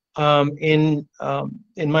 in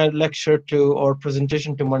my lecture or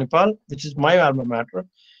presentation to Manipal, which is my alma mater.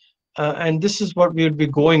 And this is what we'll be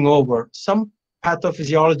going over, some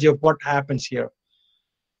pathophysiology of what happens here.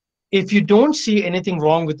 If you don't see anything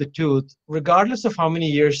wrong with the tooth, regardless of how many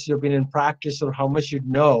years you've been in practice or how much you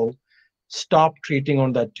know, stop treating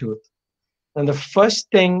on that tooth. And the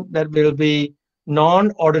first thing that will be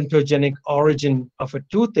non-odontogenic origin of a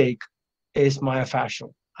toothache is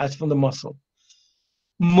myofascial, as from the muscle.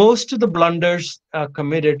 Most of the blunders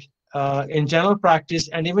committed in general practice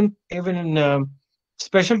and even in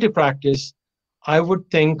specialty practice, I would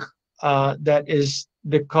think that is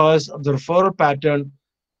because of the referral pattern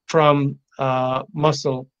from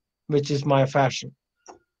muscle, which is myofascial.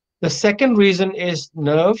 The second reason is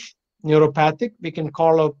neuropathic. We can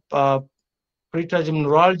call up pretrigeminal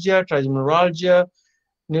neuralgia, trigeminal neuralgia,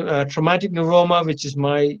 traumatic neuroma, which is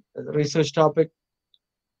my research topic,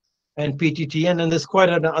 and PTT, and then there's quite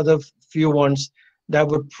another few ones that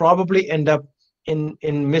would probably end up in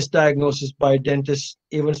misdiagnosis by dentists,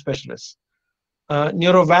 even specialists.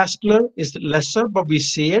 Neurovascular is lesser, but we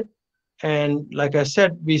see it, and like I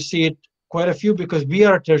said, we see it quite a few because we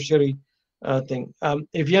are a tertiary thing.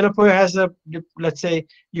 If Yenepoya has let's say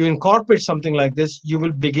you incorporate something like this, you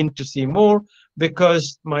will begin to see more,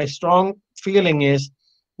 because my strong feeling is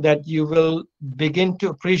that you will begin to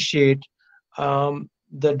appreciate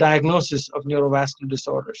the diagnosis of neurovascular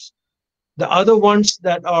disorders. The other ones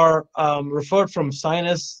that are referred from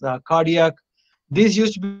sinus, cardiac, these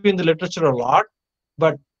used to be in the literature a lot,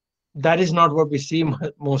 but that is not what we see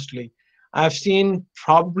mostly. I've seen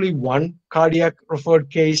probably one cardiac referred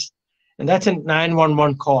case, and that's a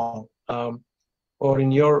 911 call, or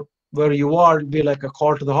in where you are, it'd be like a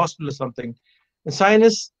call to the hospital or something. And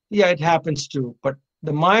sinus, yeah, it happens too, but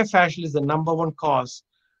the myofascial is the #1 cause,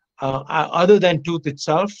 other than tooth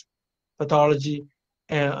itself, pathology,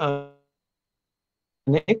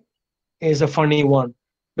 is a funny one,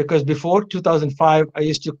 because before 2005, I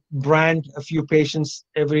used to brand a few patients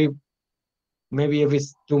maybe every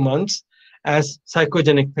 2 months as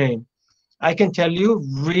psychogenic pain. I can tell you,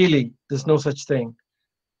 really, there's no such thing.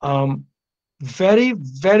 Very,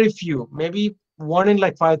 very few, maybe 1 in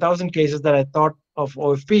like 5,000 cases that I thought of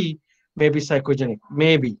OFP may be psychogenic,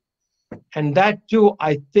 maybe. And that too,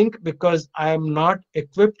 I think, because I am not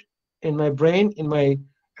equipped in my brain, in my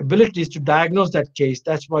abilities to diagnose that case,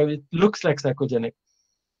 that's why it looks like psychogenic.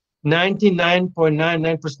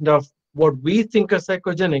 99.99% of what we think are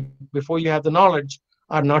psychogenic before you have the knowledge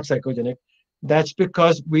are not psychogenic. That's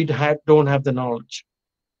because we don't have the knowledge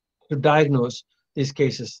to diagnose these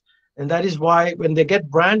cases. And that is why when they get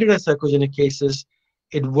branded as psychogenic cases,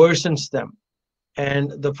 it worsens them.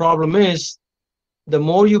 And the problem is, the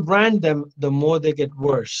more you brand them, the more they get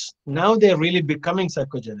worse. Now they're really becoming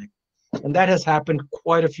psychogenic. And that has happened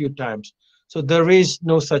quite a few times. So there is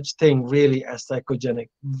no such thing really as psychogenic.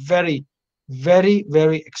 Very, very,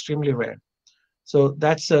 very extremely rare. So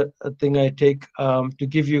that's a thing I take to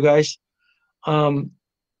give you guys.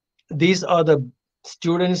 These are the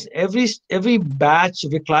students. Every batch,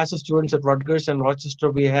 every class of students at Rutgers and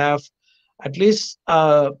Rochester, we have at least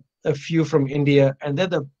a few from India, and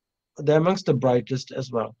they're amongst the brightest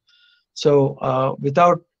as well. So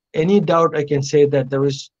without any doubt, I can say that there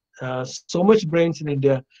is so much brains in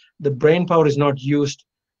India. The brain power is not used,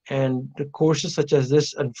 and the courses such as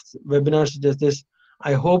this and webinars such as this,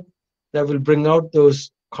 I hope that will bring out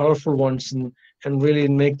those colorful ones and really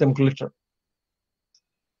make them glitter.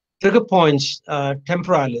 Trigger points,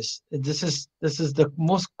 temporalis. This is the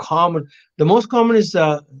most common. The most common is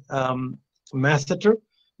masseter,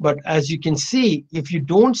 but as you can see, if you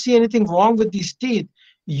don't see anything wrong with these teeth,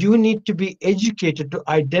 you need to be educated to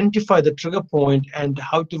identify the trigger point and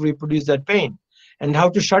how to reproduce that pain and how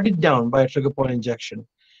to shut it down by a trigger point injection.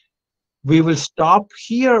 We will stop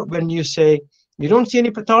here when you say, you don't see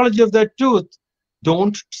any pathology of that tooth,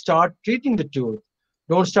 don't start treating the tooth.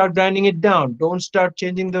 Don't start grinding it down. Don't start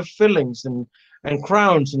changing the fillings and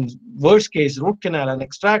crowns, and worst case, root canal and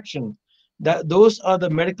extraction. Those are the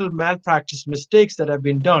medical malpractice mistakes that have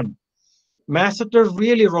been done. Masseter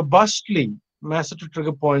really robustly, masseter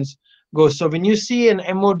trigger points go. So when you see an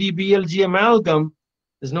MOD-BLG amalgam,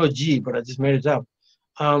 there's no G, but I just made it up.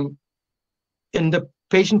 In the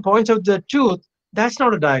patient points out the tooth, that's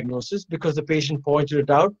not a diagnosis because the patient pointed it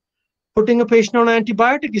out. Putting a patient on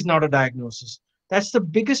antibiotic is not a diagnosis. That's the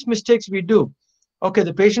biggest mistakes we do. Okay,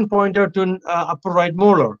 the patient pointed out to an upper right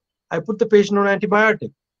molar. I put the patient on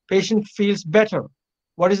antibiotic. Patient feels better.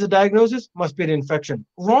 What is the diagnosis? Must be an infection.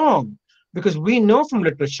 Wrong, because we know from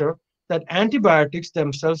literature that antibiotics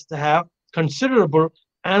themselves have considerable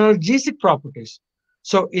analgesic properties.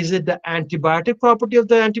 So is it the antibiotic property of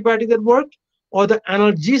the antibiotic that worked or the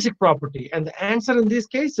analgesic property? And the answer in these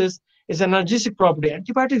cases is analgesic property.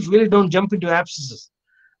 Antibiotics really don't jump into abscesses,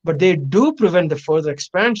 but they do prevent the further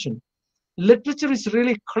expansion. Literature is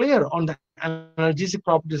really clear on the analgesic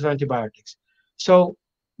properties of antibiotics. So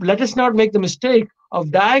let us not make the mistake of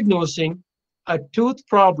diagnosing a tooth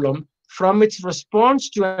problem from its response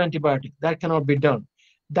to antibiotic. That cannot be done.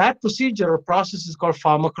 That procedure or process is called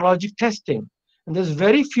pharmacologic testing. And there's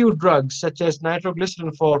very few drugs such as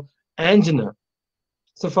nitroglycerin for angina.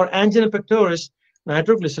 So for angina pectoris,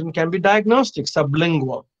 nitroglycerin can be diagnostic,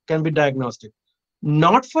 sublingual can be diagnostic.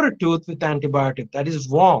 Not for a tooth with antibiotic. That is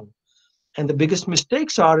wrong. And the biggest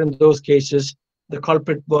mistakes are in those cases, the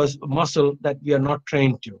culprit was a muscle that we are not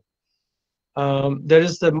trained to. There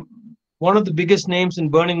is one of the biggest names in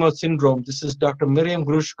burning mouth syndrome. This is Dr. Miriam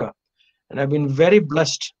Grushka. And I've been very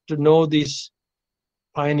blessed to know these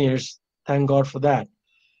pioneers. Thank God for that.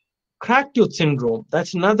 Cracked tooth syndrome,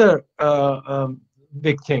 that's another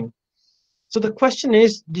big thing. So the question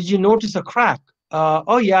is, did you notice a crack?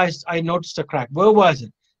 Oh yeah, I noticed a crack. Where was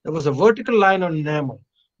it? There was a vertical line on enamel.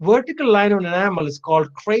 Vertical line on enamel is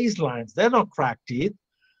called crazed lines. They're not cracked teeth.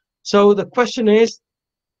 So the question is,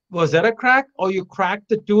 was there a crack, or you cracked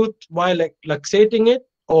the tooth while luxating it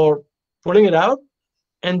or pulling it out,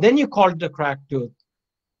 and then you called it a cracked tooth?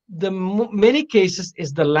 The many cases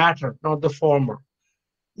is the latter, not the former.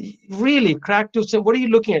 Really, cracked tooth, what are you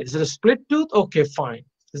looking at? Is it a split tooth? Okay, fine.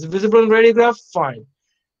 Is it visible in radiograph? Fine.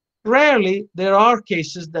 Rarely, there are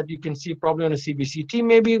cases that you can see probably on a CBCT.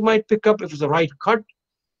 Maybe you might pick up if it's the right cut.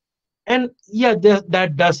 And yeah,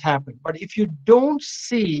 that does happen. But if you don't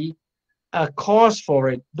see a cause for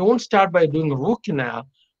it, don't start by doing a root canal.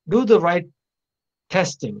 Do the right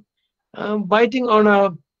testing. Biting on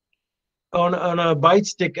a bite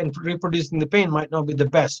stick and reproducing the pain might not be the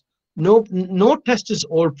best. No test is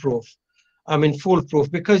foolproof,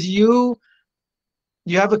 because you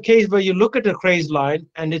have a case where you look at a crazed line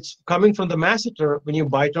and it's coming from the masseter. When you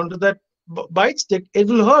bite onto that bite stick, it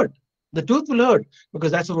will hurt. The tooth will hurt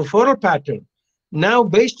because that's a referral pattern. Now,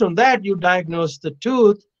 based on that, you diagnose the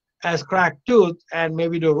tooth as cracked tooth and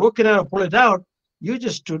maybe do a root canal or pull it out. You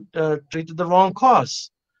just treated the wrong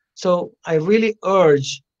cause. So I really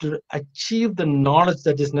urge to achieve the knowledge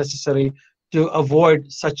that is necessary to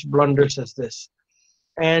avoid such blunders as this.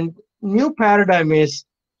 And new paradigm is,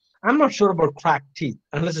 I'm not sure about cracked teeth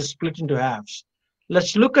unless it's split into halves.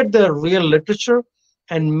 Let's look at the real literature,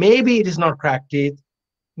 and maybe it is not cracked teeth.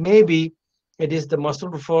 Maybe it is the muscle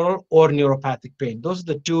referral or neuropathic pain. Those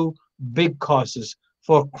are the two big causes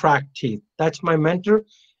for cracked teeth. That's my mentor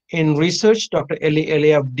in research, Dr. Eli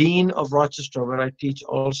Eliav, Dean of Rochester, where I teach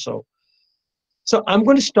also. So I'm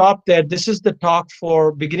going to stop there. This is the talk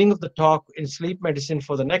for beginning of the talk in sleep medicine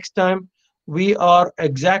for the next time. We are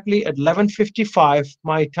exactly at 11:55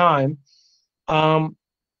 my time.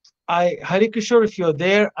 Hari Kishore, if you're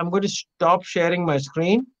there, I'm going to stop sharing my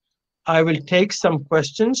screen. I will take some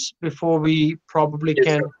questions before we probably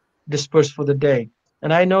can disperse for the day.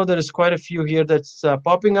 And I know there is quite a few here that's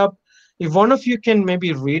popping up. If one of you can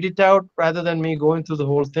maybe read it out rather than me going through the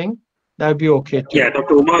whole thing, that would be okay too. Yeah,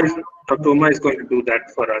 Dr. Uma is going to do that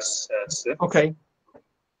for us, sir. Okay.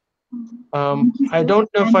 I don't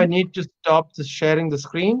know if I need to stop the sharing the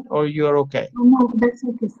screen or you're okay. No, that's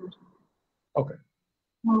okay, sir. Okay.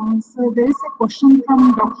 So there is a question from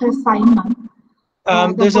Dr. Simon.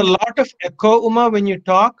 There's a lot of echo, Uma, when you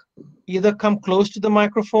talk. Either come close to the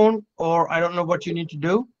microphone or I don't know what you need to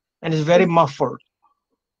do. And it's very muffled.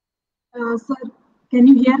 Sir, can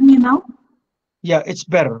you hear me now? Yeah, it's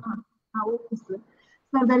better. Okay, sir.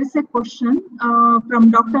 So there is a question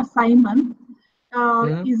from Dr. Simon.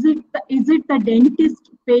 Is it the dentist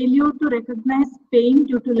failure to recognize pain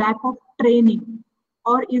due to lack of training?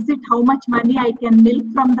 Or is it how much money I can milk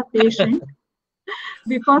from the patient?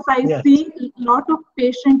 Because I see a lot of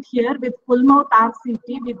patients here with full mouth RCT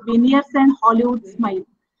with veneers and Hollywood smile.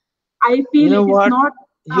 I feel it is not.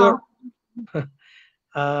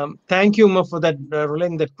 Thank you, Ma, for that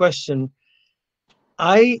relaying that question.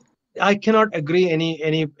 I cannot agree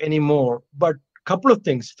any more. But a couple of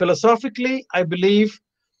things. Philosophically, I believe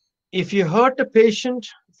if you hurt a patient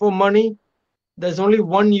for money, there's only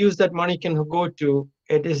one use that money can go to.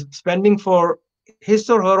 It is spending for his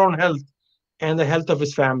or her own health and the health of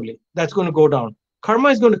his family. That's going to go down. Karma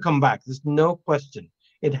is going to come back. There's no question.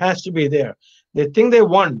 It has to be there. They think they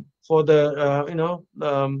won for the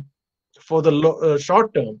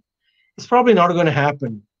short term. It's probably not going to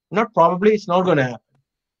happen. Not probably. It's not going to happen.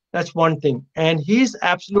 That's one thing. And he's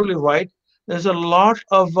absolutely right. There's a lot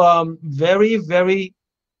of very, very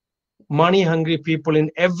money-hungry people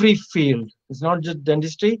in every field. It's not just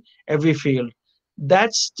dentistry. Every field.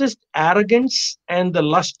 That's just arrogance and the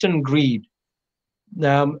lust and greed.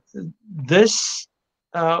 This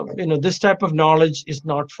type of knowledge is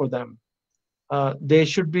not for them. They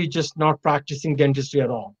should be just not practicing dentistry at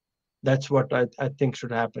all. That's what I think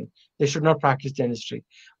should happen. They should not practice dentistry,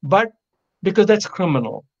 but because that's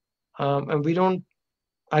criminal, and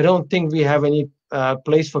I don't think we have any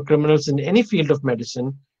place for criminals in any field of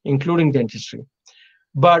medicine, including dentistry.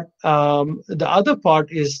 But the other part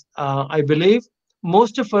is, I believe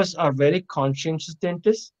most of us are very conscientious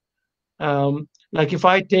dentists. Like if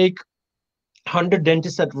I take 100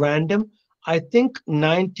 dentists at random, I think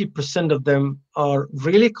 90% of them are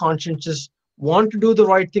really conscientious, want to do the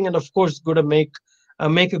right thing, and of course, going to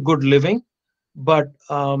make a good living. But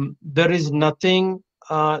there is nothing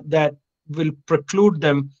that will preclude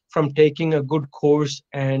them from taking a good course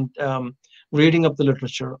and reading up the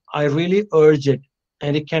literature. I really urge it,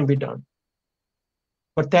 and it can be done.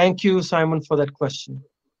 But thank you, Simon, for that question.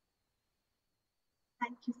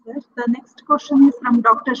 Thank you, sir. The next question is from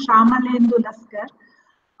Dr. Shamalendu Laskar.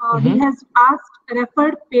 He has asked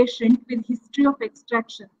referred patient with history of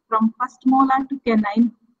extraction from first molar to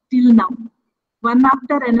canine till now, one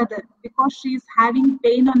after another, because she is having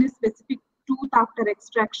pain on a specific tooth after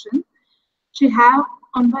extraction. She have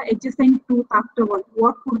on the adjacent tooth afterward.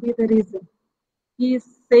 What could be the reason? He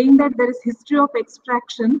is saying that there is history of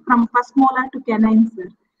extraction from first molar to canine, sir.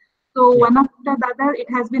 So one after the other, it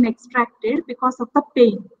has been extracted because of the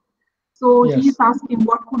pain. So he is asking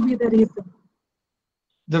what could be the reason.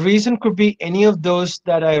 The reason could be any of those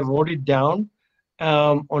that I wrote it down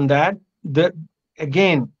on that.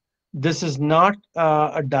 Again, this is not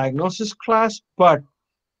a diagnosis class, but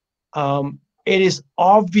it is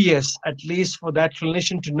obvious, at least for that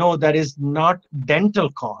clinician to know that is not dental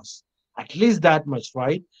cause, at least that much,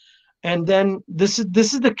 right? And then this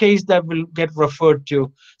is the case that will get referred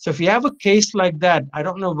to. So if you have a case like that, I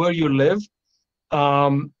don't know where you live.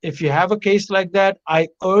 If you have a case like that, I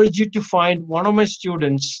urge you to find one of my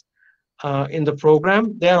students in the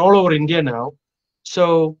program. They're all over India now.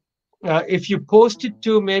 So if you post it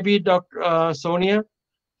to maybe Dr. Sonia,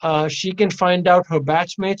 she can find out her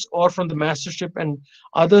batchmates or from the mastership and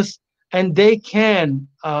others, and they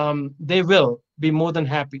will be more than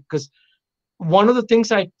happy. Because one of the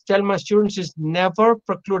things I tell my students is never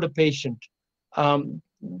preclude a patient,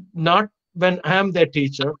 not when I'm their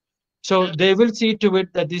teacher. So they will see to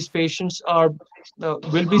it that these patients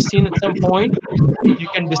will be seen at some point. You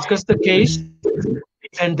can discuss the case,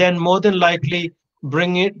 and then more than likely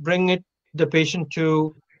bring the patient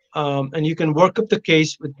to, and you can work up the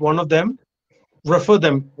case with one of them, refer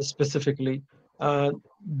them specifically.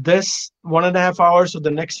 This 1.5 hours or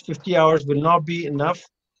the next 50 hours will not be enough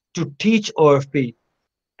to teach OFP.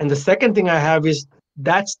 And the second thing I have is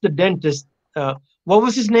that's the dentist What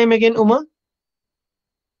was his name again, Uma?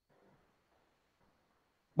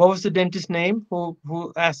 What was the dentist's name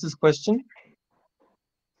who asked this question?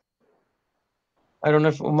 I don't know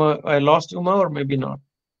if I lost Uma or maybe not.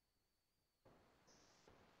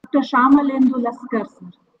 Dr. Shamalendu Laskar,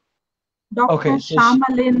 sir. Dr. Okay, so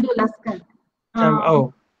Shamalendu Laskar.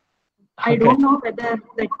 I don't know whether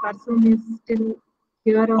that person is still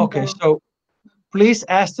here on so please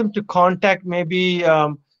ask them to contact maybe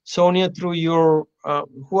Sonia through your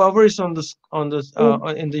whoever is in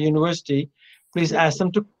the university. Please ask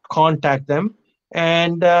them to contact them,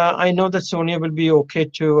 and I know that Sonia will be okay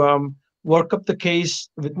to work up the case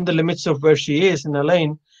within the limits of where she is in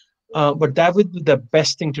Elaine. But that would be the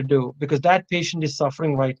best thing to do, because that patient is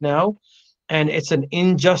suffering right now, and it's an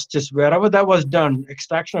injustice wherever that was done,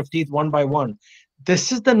 extraction of teeth one by one.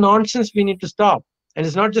 This is the nonsense we need to stop. And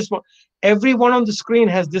it's not just one. Everyone on the screen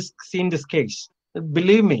has seen this case.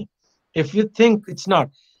 Believe me, if you think it's not.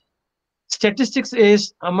 Statistics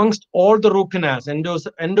is amongst all the root canals,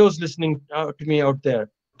 endos listening to me out there,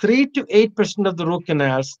 3 to 8% of the root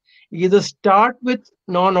canals either start with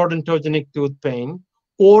non-odontogenic tooth pain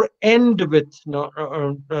or end with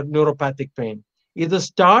neuropathic pain. Either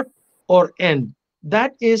start or end.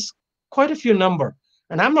 That is quite a few number.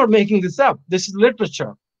 And I'm not making this up. This is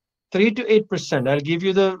literature. 3 to 8%. I'll give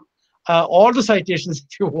you the all the citations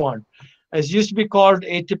if you want. It used to be called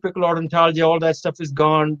atypical odontology. All that stuff is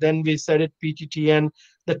gone. Then we said it PTTN.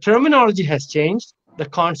 The terminology has changed. The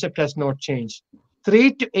concept has not changed.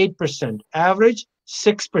 3 to 8%. Average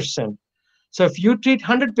 6%. So if you treat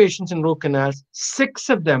 100 patients in root canals, 6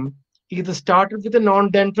 of them either started with a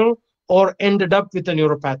non-dental or ended up with a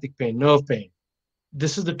neuropathic pain, nerve pain.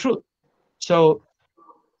 This is the truth. So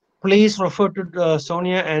please refer to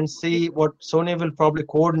Sonia and see what Sonia will probably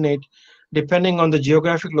coordinate depending on the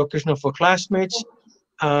geographic location of her classmates.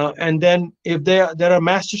 And then if there are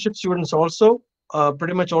mastership students also,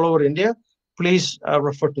 pretty much all over India, please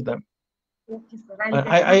refer to them. Okay, sir.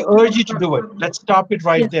 I urge you to do it. Let's stop it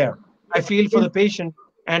right there. I feel for the patient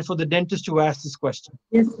and for the dentist who asked this question.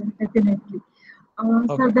 Yes, sir, definitely.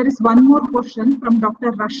 Sir, there is one more question from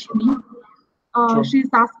Dr. Rashmi. Sure. She is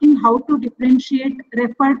asking how to differentiate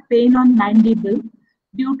referred pain on mandible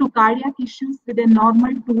due to cardiac issues with a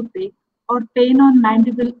normal toothache or pain on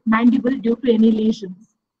mandible due to any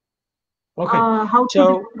lesions. Okay.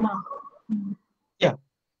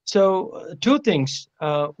 So two things.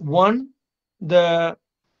 One, the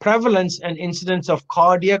prevalence and incidence of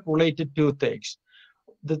cardiac related toothaches.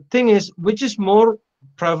 The thing is, which is more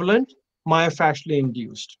prevalent? Myofascially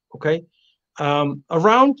induced. Okay.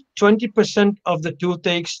 Around 20% of the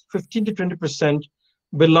toothaches, 15 to 20%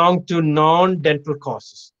 belong to non-dental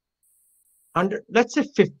causes. Let's say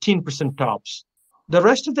 15% tops. The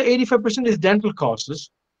rest of the 85% is dental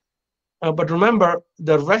causes. But remember,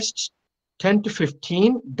 the rest 10 to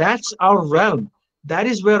 15, that's our realm. That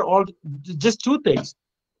is where just toothaches.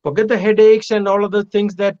 Forget the headaches and all of the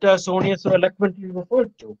things that Sonia so eloquently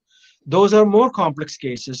referred to. Those are more complex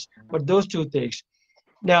cases, but those toothaches.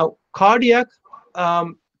 Now, cardiac,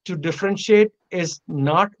 to differentiate is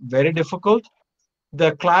not very difficult.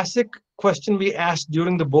 The classic question we asked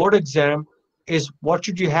during the board exam is, what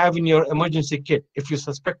should you have in your emergency kit if you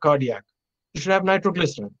suspect cardiac? You should have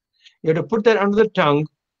nitroglycerin. You have to put that under the tongue.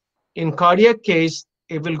 In cardiac case,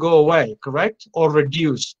 it will go away, correct? Or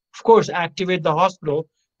reduce. Of course, activate the hospital,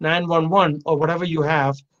 911 or whatever you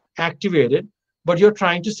have, activate it, but you're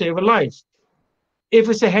trying to save a life. If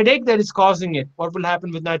it's a headache that is causing it, what will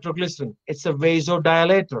happen with nitroglycerin? It's a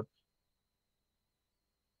vasodilator.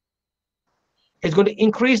 It's going to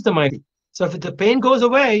increase the migraine. So if the pain goes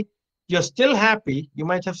away, you're still happy. You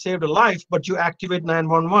might have saved a life, but you activate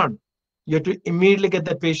 911. You have to immediately get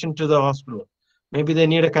that patient to the hospital. Maybe they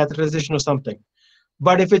need a catheterization or something.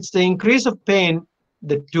 But if it's the increase of pain,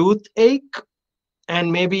 the toothache,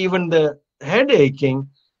 and maybe even the head aching,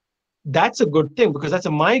 that's a good thing, because that's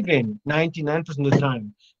a migraine 99% of the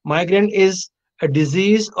time. Migraine is a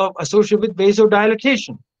disease associated with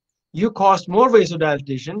vasodilatation. You cause more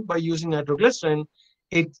vasodilatation by using nitroglycerin,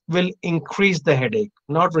 it will increase the headache,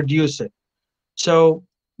 not reduce it. So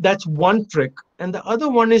that's one trick. And the other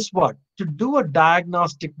one is what? To do a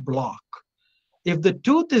diagnostic block. If the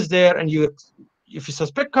tooth is there and if you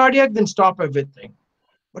suspect cardiac, then stop everything.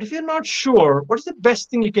 But if you're not sure, what is the best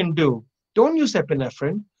thing you can do? Don't use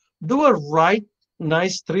epinephrine. Do a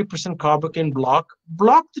nice 3% carbocaine block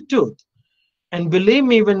the tooth. And believe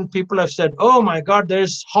me, when people have said, oh my God,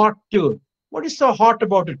 there's hot tooth. What is so hot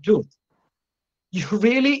about a tooth? You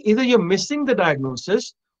really, either you're missing the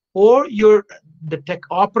diagnosis or the tech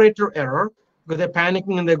operator error, because they're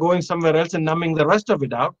panicking and they're going somewhere else and numbing the rest of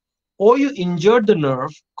it out, or you injured the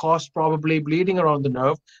nerve, caused probably bleeding around the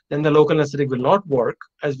nerve, then the local anesthetic will not work.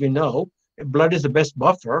 As we know, blood is the best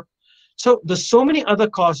buffer. So there's so many other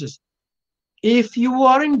causes. If you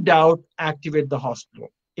are in doubt, activate the hospital.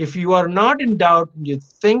 If you are not in doubt, you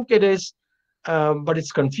think it is, but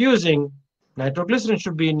it's confusing, nitroglycerin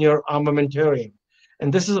should be in your armamentarium.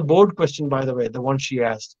 And this is a board question, by the way, the one she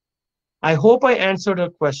asked. I hope I answered her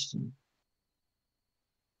question.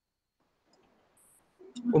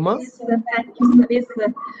 Uma? Yes, sir. Thank you, sir. Yes, sir.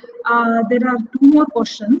 There are two more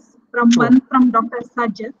questions. One from Dr.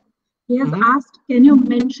 Sajjad. He has asked, can you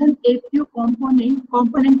mention a few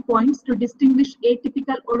component points to distinguish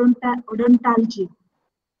atypical odontology?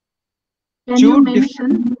 Can you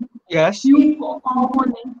mention few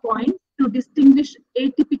component points to distinguish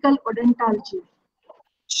atypical odontology?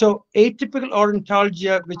 So atypical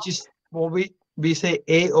odontology, which is what we say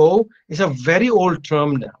AO, is a very old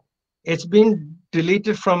term now. It's been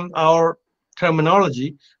deleted from our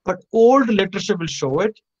terminology, but old literature will show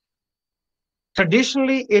it.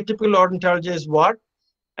 Traditionally, atypical odontology is what?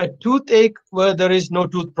 A toothache where there is no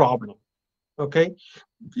tooth problem. Okay,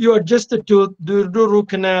 you adjust the tooth, do root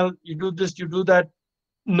canal, you do this, you do that,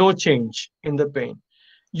 no change in the pain.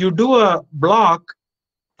 You do a block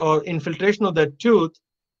or infiltration of that tooth,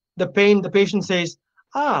 the patient says,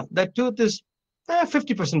 that tooth is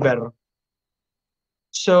 50% better.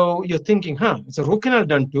 So you're thinking, it's a root canal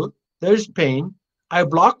done tooth, there's pain, I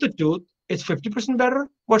block the tooth, it's 50% better?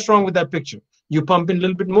 What's wrong with that picture? You pump in a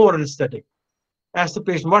little bit more anesthetic. Ask the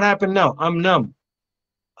patient, what happened now? I'm numb.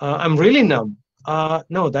 I'm really numb.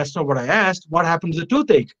 No, that's not what I asked. What happened to the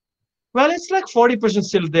toothache? Well, it's like 40%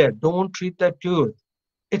 still there. Don't treat that tooth.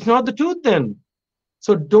 It's not the tooth then.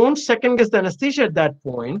 So don't second guess the anesthesia at that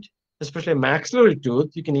point, especially a maxillary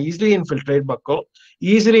tooth. You can easily infiltrate buccal,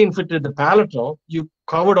 easily infiltrate the palatal. You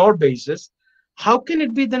covered all bases. How can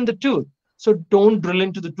it be then the tooth? So don't drill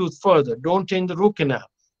into the tooth further. Don't change the root canal.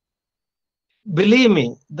 Believe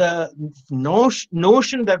me, the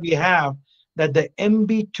notion that we have that the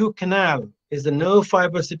MB2 canal is the nerve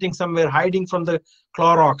fiber sitting somewhere hiding from the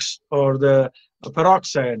Clorox or the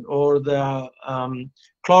peroxide or the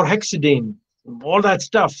chlorhexidine, all that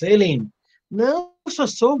stuff, saline. Nerves are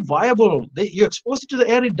so viable. You expose it to the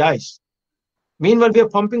air, it dies. Meanwhile, we are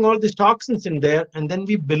pumping all these toxins in there, and then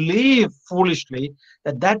we believe foolishly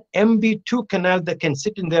that that MB2 canal that can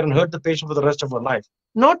sit in there and hurt the patient for the rest of our life.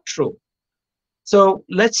 Not true. So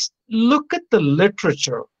let's look at the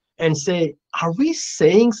literature and say, are we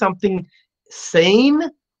saying something sane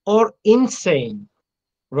or insane?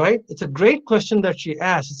 Right? It's a great question that she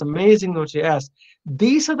asked. It's amazing what she asked.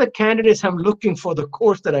 These are the candidates I'm looking for the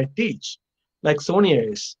course that I teach, like Sonia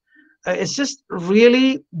is. It's just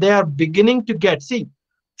really, they are beginning to get, see,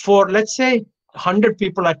 for let's say 100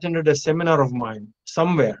 people attended a seminar of mine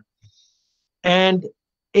somewhere, and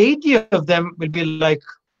 80 of them will be like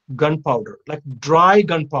gunpowder, like dry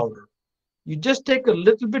gunpowder. You just take a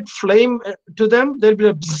little bit flame to them, there'll be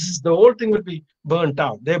the whole thing will be burnt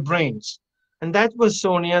out, their brains. And that was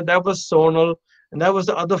Sonia, that was Sonal, and that was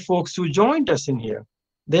the other folks who joined us in here.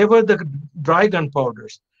 They were the dry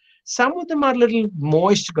gunpowders. Some of them are little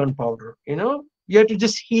moist gunpowder, you know, you have to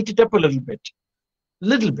just heat it up a little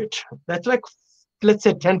bit. That's like, let's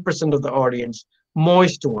say 10% of the audience,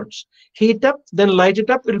 moist ones. Heat up, then light it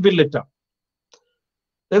up, it'll be lit up.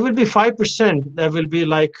 There will be 5% that will be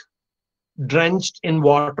like drenched in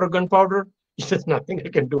water gunpowder. There's nothing I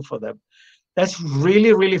can do for them. That's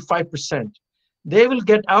really, really 5%. They will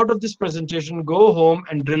get out of this presentation, go home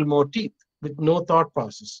and drill more teeth with no thought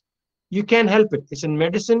process. You can't help it. It's in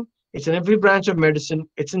medicine. It's in every branch of medicine.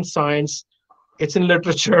 It's in science. It's in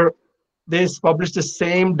literature. They publish the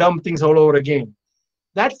same dumb things all over again.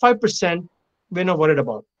 That 5%, we're not worried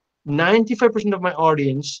about. 95% of my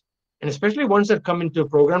audience, and especially ones that come into a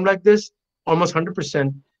program like this, almost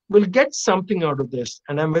 100%, will get something out of this.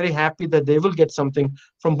 And I'm very happy that they will get something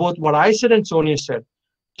from both what I said and Sonia said.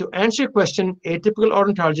 To answer your question, atypical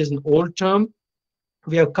odontology is an old term.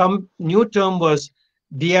 We have come, new term was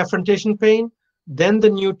deafferentation pain. Then the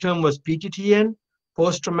new term was PTTN,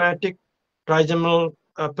 post-traumatic trigeminal,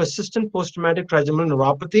 persistent post-traumatic trigeminal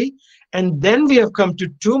neuropathy. And then we have come to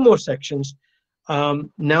two more sections.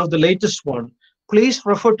 Now the latest one, please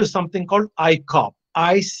refer to something called ICOP,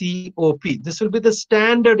 ICOP. This will be the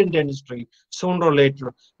standard in dentistry sooner or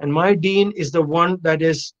later. And my dean is the one that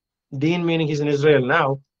is, dean meaning he's in Israel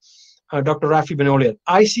now, Dr. Rafi Ben-Oliel.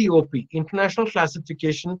 ICOP, International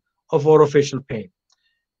Classification of Orofacial Pain.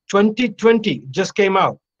 2020 just came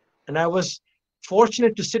out, and I was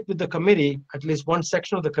fortunate to sit with the committee, at least one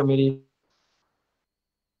section of the committee,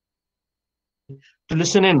 to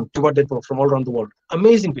listen in to what they do from all around the world.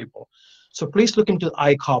 Amazing people. So please look into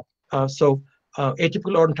ICOP.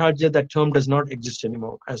 Atypical odontalgia, that term does not exist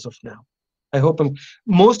anymore as of now. I hope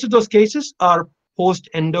most of those cases are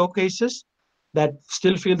post-endo cases that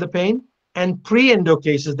still feel the pain, and pre-endo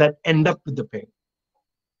cases that end up with the pain.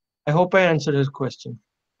 I hope I answered his question.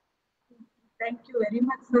 Thank you very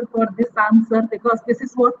much, sir, for this answer, because this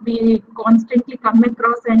is what we constantly come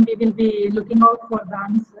across and we will be looking out for the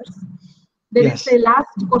answers. There is a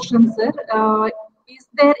last question, sir. Is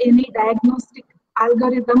there any diagnostic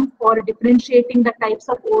algorithm for differentiating the types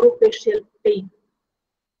of orofacial pain?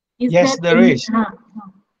 Yes, there is.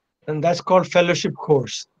 And that's called fellowship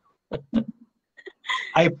course.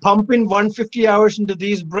 I pump in 150 hours into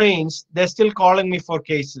these brains, they're still calling me for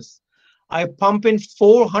cases. I pump in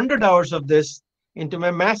 400 hours of this into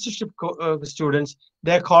my mastership students,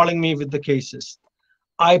 they're calling me with the cases.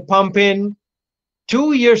 I pump in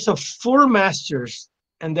 2 years of full masters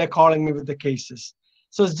and they're calling me with the cases.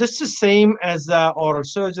 So it's just the same as oral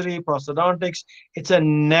surgery, prosthodontics. It's a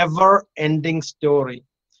never-ending story.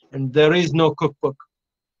 And there is no cookbook.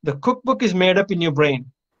 The cookbook is made up in your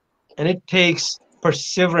brain. And it takes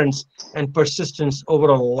perseverance and persistence over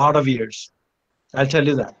a lot of years. I'll tell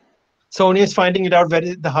you that. Sonia is finding it out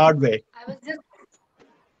the hard way.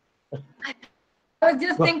 I was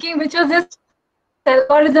just thinking which was this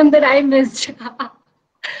algorithm that I missed.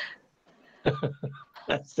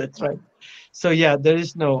 That's right. So yeah, there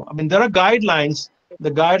is no, I mean, there are guidelines.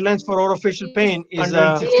 The guidelines for orofacial pain is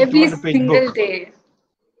every single day.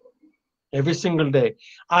 Every single day.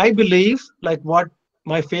 I believe, like what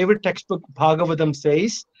my favorite textbook Bhagavatam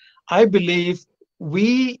says, I believe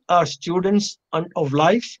we are students of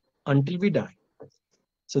life until we die.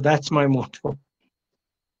 So that's my motto.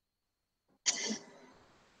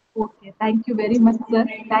 Okay, thank you very much, sir.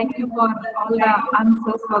 Thank you for all the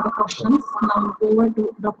answers for the questions. Now over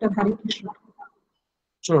to Dr. Harikrishna.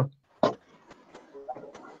 Sure.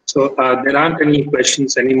 So there aren't any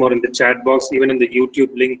questions anymore in the chat box, even in the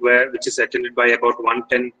YouTube link which is attended by about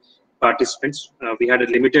 110 participants. We had a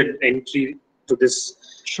limited entry to this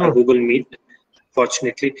Google Meet,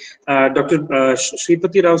 fortunately. Dr.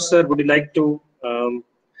 Shripati Rao, sir, would you like to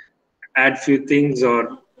add few things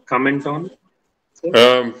or comment on?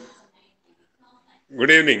 Good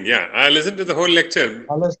evening. Yeah, I listened to the whole lecture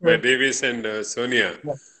by Davis and Sonia.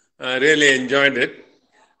 I really enjoyed it.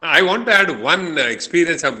 I want to add one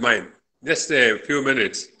experience of mine, just a few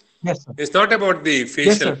minutes. Yes, sir. It's not about the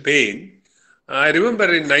facial pain. I remember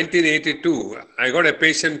in 1982, I got a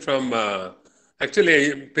patient from,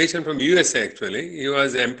 actually a patient from USA actually. He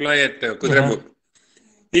was an employee at Kudramukh.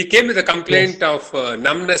 He came with a complaint of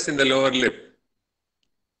numbness in the lower lip,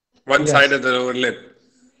 one side of the lower lip.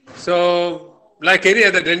 So, like any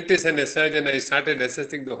other dentist and a surgeon, I started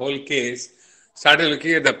assessing the whole case, started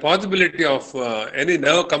looking at the possibility of any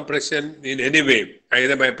nerve compression in any way,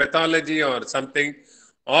 either by pathology or something,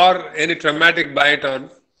 or any traumatic bite on.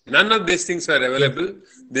 None of these things were available,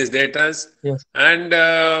 these data. And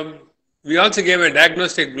we also gave a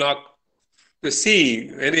diagnostic block to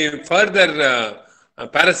see any further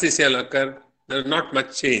paresthesia will occur. There was not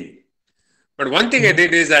much change. But one thing I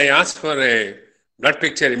did is I asked for a blood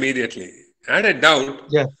picture immediately. I had a doubt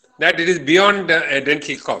that it is beyond a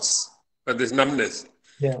dental cause for this numbness.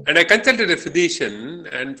 And I consulted a physician,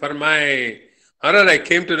 and for my horror, I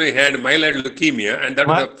came to know he had myeloid leukemia, and that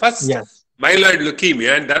was the first myeloid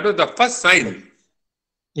leukemia, and that was the first sign.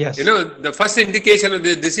 You know, the first indication of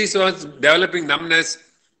the disease was developing numbness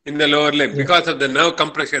in the lower lip because of the nerve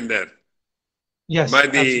compression there. By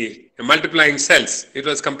the multiplying cells, it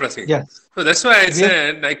was compressing. So that's why I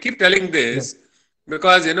said, I keep telling this,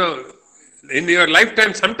 because, you know, in your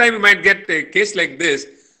lifetime, sometime you might get a case like this.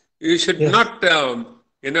 You should not,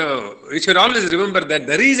 you know, you should always remember that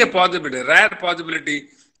there is a possibility, a rare possibility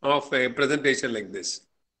of a presentation like this.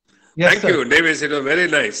 Thank you, Davis. It was very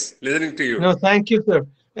nice listening to you. No, thank you, sir.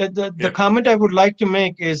 The comment I would like to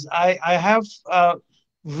make is I have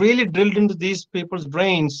really drilled into these people's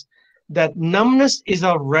brains that numbness is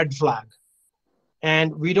a red flag.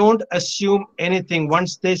 And we don't assume anything.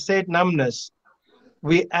 Once they say numbness,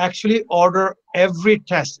 we actually order every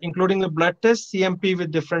test, including the blood test, CMP with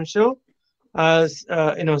differential,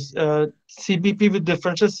 CBP with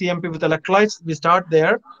differential, CMP with electrolytes. We start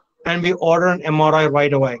there and we order an MRI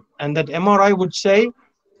right away. And that MRI would say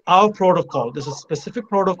our protocol. There's a specific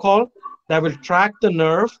protocol that will track the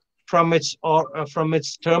nerve from its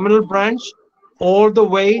terminal branch all the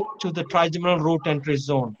way to the trigeminal root entry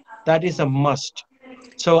zone. That is a must.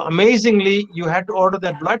 So amazingly, you had to order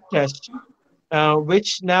that blood test,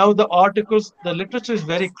 which now the literature is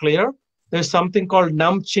very clear. There's something called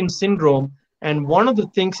numb chin syndrome, And one of the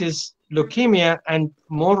things is leukemia, and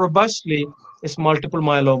more robustly is multiple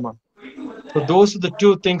myeloma. So those are the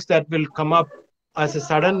two things that will come up as a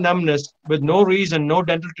sudden numbness with no reason, no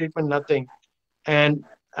dental treatment, nothing. And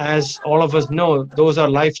as all of us know, those are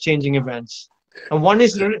life-changing events. And one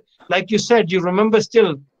is, like you said, you remember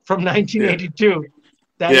still from 1982.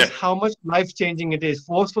 That is how much life-changing it is,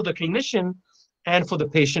 both for the clinician and for the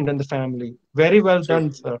patient and the family. Very well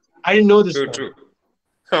done, sir. I didn't know this. True.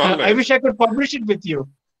 I wish I could publish it with you.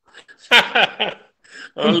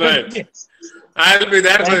 All right. Yes. I'll be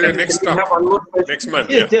there for the next talk. Next month.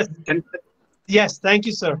 Yes, thank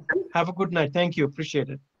you, sir. Have a good night. Thank you. Appreciate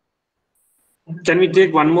it. Can we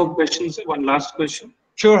take one more question, sir? One last question?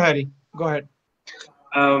 Sure, Harry. Go ahead.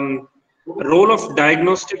 Role of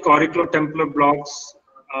diagnostic auriculotemplar blocks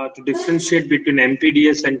to differentiate between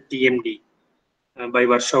MPDS and TMD by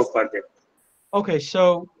Varsha Upadhyay. Okay,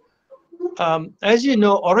 so as you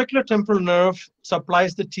know, auriculotemporal nerve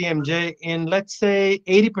supplies the TMJ in, let's say,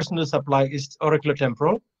 80% of the supply is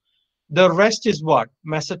auriculotemporal. The rest is what?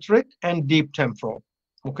 Mesenteric and deep temporal.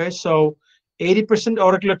 Okay, so 80%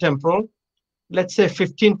 auriculotemporal, let's say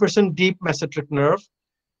 15% deep mesenteric nerve,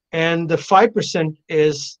 and the 5%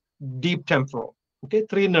 is deep temporal. Okay,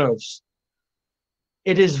 3 nerves.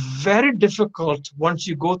 It is very difficult once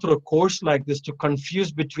you go through a course like this to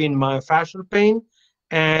confuse between myofascial pain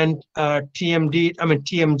and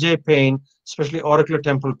TMJ pain, especially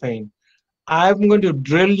auriculotemporal pain. I'm going to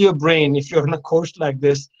drill your brain if you're in a course like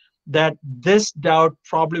this, that this doubt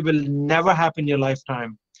probably will never happen in your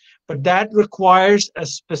lifetime. But that requires a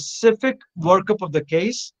specific workup of the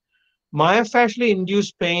case. Myofascially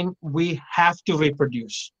induced pain, we have to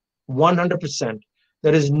reproduce 100%.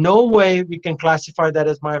 There is no way we can classify that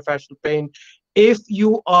as myofascial pain if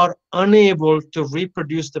you are unable to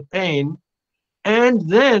reproduce the pain and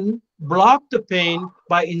then block the pain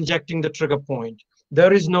by injecting the trigger point.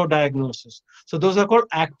 There is no diagnosis. So those are called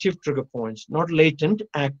active trigger points, not latent,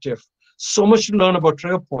 active. So much to learn about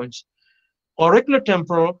trigger points.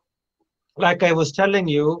 Auriculotemporal, like I was telling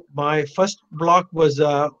you, my first block was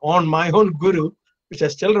on my own guru, which I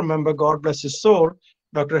still remember, God bless his soul,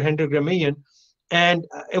 Dr. Henry Gramian, and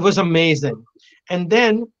it was amazing. And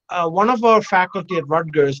then one of our faculty at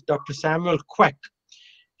Rutgers, Dr. Samuel Queck,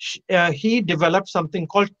 he developed something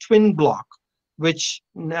called twin block, which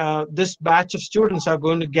this batch of students are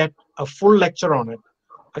going to get a full lecture on it.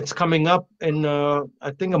 It's coming up in,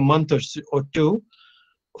 I think, a month or two.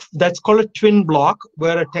 That's called a twin block,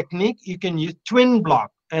 where a technique you can use twin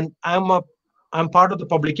block. And I'm part of the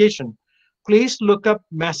publication. Please look up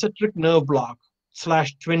mesenteric nerve block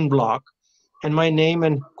 / twin block, and my name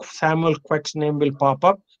and Samuel Queck's name will pop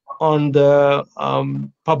up on the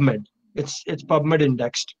PubMed. It's PubMed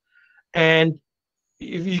indexed, and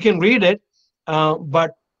you can read it.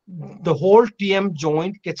 But the whole TM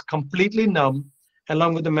joint gets completely numb,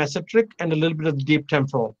 along with the mesenteric and a little bit of the deep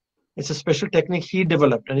temporal. It's a special technique he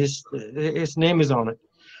developed, and his name is on it.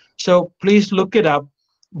 So please look it up.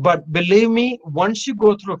 But believe me, once you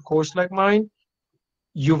go through a course like mine,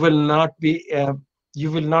 you will not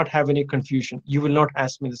have any confusion. You will not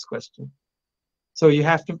ask me this question. So you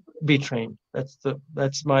have to be trained.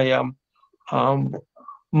 That's my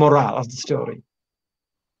morale of the story.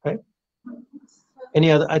 Okay. Any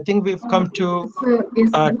other? I think we've come to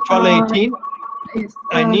 12:18.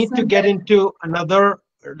 I need to get into another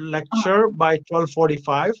lecture by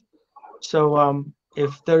 12:45. So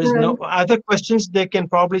if there is no other questions, they can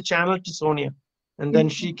probably channel to Sonia, and then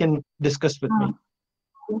she can discuss with me.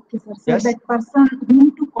 Okay, sir. So yes? that person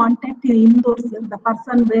whom to contact in Indore, sir, the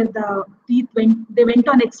person where the teeth they went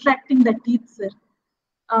on extracting the teeth, sir,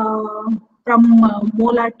 from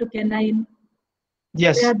molar to canine.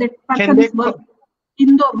 Yes. That person is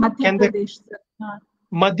Indore, Madhya Pradesh, sir.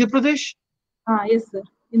 Madhya Pradesh? Yes, sir.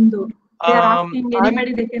 Indore. They are asking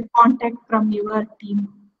anybody they can contact from your team.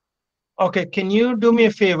 Okay, can you do me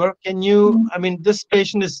a favor? Can you, I mean, this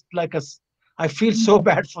patient is like I feel so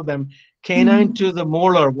bad for them. Canine to the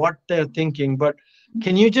molar, what they're thinking, but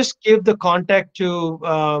can you just give the contact to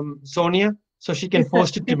Sonia so she can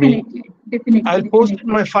post it to me? Definitely. I'll post it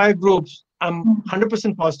in my 5 groups. I'm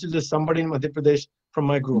 100% positive there's somebody in Madhya Pradesh from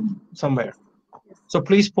my group somewhere. So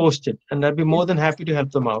please post it, and I'd be more than happy to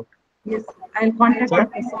help them out. Yes, I'll contact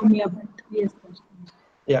Dr. Sonia. Yes, sir.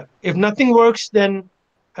 Yeah, if nothing works, then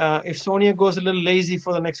if Sonia goes a little lazy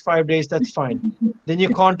for the next 5 days, that's fine. Then you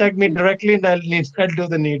contact me directly, and I'll do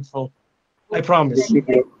the needful. I promise.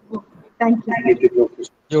 Thank you.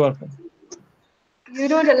 You're welcome. You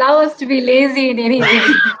don't allow us to be lazy in any way.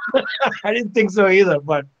 I didn't think so either,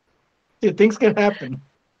 but things can happen.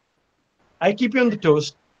 I keep you on the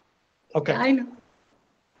toast. Okay. I know.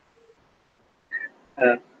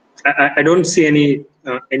 I don't see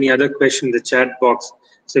any other question in the chat box.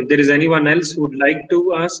 So if there is anyone else who would like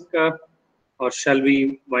to ask, or shall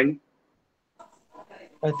we wind?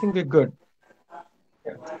 I think we're good.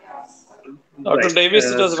 Dr. Davis,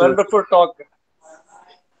 it was a wonderful talk.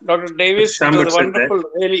 Dr. Davis, it was wonderful,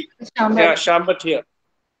 really. Yeah, Shambat here.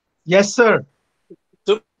 Yes, sir.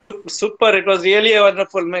 Super. It was really a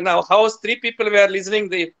wonderful. Now, house, 3 people were listening.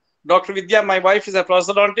 Dr. Vidya, my wife, is a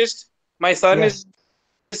prosthodontist. My son is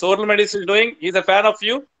oral medicine doing. He's a fan of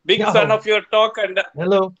you. Big fan of your talk. And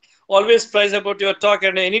hello. Always praise about your talk.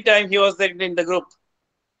 And anytime he was there in the group.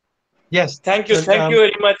 Yes. Thank you. Thank you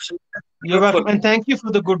very much. You're welcome. And thank you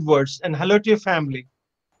for the good words. And hello to your family.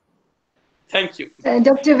 Thank you.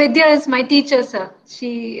 Dr. Vidya is my teacher, sir.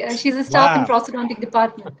 She's a staff in prosthodontic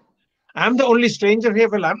department. I'm the only stranger here.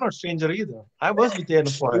 Well, I'm not stranger either. I was with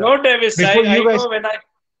Yenepoya. No, Davis. Before I you guys... know when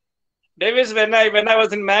I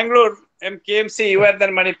was in Mangalore, MKMC, you were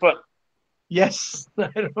in Manipur. Yes, I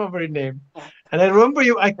remember your name. And I remember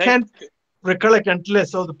you. I can't recollect until I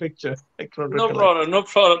saw the picture. No problem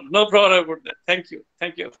about that. Thank you.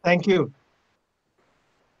 Thank you. Thank you.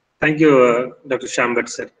 Thank you, Dr. Shambat,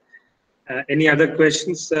 sir. Any other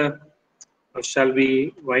questions, or shall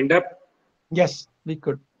we wind up? Yes, we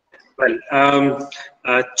could. Well,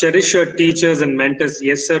 cherish your teachers and mentors.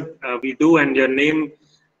 Yes, sir, we do. And your name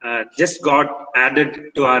just got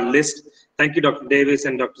added to our list. Thank you, Dr. Davis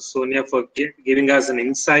and Dr. Sonia, for giving us an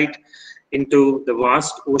insight into the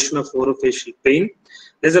vast ocean of orofacial pain.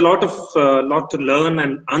 There's a lot to learn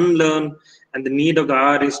and unlearn, and the need of the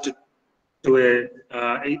hour is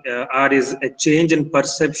is a change in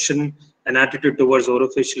perception and attitude towards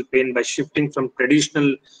orofacial pain by shifting from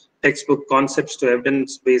traditional textbook concepts to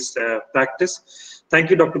evidence-based practice.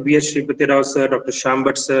 Thank you, Dr. B.H. Sripati Rao, sir, Dr.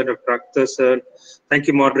 Shambat, sir, Dr. Akhtar, sir. Thank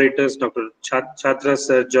you, moderators, Dr. Chatra,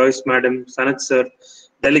 sir, Joyce, madam, Sanat, sir,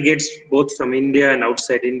 delegates both from India and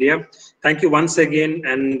outside India. Thank you once again,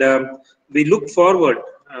 and we look forward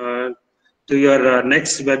to your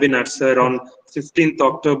next webinar, sir, on 15th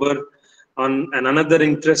October on another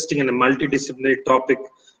interesting and a multidisciplinary topic,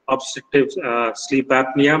 obstructive sleep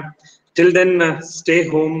apnea. Till then, stay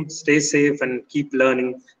home, stay safe, and keep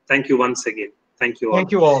learning. Thank you once again. Thank you all.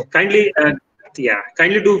 Thank you all. Kindly,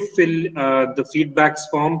 kindly do fill the feedbacks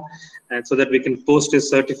form, so that we can post a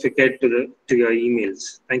certificate to your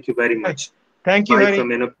emails. Thank you very much. Thank you.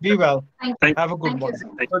 Be well. Have a good one.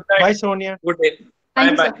 Bye, Sonia. Good day.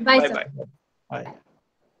 Bye. Bye. Bye.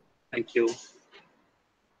 Thank you.